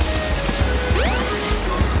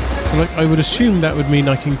 So, like, I would assume that would mean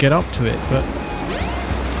I can get up to it, but...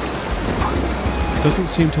 it doesn't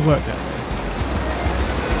seem to work that way.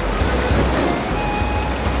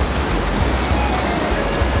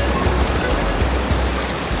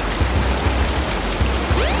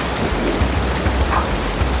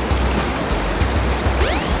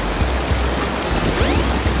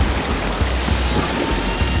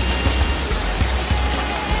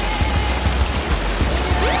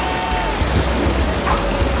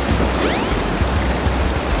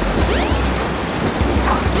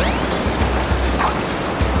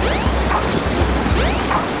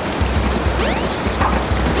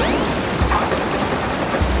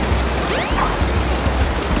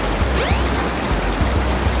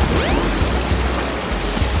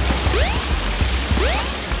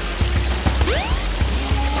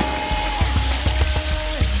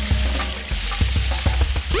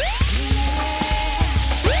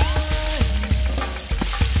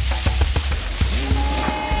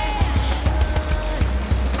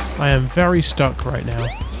 I am very stuck right now.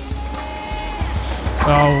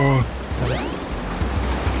 Oh. Damn it.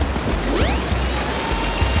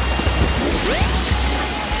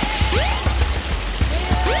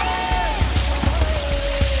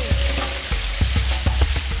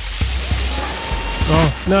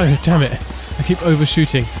 Oh, no, damn it. I keep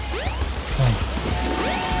overshooting. Oh.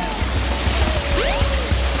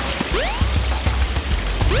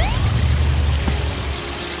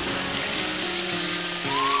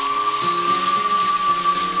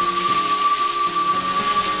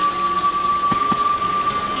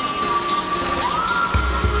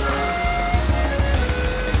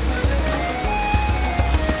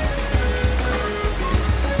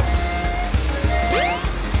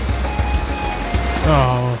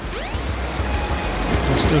 Oh,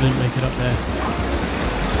 I still didn't make it up there.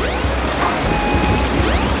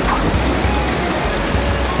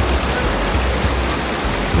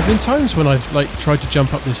 There have been times when I've like tried to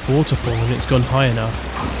jump up this waterfall and it's gone high enough,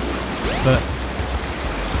 but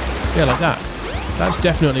yeah, like that. That's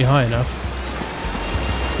definitely high enough.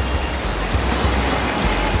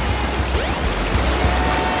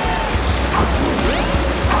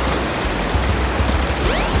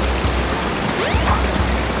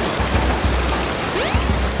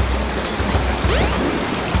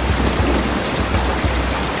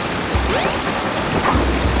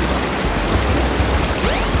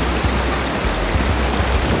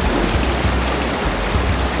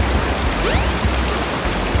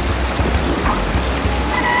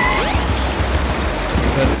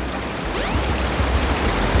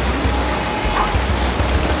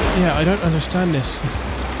 Yeah, I don't understand this.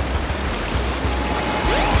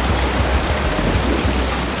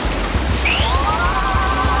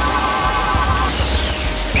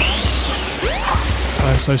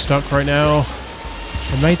 I'm so stuck right now.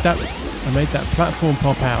 I made that platform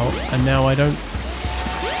pop out, and now I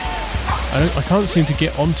can't seem to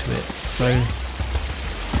get onto it. So,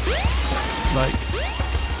 like,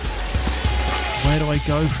 where do I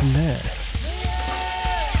go from there?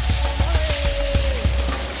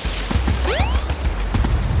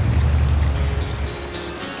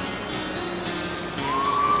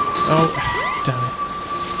 Oh, damn it.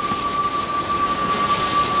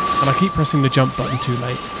 And I keep pressing the jump button too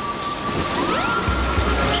late,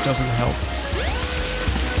 which doesn't help.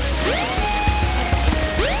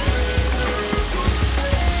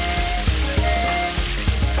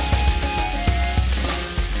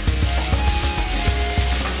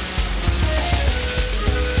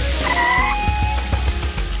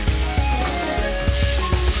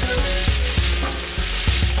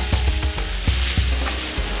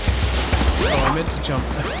 To jump.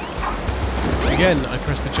 Again, I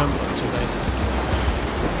pressed the jump button too late.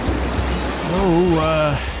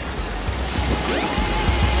 Oh,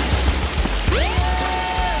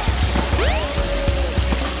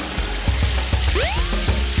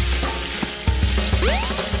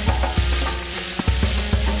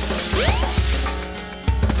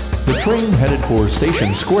 The train headed for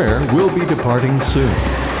Station Square will be departing soon.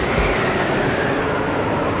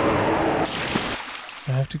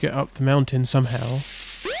 I have to get up the mountain somehow.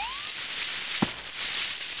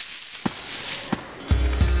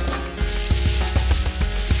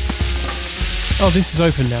 Oh, this is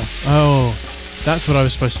open now. Oh, that's what I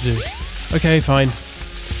was supposed to do. Okay, fine.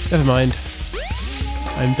 Never mind.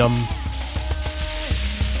 I'm dumb.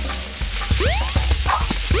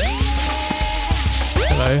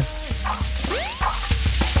 Hello.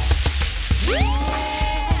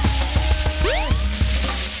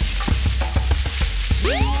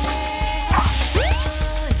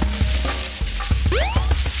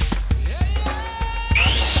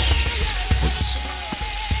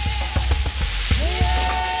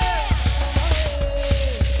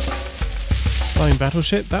 Flying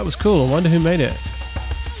battleship? That was cool. I wonder who made it.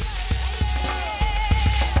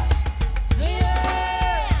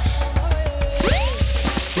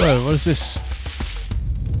 Whoa, what is this?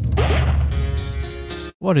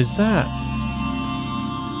 What is that?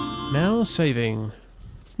 Now saving.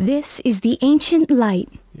 This is the Ancient Light.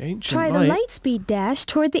 The Ancient Try Light? the light speed dash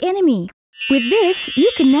toward the enemy. With this,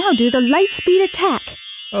 you can now do the light speed attack.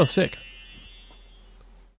 Oh, sick.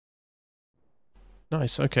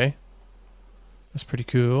 Nice, okay. That's pretty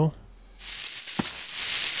cool.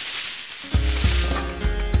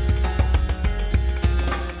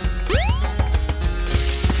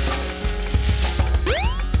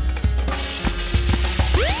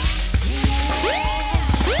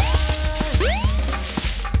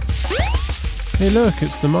 Hey look,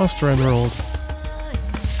 it's the Master Emerald.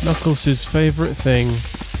 Knuckles' favourite thing.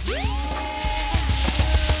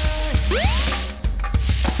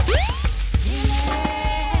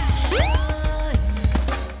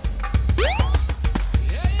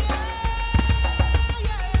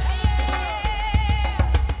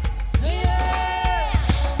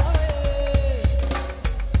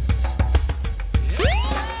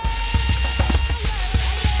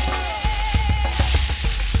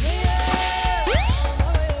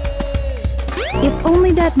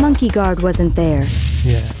 that monkey guard wasn't there.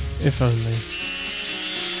 Yeah, if only.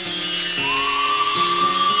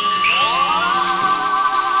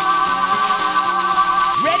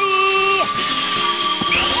 Ready?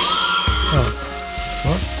 Oh.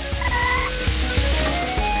 What?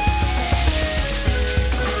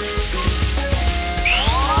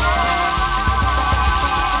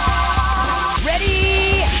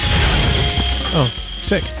 Ready? Oh,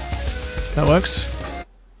 sick. That works.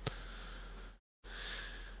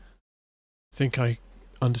 I think I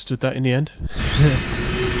understood that in the end.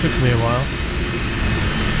 Took me a while.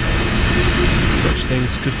 Such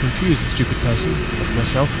things could confuse a stupid person like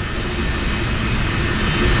myself.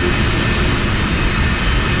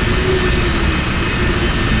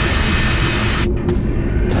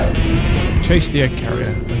 Chase the egg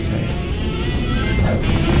carrier. Okay.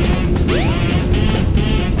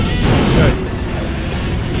 Go.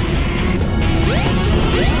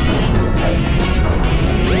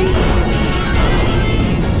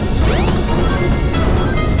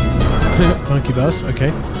 Monkey bars,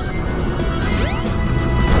 okay.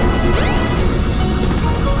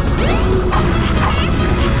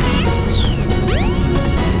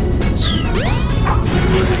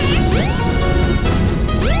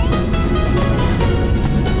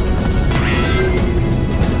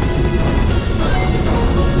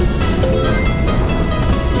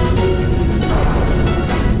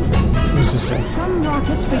 What does this say? Some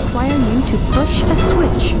rockets require you to push a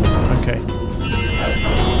switch. Okay.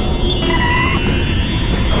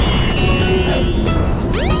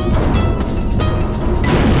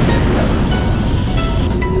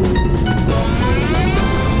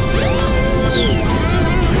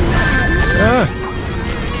 Ah!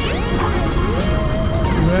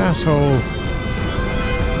 You asshole!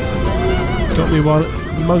 Got me while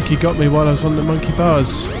monkey got me while I was on the monkey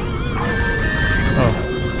bars. Oh,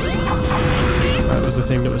 that was the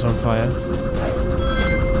thing that was on fire.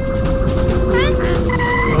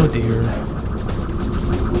 Oh dear.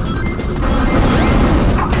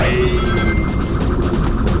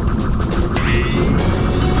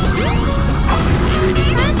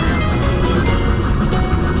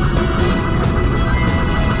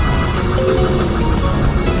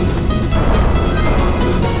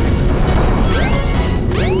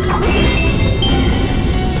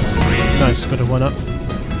 Nice, got a 1-up.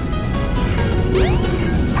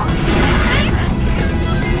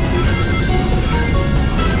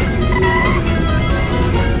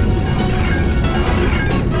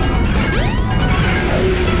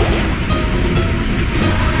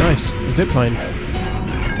 Nice, a zipline.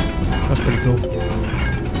 That's pretty cool.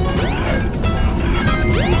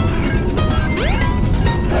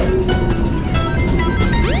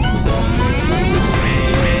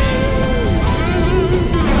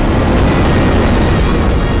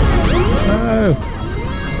 Oh!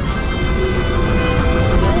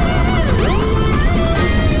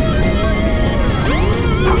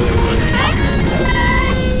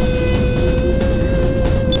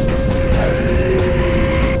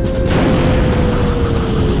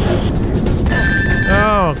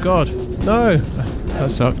 Oh god, no!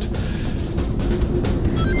 That sucked.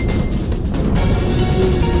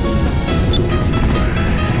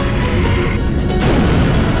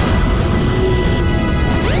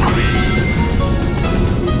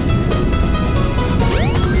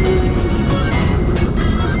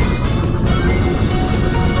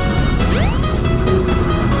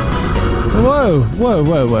 Whoa! Whoa!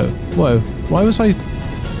 Whoa! Whoa! Whoa! Why was I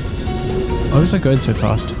going so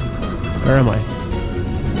fast? Where am I?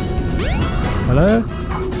 Hello?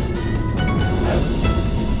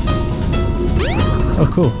 Oh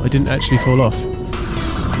cool, I didn't actually fall off.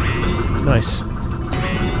 Nice.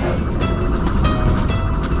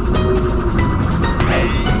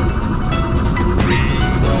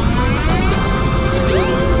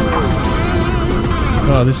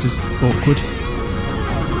 Oh, this is awkward.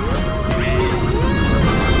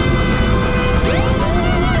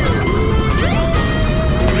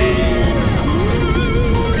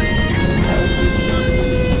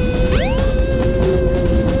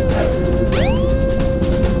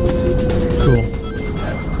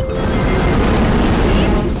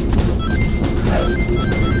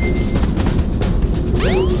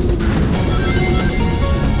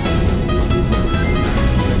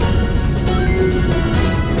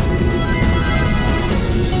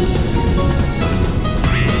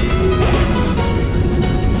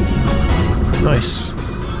 Nice.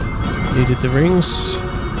 Needed the rings.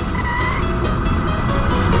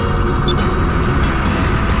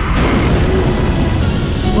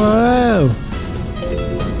 Whoa!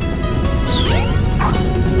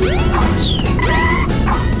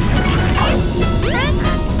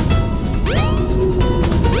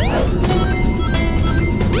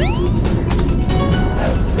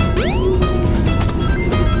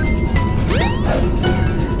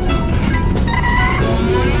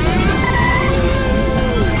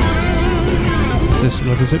 this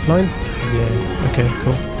another zip line? Yeah. Okay,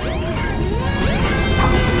 cool.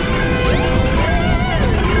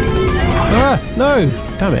 Ah! No!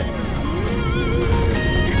 Damn it.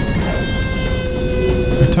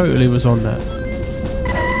 I totally was on that.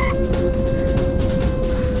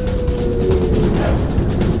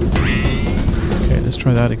 Okay, let's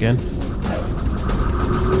try that again.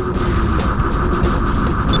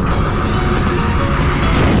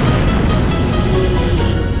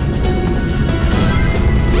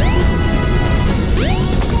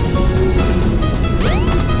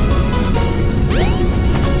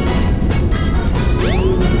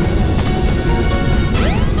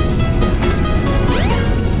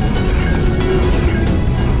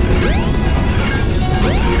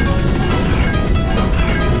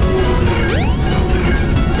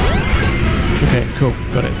 Cool,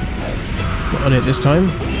 got it. Got on it this time.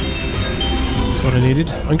 That's what I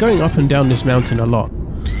needed. I'm going up and down this mountain a lot.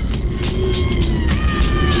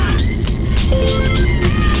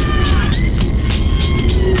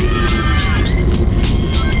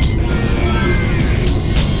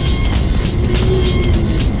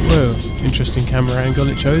 Whoa, interesting camera angle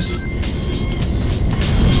it chose.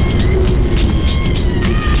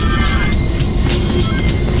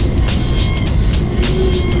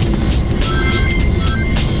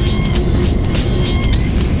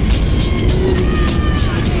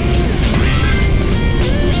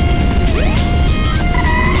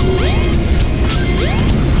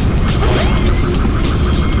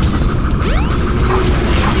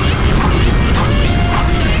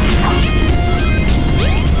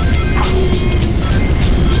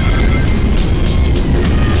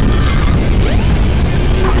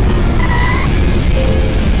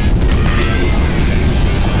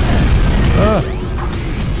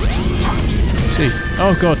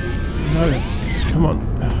 Oh god, no, come on.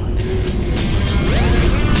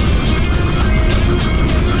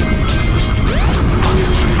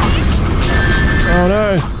 Oh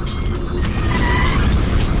no.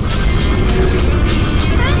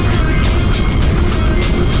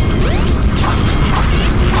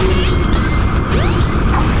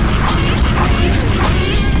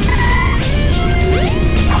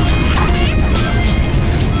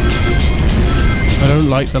 I don't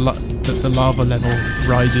like that the lava level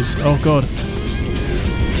rises. Oh god.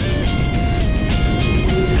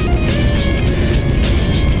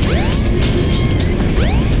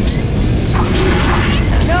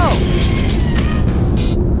 No.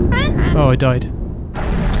 Oh, I died.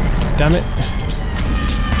 Damn it.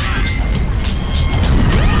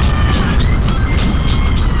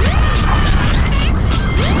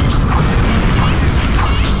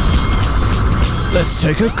 Let's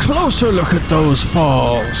take a closer look at those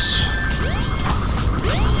falls.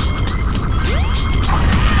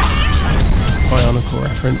 Bionicle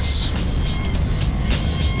reference.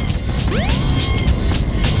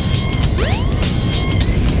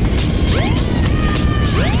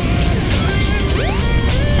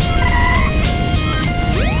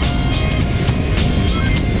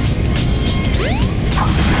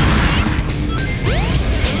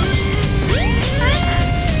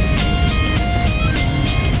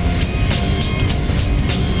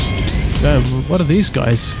 Damn, what are these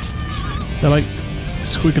guys? They're like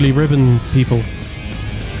squiggly ribbon people.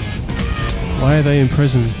 Why are they in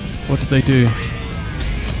prison? What did they do?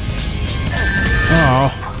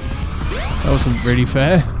 Oh, that wasn't really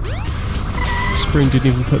fair. Spring didn't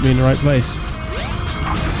even put me in the right place.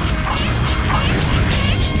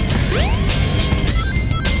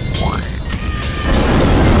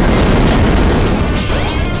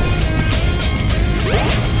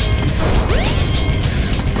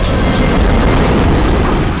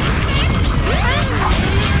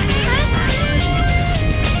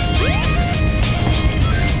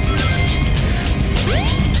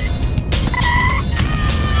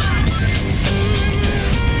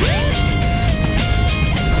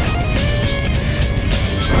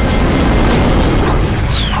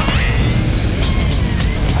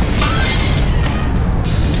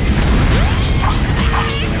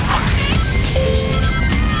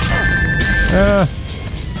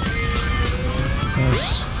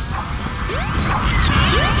 Nice.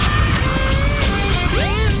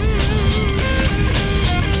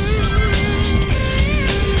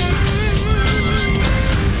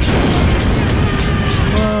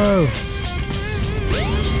 Whoa.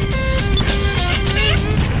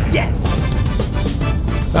 Yes.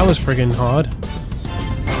 That was friggin' hard.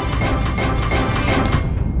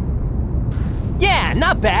 Yeah,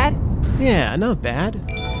 not bad. Yeah, not bad.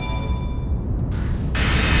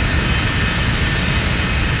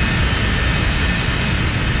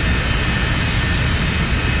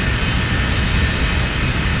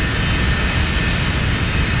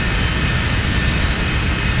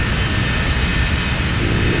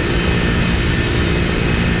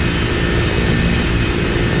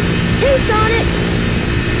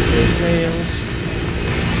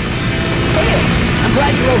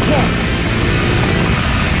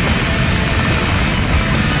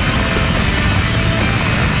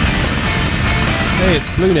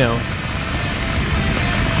 blue now.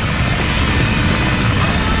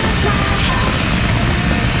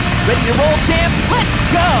 Ready to roll, champ? Let's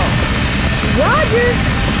go! Roger!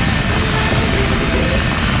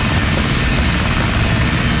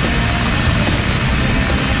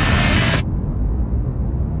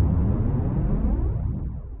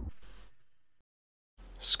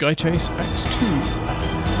 Sky Chase Act 2.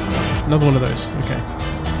 Another one of those. Okay.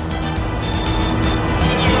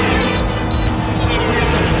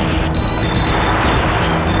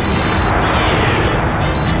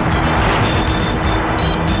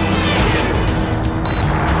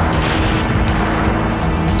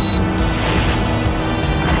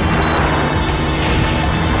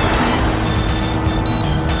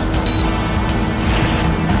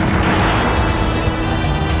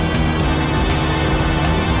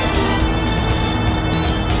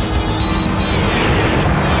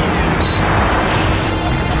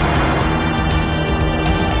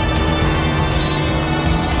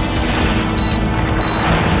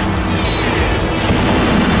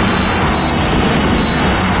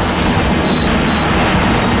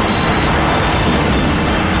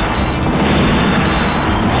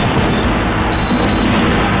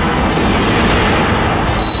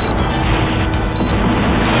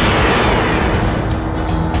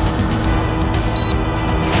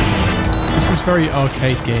 Very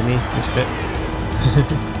arcade gamey, this bit.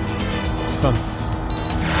 It's fun.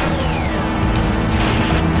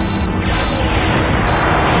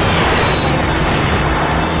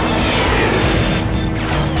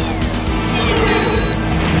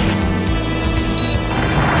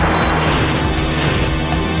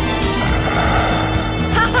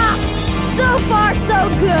 Haha! So far, so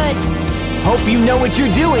good! Hope you know what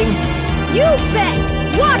you're doing! You bet!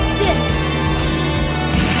 Watch this!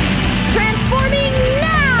 Transforming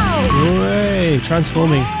now! Hooray!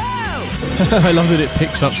 Transforming. I love that it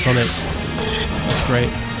picks up Sonic. That's great.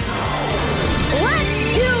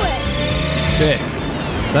 Let's do it! Sick.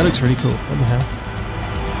 That looks really cool. What the hell?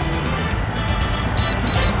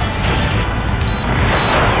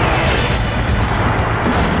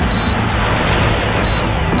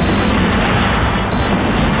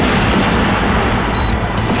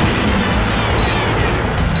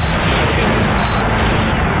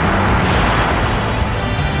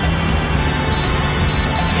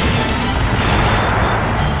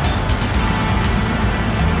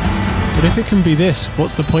 But if it can be this,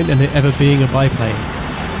 what's the point in it ever being a biplane?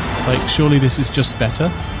 Like, surely this is just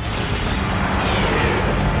better?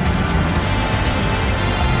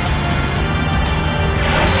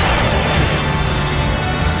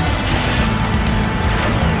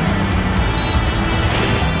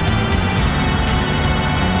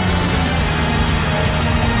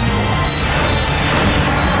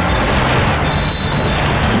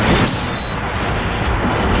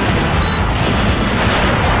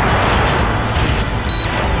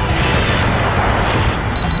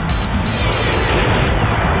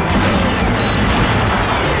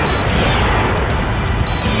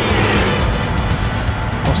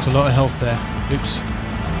 A lot of health there. Oops.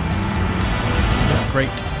 Not great.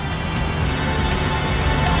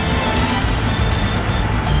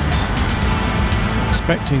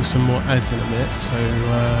 Expecting some more ads in a minute, so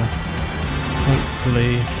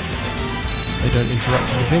hopefully they don't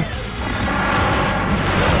interrupt anything.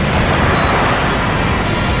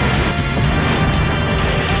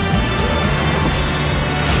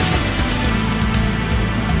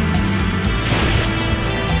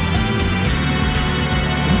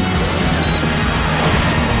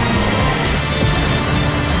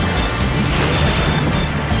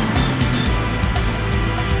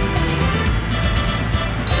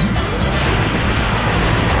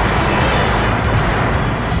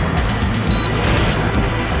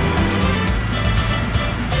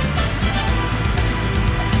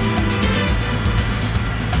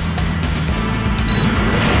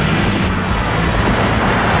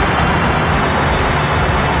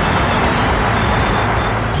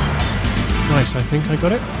 Nice, I think I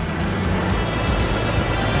got it.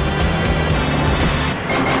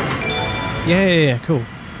 Yeah, cool.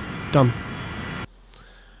 Done.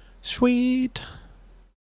 Sweet.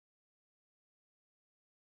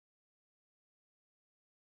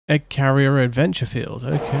 Egg Carrier Adventure Field,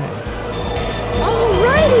 okay.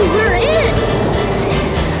 Alrighty, we're in!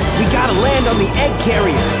 We gotta land on the egg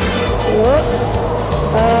carrier! Whoops.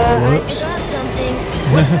 Whoops. I forgot something.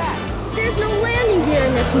 What's that? There's no landing gear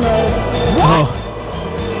in this mode. What? Oh.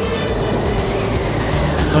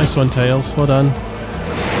 Nice one, Tails. Well done.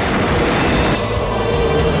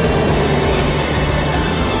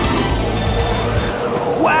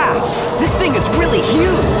 Wow! This thing is really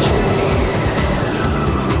huge!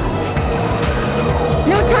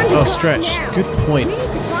 Oh, Stretch. Good point. We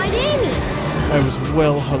need to find Amy. I was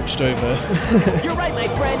well hunched over. You're right, my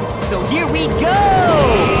friend. So here we go!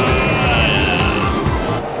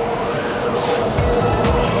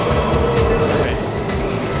 Okay.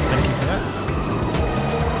 Thank you for that.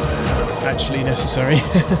 That's actually necessary.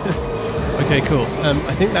 Okay, cool.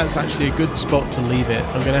 I think that's actually a good spot to leave it.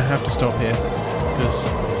 I'm going to have to stop here because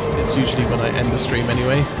it's usually when I end the stream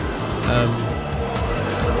anyway.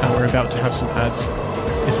 And we're about to have some ads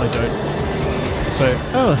if I don't. So,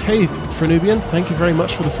 oh, hey, Franubian, thank you very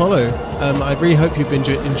much for the follow. I really hope you've been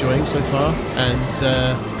enjoying so far, and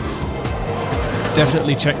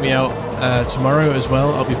definitely check me out tomorrow as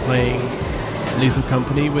well. I'll be playing Lethal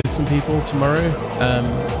Company with some people tomorrow.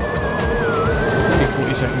 Only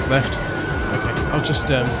 40 seconds left. Okay, I'll just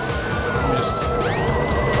have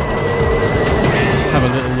a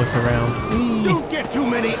little look around. Don't get too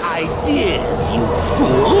many ideas, you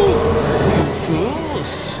fools! You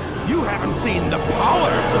fools! You haven't seen the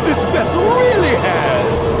power this vessel really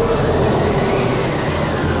has!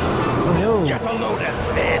 Oh no! Get a load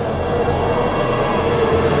of this!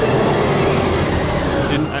 I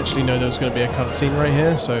didn't actually know there was going to be a cutscene right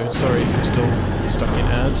here, so sorry if you're still stuck in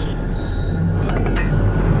ads.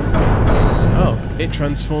 Oh, it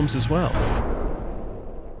transforms as well.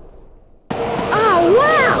 Oh,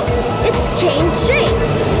 wow! It's changed shape.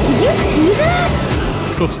 Did you see that?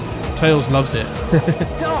 Of course, Tails loves it.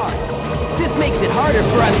 Darn! This makes it harder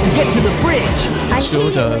for us to get to the bridge. I Sure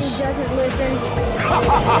hate it when he does. doesn't listen.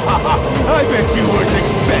 I bet you weren't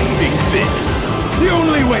expecting this! The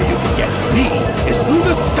only way you can get to me is through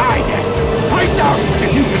the sky deck! I doubt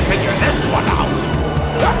if you can figure this one out!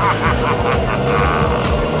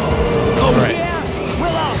 Oh Right. yeah?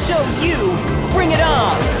 Well, I'll show you. Bring it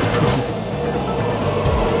on.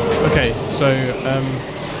 Okay, so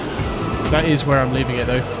that is where I'm leaving it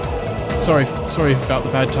though. Sorry about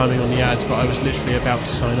the bad timing on the ads, but I was literally about to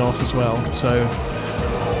sign off as well. So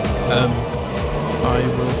I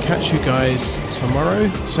will catch you guys tomorrow,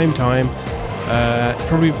 same time,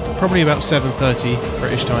 probably about 7:30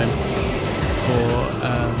 British time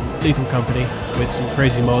for Lethal Company with some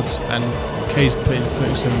crazy mods, and Kay's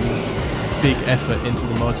putting some big effort into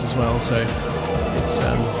the mods as well. So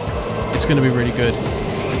it's going to be really good.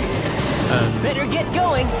 Better get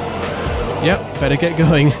going. Yep, better get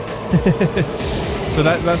going. So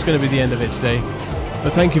that's going to be the end of it today.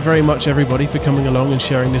 But thank you very much, everybody, for coming along and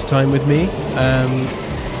sharing this time with me.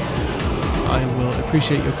 I will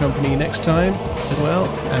appreciate your company next time as well,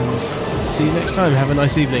 and see you next time. Have a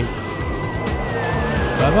nice evening.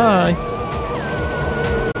 Bye-bye.